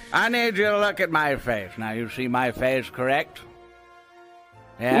 I need you to look at my face. Now, you see my face, correct?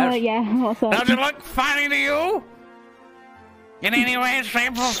 Yes? Yeah, what's up? Does it look funny to you? In any way,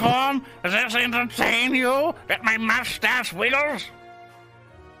 shape, or form? Does this entertain you? That my mustache wiggles?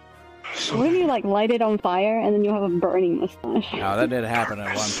 What if you, like, light it on fire and then you have a burning mustache? Oh, that did happen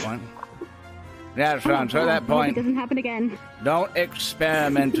at one point. Yeah, son, so at that point, it doesn't happen again. Don't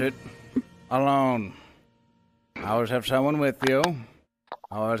experiment it alone. Always have someone with you.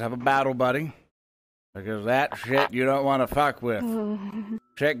 Always have a battle buddy. Because that shit you don't want to fuck with.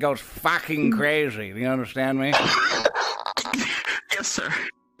 Shit goes fucking crazy. Do you understand me? Yes, sir.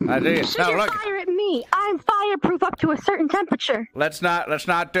 I do. Shoot Now your look. fire at me. I'm fireproof up to a certain temperature. Let's not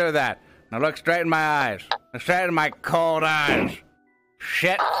do that. Now look straight in my eyes. Look straight in my cold eyes.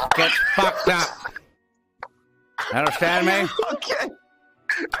 Shit gets fucked up. Understand me? Okay.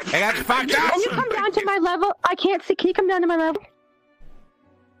 It gets fucked up. Can you come down to my level? I can't see. Can you come down to my level?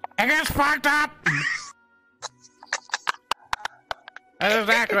 It gets fucked up. That's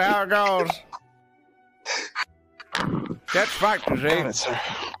exactly how it goes. Gets fucked, you see. Got it, sir.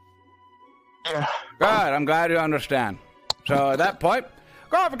 Yeah. Good. I'm glad you understand. So at that point,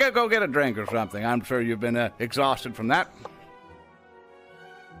 go get a drink or something. I'm sure you've been exhausted from that.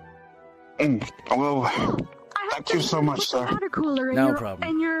 Well, thank you so much, sir. Water cooler in No problem.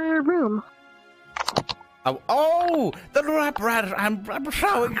 In your room. Oh, the new apparatus! I'm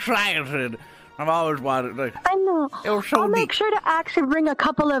so excited. I've always wanted to. I know. It was so I'll neat. make sure to actually bring a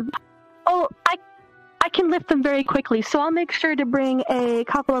couple of. Oh, I can lift them very quickly, so I'll make sure to bring a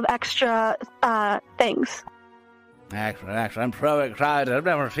couple of extra things. Actually, I'm so excited. I've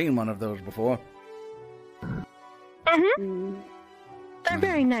never seen one of those before. They're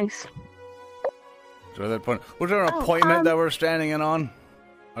very nice. So at that point, was there an appointment that we're standing in on?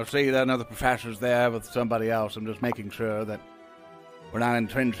 I see that another professor's there with somebody else. I'm just making sure that we're not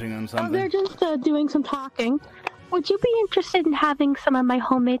infringing on Oh, something. they're just doing some talking. Would you be interested in having some of my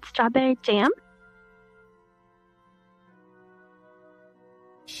homemade strawberry jam?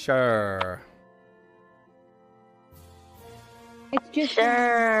 Sure. It's just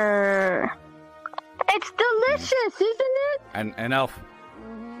sure. It's delicious, isn't it? And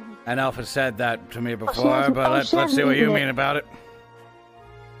Elf has said that to me before, but let's see what you mean about it.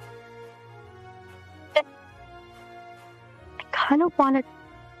 I kind of want to.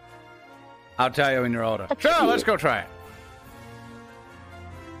 I'll tell you when you're older. Sure, let's go try it.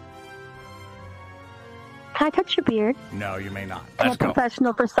 Can I touch your beard? No, you may not. I'm Let's a go.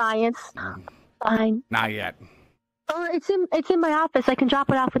 professional for science. Fine. Not yet. Oh, it's in my office. I can drop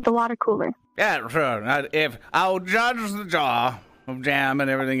it off at the water cooler. Yeah, sure. Now, if I'll judge the jar of jam and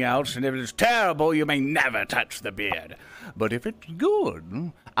everything else, and if it's terrible, you may never touch the beard. But if it's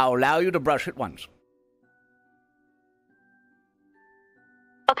good, I'll allow you to brush it once.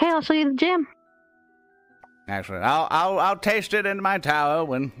 Okay, I'll show you the jam. Actually, I'll taste it in my tower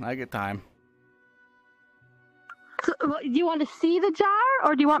when I get time. So, do you want to see the jar,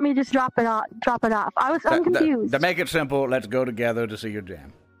 or do you want me to just drop it off? I'm confused. To make it simple, let's go together to see your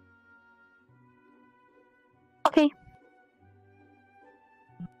jam. Okay.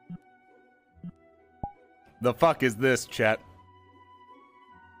 The fuck is this, chat?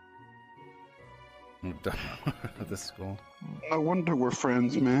 This is cool. No wonder we're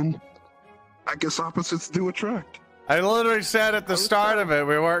friends, man. I guess opposites do attract. I literally said at the start of it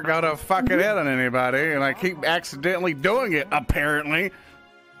we weren't gonna fucking hit on anybody, and I keep accidentally doing it, apparently.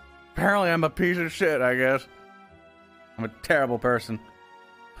 Apparently I'm a piece of shit, I guess. I'm a terrible person.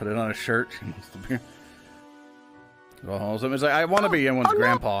 Put it on a shirt. Well, somebody's like, I want to be in with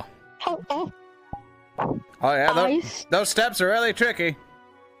Grandpa. Oh, Yeah, those steps are really tricky.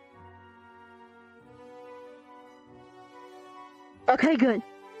 Okay, good.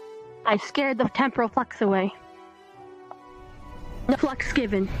 I scared the temporal flux away. No flux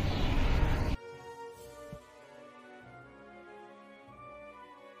given.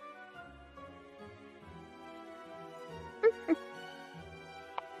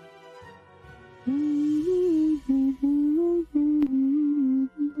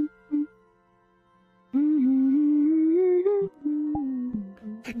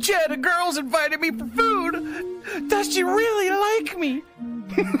 Jen, a girl's invited me for food. Does she really like me?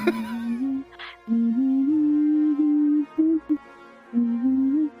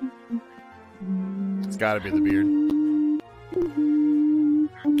 It's gotta be the beard.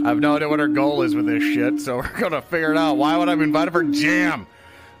 I have no idea what her goal is with this shit, so we're gonna figure it out. Why would I be invited for jam?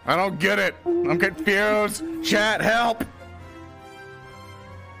 I don't get it. I'm confused. Chat, help!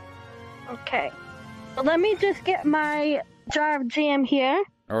 Okay. Well, let me just get my jar of jam here.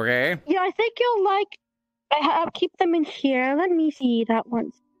 Okay. Yeah, I think you'll like... I'll keep them in here. Let me see. That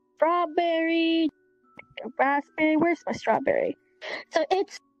one's strawberry, raspberry. Where's my strawberry? So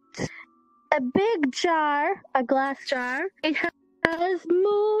it's a big jar, a glass jar. It has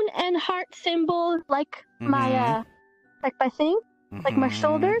moon and heart symbol like my thing, like my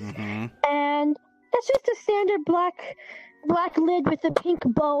shoulders, and it's just a standard black lid with a pink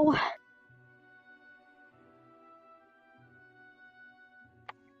bow.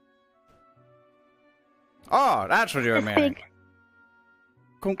 Oh, that's what you're marrying.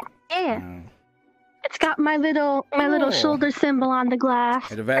 Yeah. It's got my little shoulder symbol on the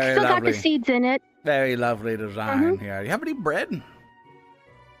glass. It's a very still lovely, got the seeds in it. Very lovely design here. Do you have any bread?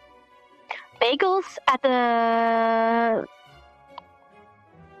 Bagels at the...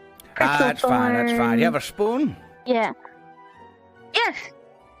 That's fine, that's fine. You have a spoon? Yeah. Yes.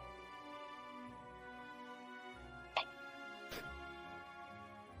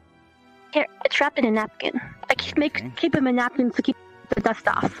 Here, it's wrapped in a napkin. I keep them in napkins to keep the dust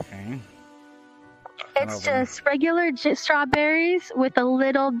off. Okay. It's just regular strawberries with a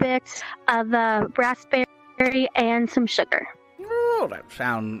little bit of raspberry and some sugar. Oh, that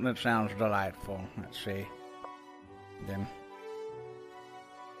sounds delightful. Let's see. Then.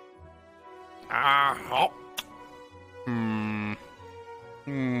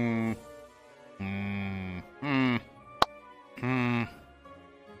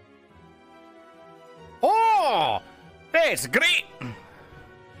 Oh, that's great.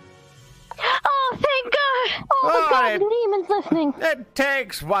 Oh, thank God! Oh, my God, the demon's listening. It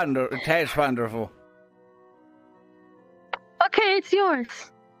tastes wonderful. Okay, it's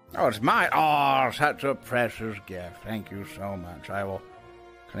yours. Oh, it's mine. Oh, such a precious gift. Thank you so much. I will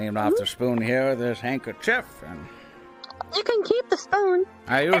clean off the spoon here with this handkerchief. And you can keep the spoon.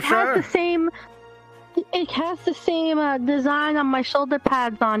 Are you sure? It has the same design on my shoulder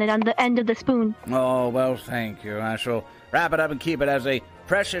pads on it on the end of the spoon. Oh, well, thank you. I shall wrap it up and keep it as a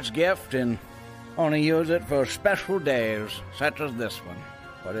precious gift and only use it for special days, such as this one.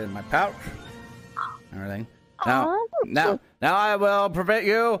 Put it in my pouch. Everything. Now I will prevent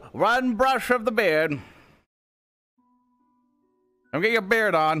you one brush of the beard. Don't get your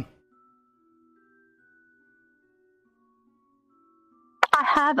beard on. I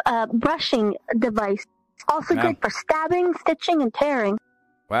have a brushing device. Also good for stabbing, stitching, and tearing.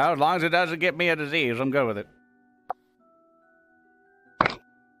 Well, as long as it doesn't get me a disease, I'm good with it.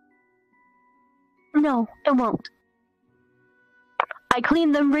 No, it won't. I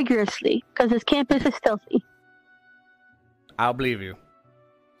clean them rigorously, because this campus is filthy. I'll believe you.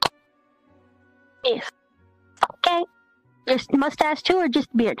 Yes. Okay. Your mustache too, or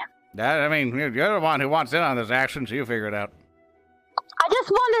just beard? I mean, you're the one who wants in on this action, so you figure it out. I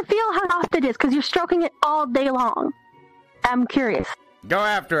just want to feel how soft it is, because you're stroking it all day long. I'm curious. Go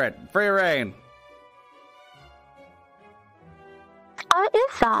after it. Free reign. It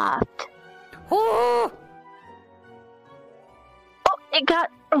is soft. Oh, it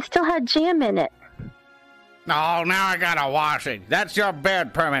still had jam in it. No, now I gotta wash it. That's your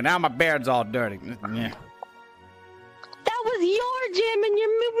beard permit. Now my beard's all dirty. Yeah. That was your jam and you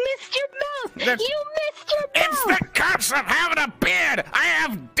missed your mouth. You missed your mouth. It's the curse of having a beard. I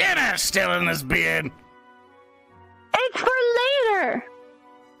have dinner still in this beard. It's for later.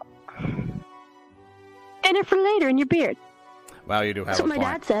 Dinner for later in your beard. Well, you do have That's a what point.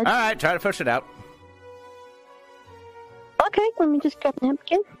 my dad said. All right, try to push it out. Okay, let me just grab a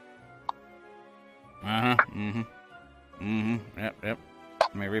napkin. Yep.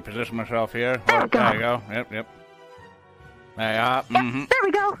 Let me reposition myself here. There we go. There you go. Yep. There you are. Yep, there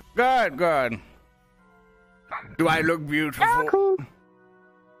we go. Good. Do I look beautiful?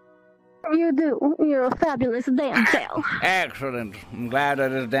 You do. You're a fabulous damsel. Excellent. I'm glad that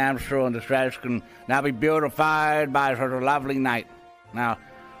this damsel and distress can now be beautified by such a lovely night. Now,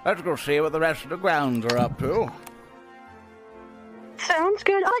 let's go see what the rest of the grounds are up to. Sounds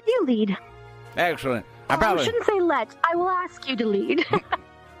good. I'll let you lead. Excellent. I shouldn't say let. I will ask you to lead.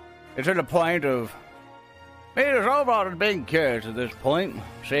 It's to the point of me just overall just being curious at this point,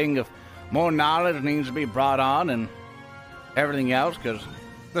 seeing if more knowledge needs to be brought on and everything else, because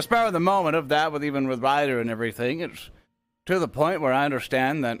the spur of the moment of that, even with Ryder and everything, it's to the point where I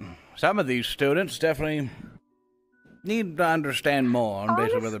understand that some of these students definitely need to understand more on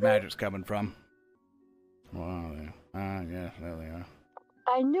basically where the magic's coming from. Well, yes, there they are.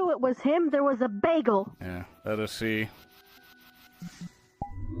 I knew it was him. There was a bagel. Yeah, let us see.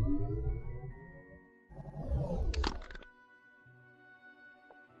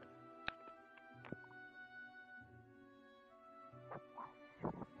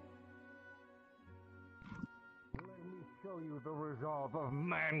 Show you the resolve of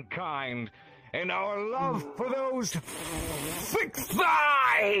mankind and our love for those thick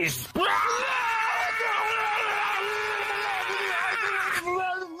thighs.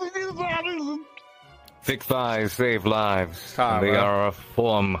 Thick thighs save lives. And they are a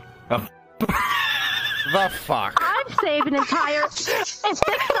form of the fuck. I've saved an entire. If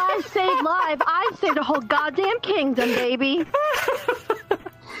Thick Thighs saved lives, I've saved a whole goddamn kingdom, baby.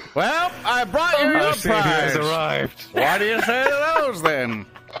 Well, I brought you your prize. Has arrived. Why do you say those then?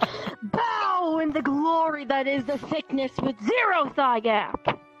 Bow in the glory that is the thickness with 0 thigh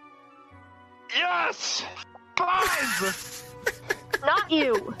gap. Yes! Prize! Not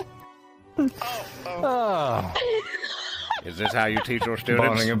you. Is this how you teach your students?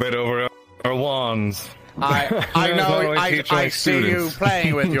 Bonding a bit over our wands. I know. I see you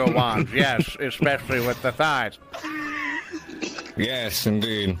playing with your wands. Yes, especially with the thighs. Yes,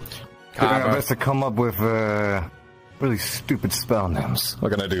 indeed. Doing our best to come up with really stupid spell names.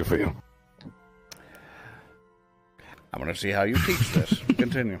 What can I do for you? I want to see how you teach this.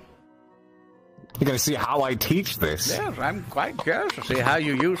 Continue. You're going to see how I teach this? Yes, I'm quite curious to see how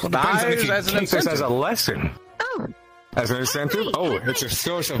you use thighs as an incentive. This as a lesson. Oh. As an incentive? Oh, it's a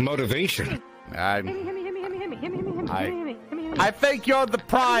source of motivation. I think you're the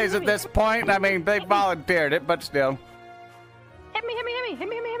prize at this point. I mean, they volunteered it, but still. Hit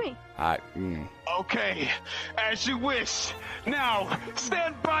me. Okay, as you wish. Now,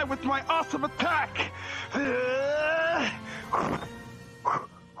 stand by with my awesome attack. The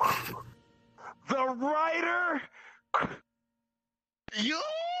rider. You.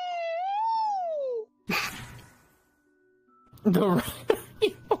 The rider.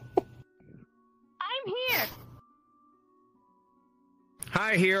 I'm here.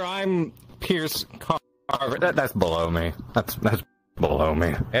 Hi, here. I'm Pierce Carver. That's below me. That's below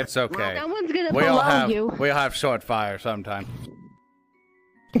me. It's okay. No one's gonna below you. We'll have short fire sometime.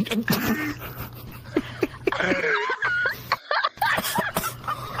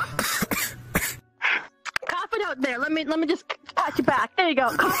 Cough it out there. Let me just pat you back. There you go.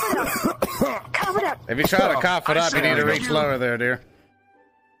 Cough it up. Cough it up. If you try to cough it up, you need to reach lower there, dear.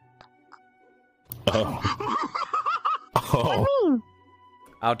 Oh. What do you mean?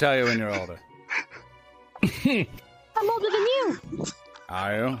 I'll tell you when you're older. I'm older than you.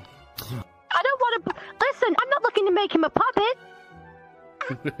 Are you? I don't want to. Listen, I'm not looking to make him a puppet.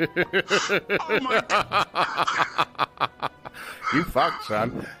 Oh my God. You fucked,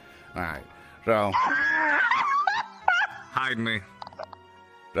 son. Alright, so. Hide me.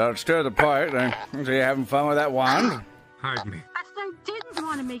 Don't stir the pot. So you having fun with that wand? Hide me. I didn't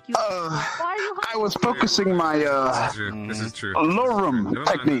want to make you. Why are you? I was focusing my This is true. Lorum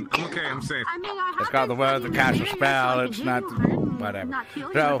technique. I'm okay, I'm safe. I mean, I It's got the word, the cast a spell. It's not whatever.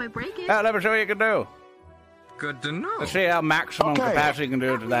 So, let me show what you can do. Good to know. Let's see how maximum capacity you can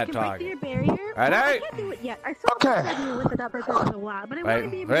do to that target. Alright?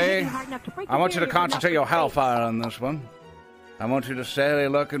 Wait. I want you to concentrate your hellfire on this one. I want you to steadily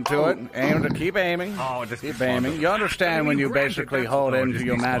look into it. Aim to keep aiming. Keep aiming. You understand when you basically hold into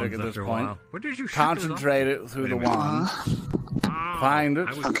your magic at this point. Concentrate it through the wand. Find it.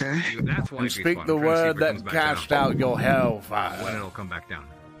 And speak the word that casts out your hellfire. When it'll come back down.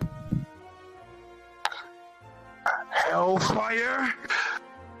 Hellfire.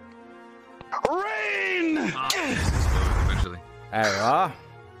 Rain. Eventually. There you are.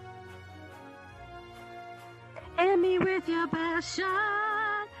 Hit me with your best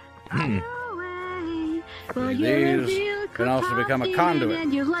shot. These can also become a conduit.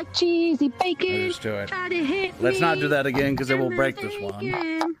 And you like cheesy bacon. Let's do it. Let's not do that again because it will break this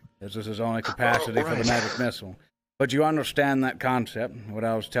one. This is only capacity for the magic missile. But you understand that concept, what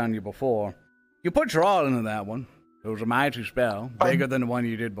I was telling you before. You put your all into that one. It was a mighty spell, bigger than the one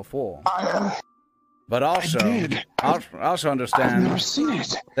you did before. But also understand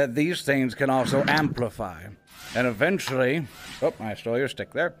that these things can also amplify. And eventually, oh, I stole your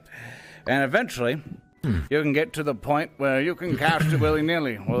stick there. And eventually, you can get to the point where you can cast it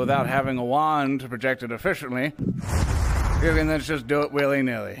willy-nilly. Well, without having a wand to project it efficiently, you can then just do it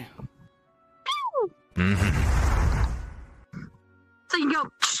willy-nilly. So you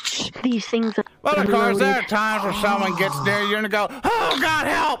go, these things. Well, of course, there are times where someone gets near you and go, "Oh God,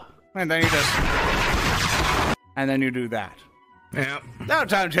 help!" And then you just, and then you do that. Yeah.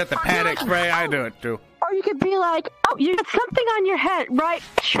 Sometimes you hit the panic spray. I do it too. Or you could be like, "Oh, you got something on your head, right?"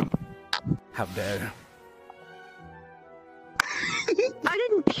 How dare you? I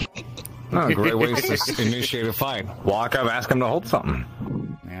didn't. Oh, great ways to initiate a fight. Walk up, ask him to hold something.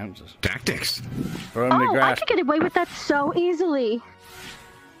 Yeah, just tactics. Throw him in the Oh, I grass. could get away with that so easily.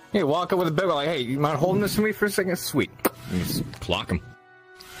 Hey, walk up with a big one, like, hey, you mind holding this for me for a second? Sweet. And you just clock him.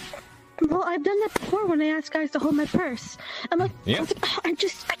 Well, I've done that before when I ask guys to hold my purse. I'm like, Yeah. I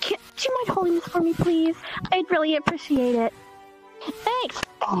can't. Do you mind holding this for me, please? I'd really appreciate it. Thanks.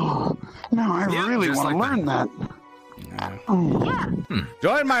 Oh, no, I really want to learn that. Yeah.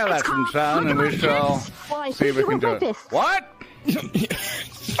 Join my lesson, son, and we shall see if we can do it. What?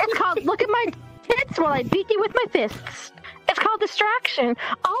 It's called look at my tits while I beat you with my fists. It's called distraction.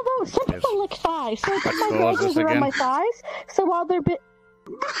 Although some people lick thighs, so I put my fingers around my thighs, so while they're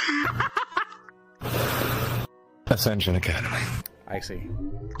Ascension Academy. I see.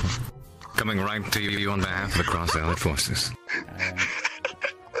 Coming right to you on behalf of the Cross-Allied Forces.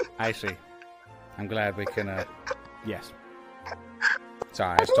 I see. I'm glad we can, yes.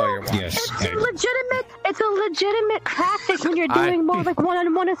 Sorry, I stole your watch. Yes. It's a legitimate tactic when you're doing more like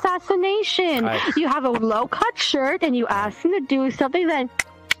one-on-one assassination. You have a low-cut shirt and you ask them to do something, then...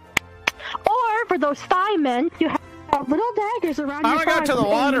 Or, for those thigh men, you have little daggers around your thighs. I got to the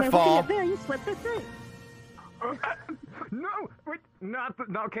waterfall. There, you slip this in. No, wait, not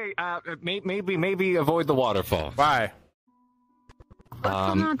okay. Maybe avoid the waterfall. Why?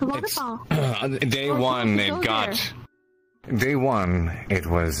 The waterfall. Day one, it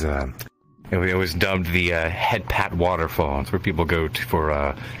was dubbed the head pat waterfall. It's where people go to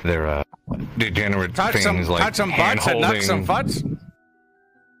for their degenerate things like touch some butts and nuts some butts.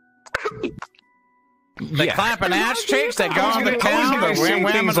 They clapping ass cheeks. They go on the town. They wham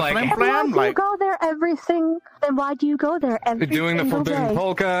wham and flim flam. Why do you go there every single? Then why do you go there every doing the forbidden day?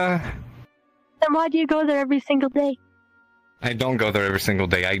 polka? Then why do you go there every single day? I don't go there every single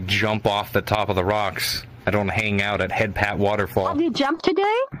day. I jump off the top of the rocks. I don't hang out at Head Pat Waterfall. Have you jumped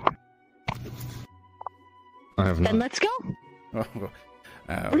today? I have not. Then let's go.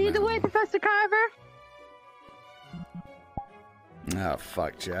 Lead the way, Professor Carver. Oh,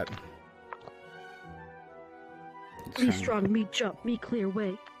 fuck, Jet. Me strong, me jump, me clear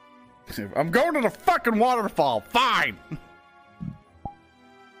way. I'm going to the fucking waterfall. Fine.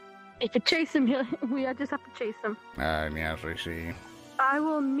 If you chase him, we just have to chase him. Yes, I see. I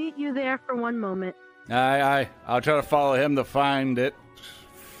will meet you there for one moment. I'll try to follow him to find it.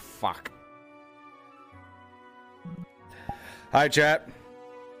 Fuck. Hi, chat.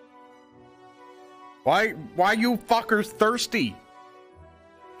 Why you fuckers thirsty?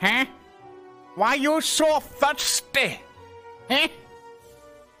 Huh? Why you so thirsty? Huh?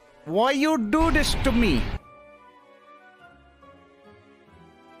 Why you do this to me?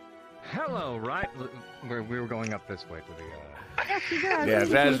 Hello, right? We were going up this way to the,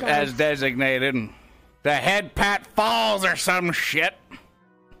 Yes, as designated. The Head Pat Falls or some shit.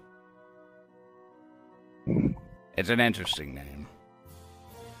 It's an interesting name.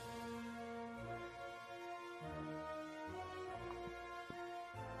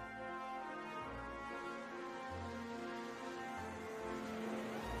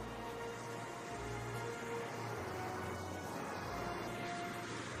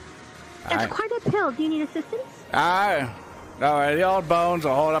 It's quite a pill. Do you need assistance? No, the old bones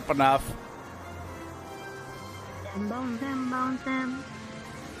will hold up enough. Them bones, them bones, them.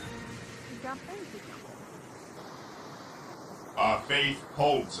 Our faith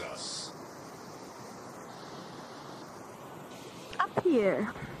holds us. Up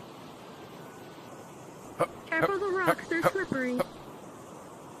here. Careful the rocks, they're slippery.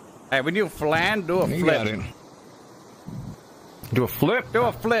 Hey, when you flan, do a You flip. got it. Do a flip? Do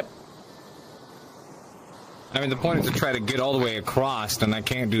a flip. I mean, the point is to try to get all the way across, and I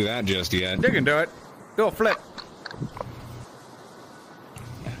can't do that just yet. You can do it. Do a flip.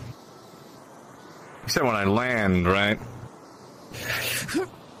 You said when I land, right?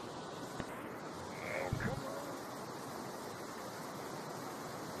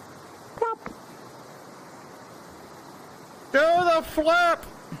 Do the flip.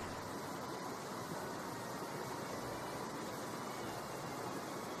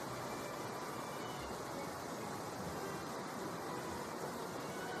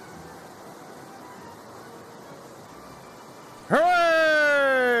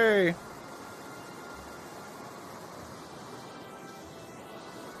 Hooray!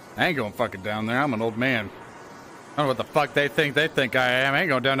 I ain't going fucking down there. I'm an old man. I don't know what the fuck they think I am. I ain't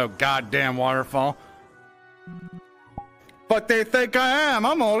going down no goddamn waterfall. Fuck they think I am.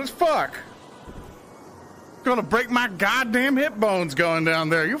 I'm old as fuck. Gonna break my goddamn hip bones going down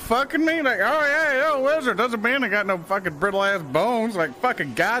there. You fucking me? Like, oh yeah, yo, wizard. Doesn't mean I got no fucking brittle ass bones. Like,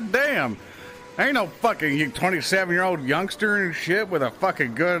 fucking goddamn. Ain't no fucking 27-year-old youngster and shit with a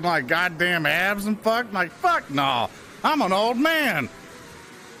fucking good, like, goddamn abs and fuck. Like, fuck no. I'm an old man.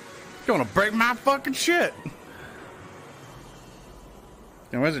 Gonna break my fucking shit.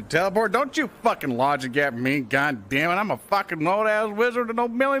 And wizard teleport? Don't you fucking logic at me, goddamn it. I'm a fucking old ass wizard with no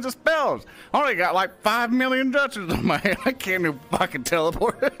millions of spells. I only got like 5 million dutchers on my head. I can't even fucking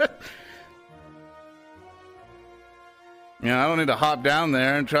teleport. Yeah, I don't need to hop down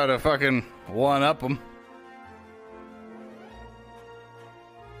there and try to fucking one-up them.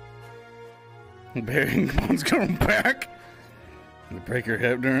 Bearing bones coming back. You break your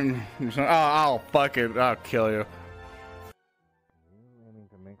hip during... Oh, I'll fuck it. I'll kill you.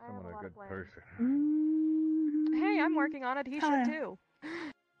 Hey, I'm working on it. He should too.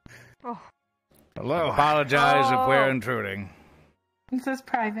 Oh. Hello. Apologize if we're intruding. It says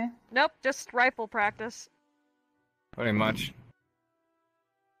private. Nope, just rifle practice. Pretty much.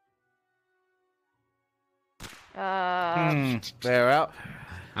 Fair out.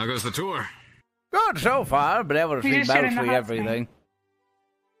 How goes the tour? Good so far. Been able to see mostly everything.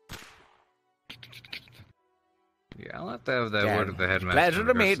 Yeah, I'll have to have that word with the headmaster. Pleasure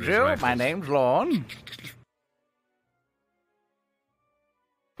to meet you. My name's Lorn.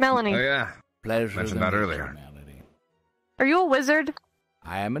 Melanie. Oh, yeah. Pleasure mentioned that earlier. Are you a wizard?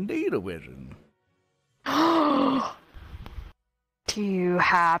 I am indeed a wizard. Do you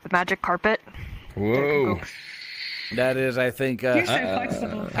have a magic carpet? Whoa. That is, I think, You're so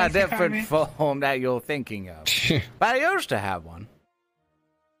flexible, a different form that you're thinking of. But I used to have one.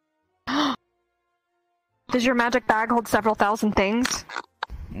 Does your magic bag hold several thousand things?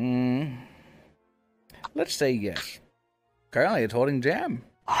 Let's say yes. Currently, it's holding jam.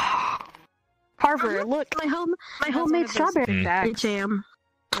 Harvard, look. My homemade strawberry jam.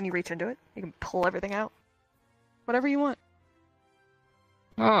 When you reach into it, you can pull everything out. Whatever you want.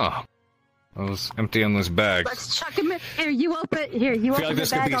 Oh. Those empty endless bags. Let's chuck him in. Here, you open. Here, you I open feel like this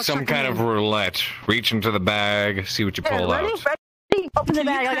the could bag. be I'll some chuck kind him of in. roulette. Reach into the bag, see what you pull out. Ready? Open the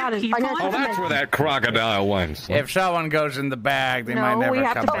bag. I got it. Oh, that's where that crocodile went. If someone goes in the bag, they might never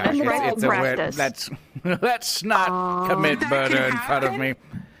come back. It's a weird. Let's not commit murder in front of me.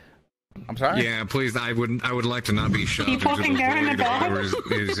 I'm sorry? Yeah, please. I would like to not be shot. People can go in the bag?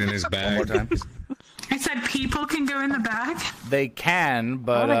 Is in his bag. One more time. I said people can go in the bag? They can,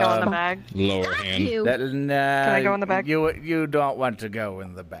 but I want to go in the bag. Lower hand. Can I go in the bag? You don't want to go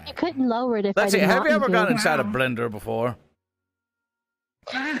in the bag. You couldn't lower it if Let's I see. did Have not you ever do gone it. inside a blender before?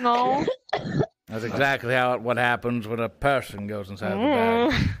 No. That's exactly what happens when a person goes inside the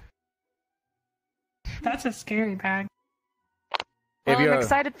bag. That's a scary bag. Well, I'm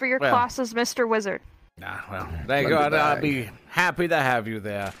excited for your classes, Mr. Wizard. Well, thank God. I'll be happy to have you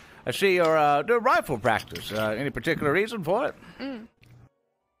there. I see you're doing rifle practice. Any particular reason for it?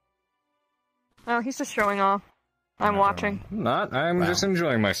 Oh, he's just showing off. I'm watching. I'm just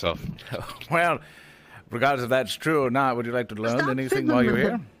enjoying myself. Well, regardless if that's true or not, would you like to learn anything while you're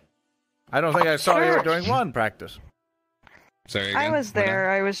here? I don't think I saw you during one practice. Sorry, I was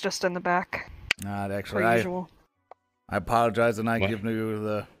there. I was just in the back. Not actually. Per usual. I apologize for not giving you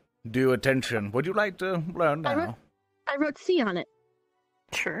the due attention. Would you like to learn now? I wrote C on it.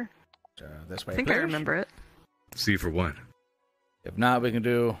 Sure. This way, I think please. I remember it. See for what? If not, we can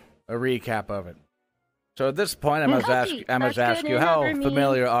do a recap of it. So at this point, I must ask you, how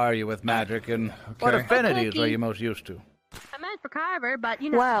familiar are you with magic, and what affinities are you most used to? I meant for Carver, but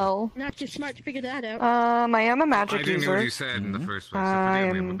you know, Well, not too smart to figure that out. I am a magic I didn't user. know what you said in the first place. I'm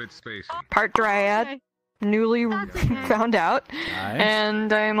I'm a bit spacey. part dryad, newly found out,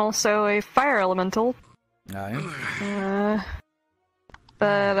 and I'm also a fire elemental. Nice.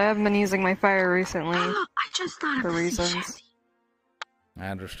 But I haven't been using my fire recently I just thought for of reasons. I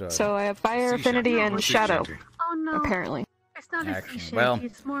understood. So I have fire affinity and shadow, Oh no. apparently. It's not a Action. sea Well,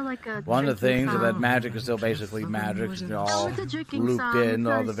 it's more like a one of the drinking things is that song. magic is still basically magic. It's all it's a drinking looped song. in, It's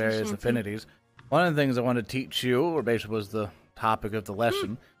all not the a sea various shanty. affinities. One of the things I want to teach you, or basically was the topic of the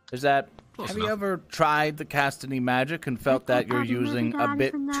lesson, is that have you ever tried to cast any magic and felt that you're using a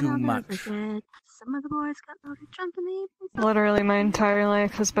bit too much? Some of the boys got loaded drunk in the evening. Literally my entire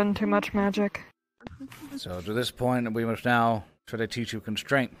life has been too much magic. So to this point, we must now try to teach you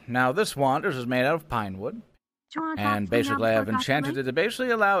constraint. Now, this wand is made out of pine wood, and basically I've enchanted it to basically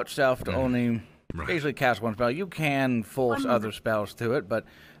allow itself to only basically cast one spell. You can force other spells to it, but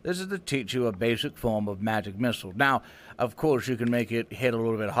this is to teach you a basic form of magic missile. Now, of course, you can make it hit a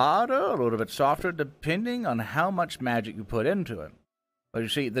little bit harder, a little bit softer, depending on how much magic you put into it. But you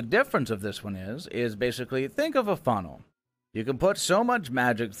see, the difference of this one is basically, think of a funnel. You can put so much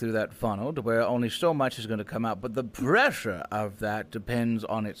magic through that funnel to where only so much is going to come out, but the pressure of that depends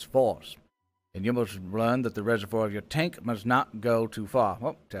on its force. And you must learn that the reservoir of your tank must not go too far.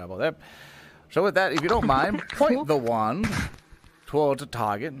 Oh, terrible there. So with that, if you don't mind, point the wand towards a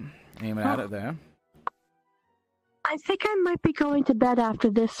target. Aiming at it there. I think I might be going to bed after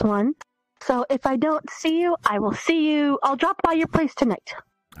this one. So if I don't see you, I will see you. I'll drop by your place tonight.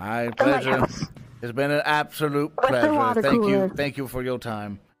 Pleasure. It's been an absolute pleasure. Thank you for your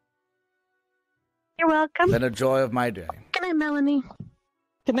time. You're welcome. It's been a joy of my day. Good night, Melanie.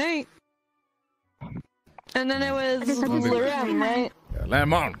 Good night. And then it was Lorraine, right?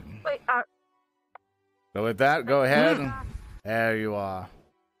 Lemon. Wait, So with that, go ahead. There you are.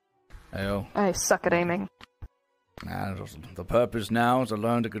 I suck at aiming. The purpose now is to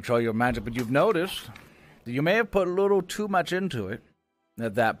learn to control your magic, but you've noticed that you may have put a little too much into it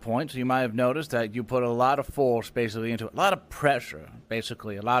at that point, so you might have noticed that you put a lot of force basically into it, a lot of pressure,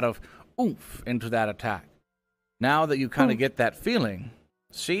 basically, a lot of oomph into that attack. Now that you kind of get that feeling,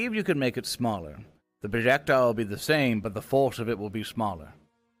 see if you can make it smaller. The projectile will be the same, but the force of it will be smaller.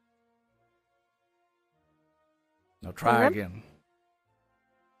 Now try again.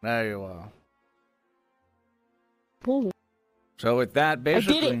 There you are. Ooh. So with that,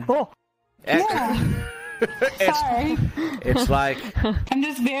 basically... I did it! Yeah. Sorry. It's like... I'm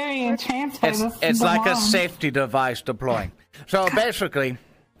just very entranced by this. It's like a safety device deploying. So basically,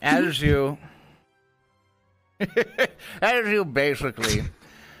 as you basically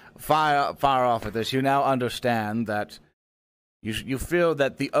fire off at this, you now understand that you feel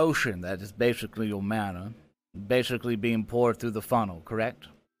that the ocean, that is basically your mana, basically being poured through the funnel, correct?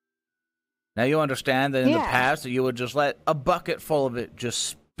 Now you understand that in the past that you would just let a bucket full of it just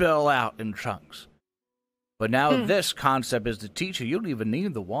spill out in chunks. But now this concept is to teach you don't even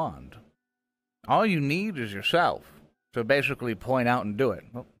need the wand. All you need is yourself. So basically point out and do it.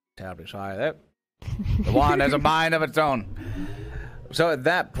 Oh, terribly sorry there. The wand has a mind of its own. So at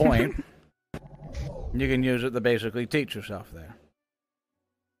that point, you can use it to basically teach yourself there.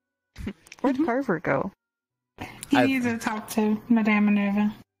 Where'd Carver go? He needs to talk to Madame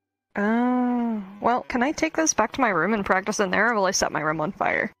Minerva. Well, can I take this back to my room and practice in there, or will I set my room on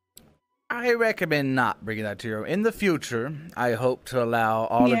fire? I recommend not bringing that to your room. In the future, I hope to allow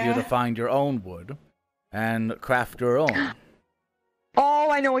all of you to find your own wood and craft your own. Oh,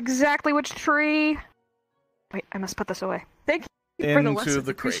 I know exactly which tree. Wait, I must put this away. Thank you for the lesson. Into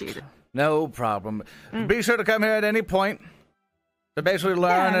the crate. No problem. Be sure to come here at any point to basically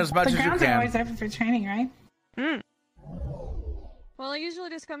learn as much as you can. The grounds are always open for training, right? Well, I usually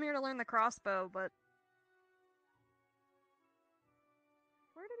just come here to learn the crossbow, but...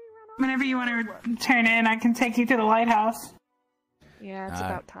 Where did he run off? Whenever you want to turn in, I can take you to the lighthouse. Yeah, it's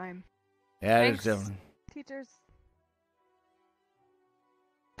about time. Yeah, thanks, it's definitely. Teachers.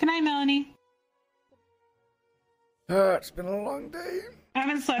 Good night, Melanie. It's been a long day. I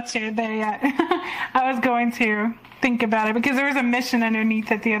haven't slept there yet. I was going to think about it because there was a mission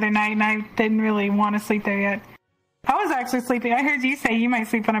underneath it the other night, and I didn't really want to sleep there yet. I was actually sleeping. I heard you say you might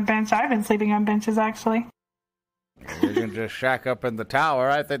sleep on a bench. I've been sleeping on benches, actually. You can just shack up in the tower.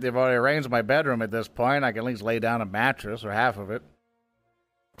 I think they've already arranged my bedroom at this point. I can at least lay down a mattress or half of it.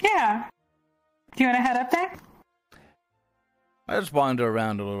 Yeah. Do you want to head up there? I just wander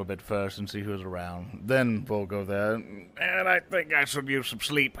around a little bit first and see who's around. Then we'll go there. And I think I should use some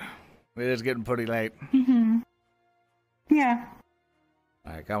sleep. It is getting pretty late. Yeah.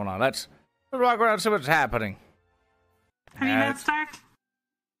 All right, come on. Let's walk around and see what's happening. Have you met Stark?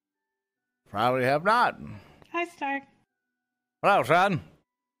 Probably have not. Hi, Stark. Hello, son.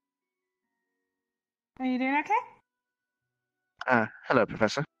 Are you doing okay? Hello,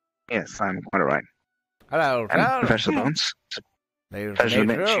 Professor. Yes, I'm quite alright. Hello, and Professor Barnes. Pleasure to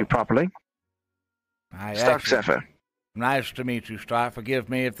meet you properly. Stark Zephyr. Nice to meet you, Stark. Forgive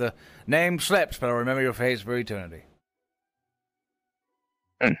me if the name slips, but I'll remember your face for eternity.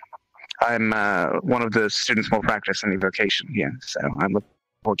 I'm one of the students more practice in evocation here, so I look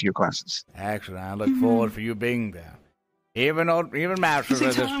forward to your classes. Excellent. I look forward for you being there. Even masters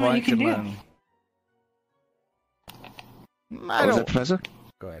at this point can learn. What was it, Professor?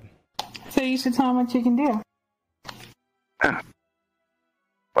 Go ahead. So you should tell him what you can do.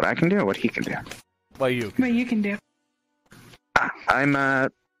 What I can do or what he can do? What you can do. I'm, I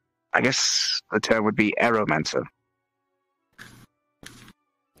guess the term would be aeromancer.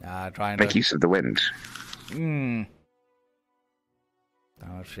 Trying make to use of the wind.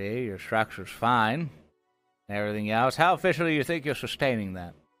 I'll see. Your structure's fine. Everything else. How efficiently do you think you're sustaining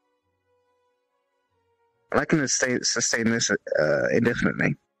that? I can sustain this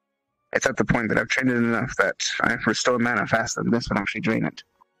indefinitely. It's at the point that I've trained it enough that I restore mana faster than this would actually drain it.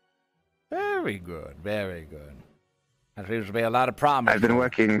 Very good, very good. That seems to be a lot of promise. I've been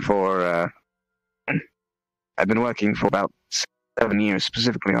working for about 7 years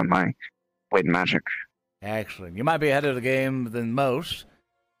specifically on my wind magic. Excellent. You might be ahead of the game than most,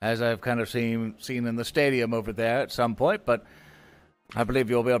 as I've kind of seen in the stadium over there at some point, but I believe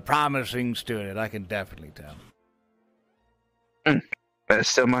you'll be a promising student. I can definitely tell. There's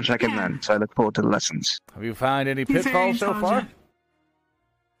still much I can learn, so I look forward to the lessons. Have you found any pitfalls so far?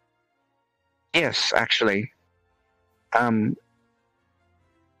 Yes, actually.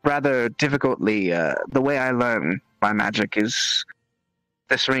 Rather difficultly, the way I learn my magic is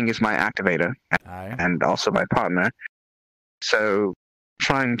this ring is my activator and also my partner. So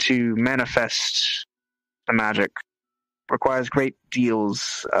trying to manifest the magic requires great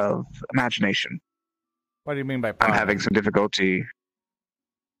deals of imagination. What do you mean by partner? I'm having some difficulty.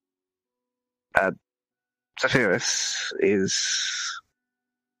 Sephiroth is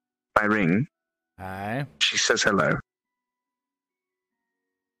my ring. Aye. She says hello.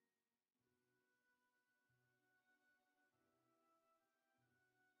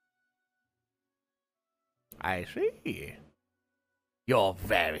 I see. You're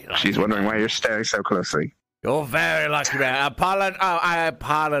very lucky. She's wondering why you're staring so closely. You're very lucky, man. I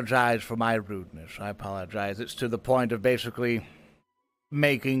apologize for my rudeness. I apologize. It's to the point of basically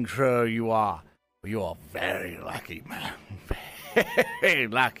making sure you are. You're very lucky, man. Very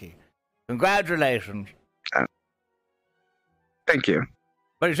lucky. Congratulations. Thank you.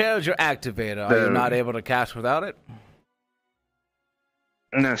 But you say it was your activator. Are you not able to cast without it?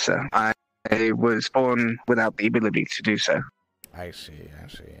 No, sir. I was born without the ability to do so. I see.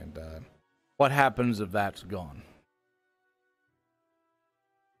 And what happens if that's gone?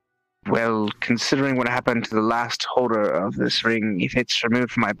 Well, considering what happened to the last holder of this ring, if it's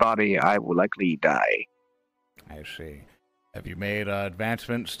removed from my body, I will likely die. I see. Have you made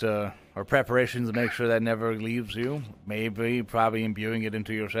advancements or preparations to make sure that never leaves you? Probably imbuing it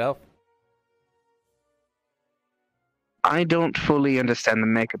into yourself? I don't fully understand the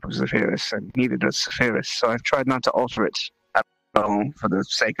makeup of Zephyrus, and neither does Zephyrus, so I've tried not to alter it at all for the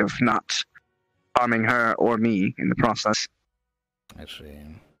sake of not harming her or me in the process. I see.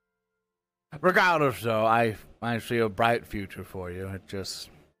 Regardless, though, I see a bright future for you.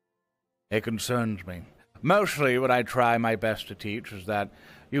 It concerns me. Mostly what I try my best to teach is that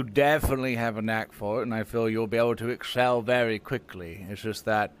you definitely have a knack for it, and I feel you'll be able to excel very quickly. It's just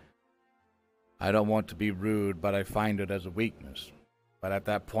that I don't want to be rude, but I find it as a weakness. But at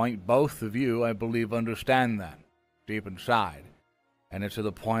that point, both of you, I believe, understand that deep inside. And it's to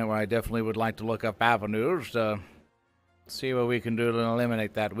the point where I definitely would like to look up avenues to see what we can do to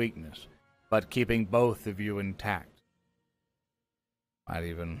eliminate that weakness, but keeping both of you intact. Might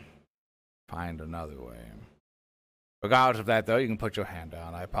even find another way. Regardless of that, though, you can put your hand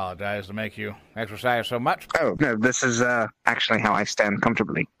down. I apologize to make you exercise so much. Oh, no, this is actually how I stand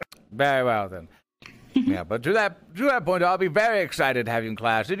comfortably. Very well, then. Yeah, but to that point, I'll be very excited to have you in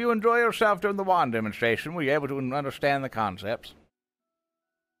class. Did you enjoy yourself during the wand demonstration? Were you able to understand the concepts?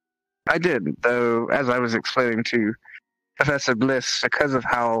 I did, though, as I was explaining to Professor Bliss, because of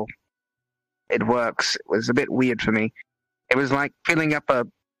how it works, it was a bit weird for me. It was like filling up a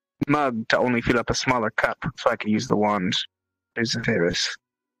mug to only fill up a smaller cup, so I could use the wand to Zephyrus.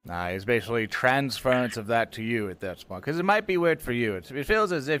 It's basically transference of that to you at that point, because it might be weird for you. It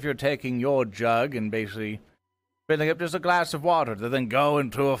feels as if you're taking your jug and basically filling up just a glass of water to then go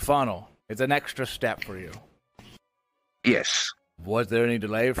into a funnel. It's an extra step for you. Yes. Was there any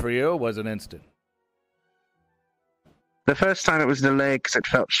delay for you, or was it instant? The first time it was delayed because it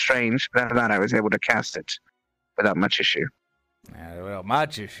felt strange, but after that I was able to cast it without much issue. Well,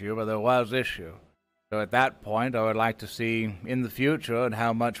 much issue, but there was issue. So at that point, I would like to see in the future and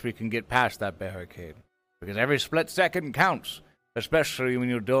how much we can get past that barricade. Because every split second counts, especially when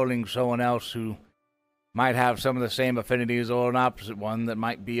you're dueling someone else who might have some of the same affinities or an opposite one that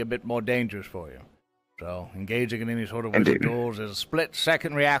might be a bit more dangerous for you. So engaging in any sort of wizard duels is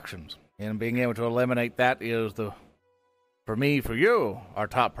split-second reactions, and being able to eliminate that is, for you, our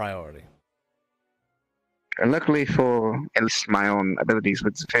top priority. And luckily for at least my own abilities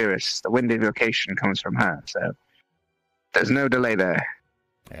with Zephyrus, the wind evocation comes from her, so there's no delay there.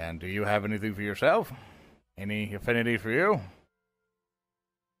 And do you have anything for yourself? Any affinity for you?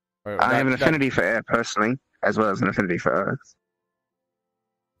 I have an affinity for air, personally, as well as an affinity for earth.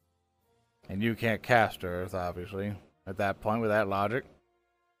 And you can't cast Earth, obviously, at that point with that logic.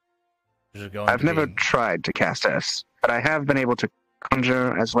 I've never tried to cast Earth, but I have been able to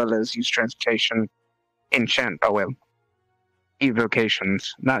conjure as well as use transmutation,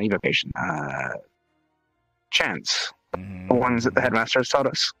 evocations, not evocation, chants, the ones that the headmaster has taught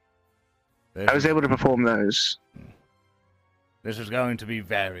us. I was able to perform those. This is going to be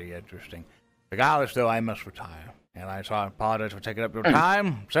very interesting. Regardless, though, I must retire. And I apologize for taking up your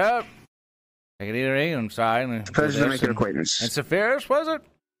time, sir. Take it easy. I'm sorry. It's a pleasure to make your acquaintance. And Sephiroth, was it?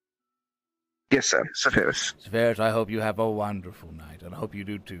 Yes, sir. Sephiroth. Sephiroth, I hope you have a wonderful night. And I hope you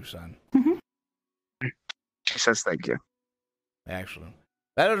do too, son. She says thank you. Excellent.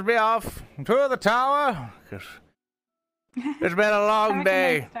 Let us be off to the tower, because it's been a long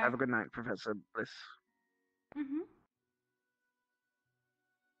day. Have a good night, Professor Bliss.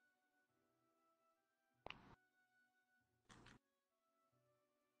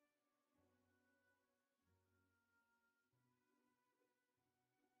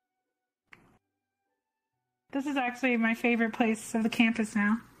 This is actually my favorite place of the campus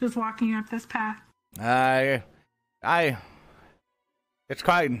now. Just walking up this path. It's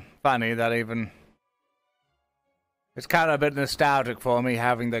quite funny that it's kind of a bit nostalgic for me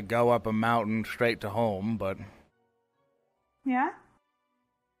having to go up a mountain straight to home, but... Yeah?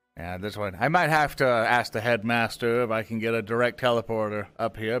 Yeah, this one. I might have to ask the headmaster if I can get a direct teleporter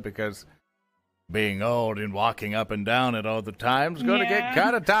up here, because being old and walking up and down it all the time is going to get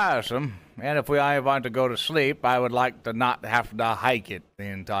kind of tiresome. And if I want to go to sleep, I would like to not have to hike it the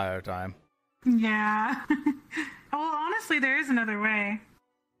entire time. Yeah. Well, honestly, there is another way.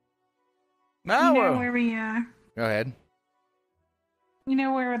 No, you know where we, Go ahead. You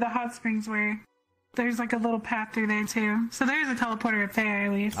know where the hot springs were? There's like a little path through there, too. So there's a teleporter up there,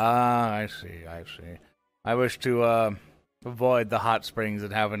 at least. Ah, I see. I wish to, avoid the hot springs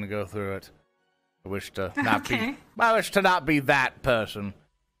and having to go through it. I wish to not be that person,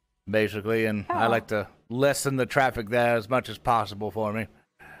 basically, and I like to lessen the traffic there as much as possible for me.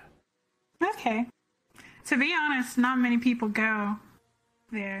 Okay. To be honest, not many people go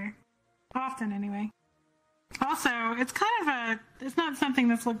there. Often, anyway. Also, it's it's not something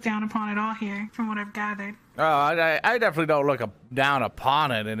that's looked down upon at all here, from what I've gathered. Oh, I definitely don't look down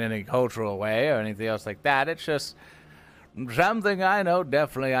upon it in any cultural way or anything else like that. It's just something I know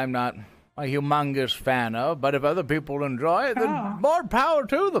definitely I'm not a humongous fan of, but if other people enjoy it, then more power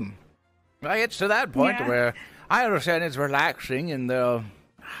to them. It's to that point where I understand it's relaxing, and I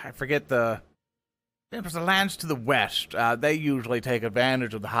forget it was the lands to the west. They usually take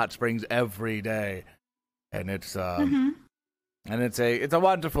advantage of the hot springs every day, and it's and it's a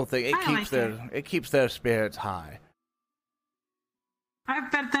wonderful thing. It keeps their spirits high.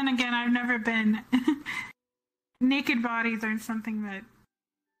 But then again, I've never been. Naked bodies aren't something that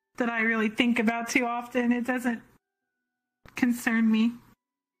I really think about too often. It doesn't concern me.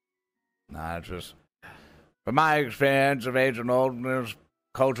 Nah, it's just from my experience of age and old, there's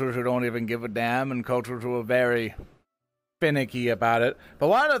cultures who don't even give a damn, and cultures who are very finicky about it. But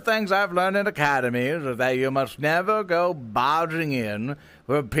one of the things I've learned in academies is that you must never go barging in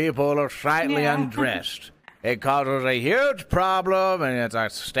where people are slightly undressed. It causes a huge problem, and it's a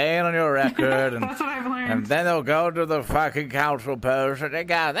stain on your record. And, that's what I've learned. And then they'll go to the fucking council person. They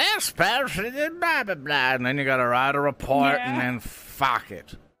go, this person is blah, blah, blah. And then you got to write a report, and then fuck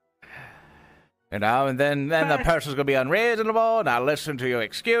it. You know, and then the person's going to be unreasonable, not listen to your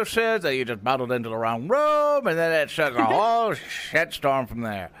excuses, that you just bundled into the wrong room, and then it shuts a whole shitstorm from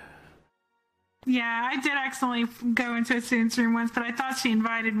there. Yeah, I did accidentally go into a student's room once, but I thought she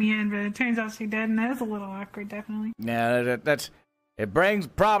invited me in, but it turns out she did, and that was a little awkward, definitely. Yeah, it brings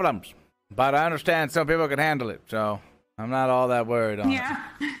problems, but I understand some people can handle it, so I'm not all that worried on it. Yeah.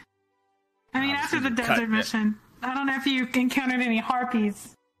 I mean, after the desert mission, I don't know if you encountered any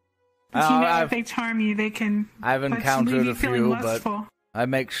harpies. If they charm you, they can. I've encountered a few, but I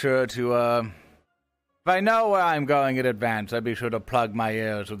make sure to, if I know where I'm going in advance, I'd be sure to plug my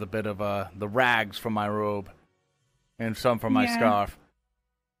ears with a bit of the rags from my robe and some from my scarf.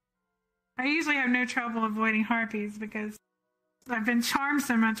 I usually have no trouble avoiding harpies because I've been charmed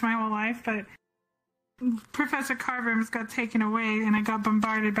so much my whole life, but Professor Carver's got taken away and I got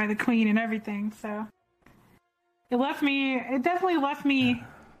bombarded by the Queen and everything, so it definitely left me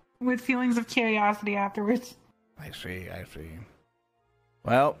with feelings of curiosity afterwards. I see.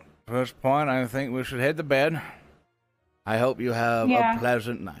 Well, first point, I think we should head to bed. I hope you have a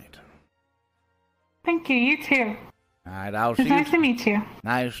pleasant night. Thank you, you too. All right, I'll see you. Nice to meet you.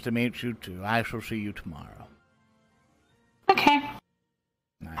 Nice to meet you too. I shall see you tomorrow. Okay.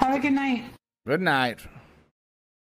 Have a good night. Good night.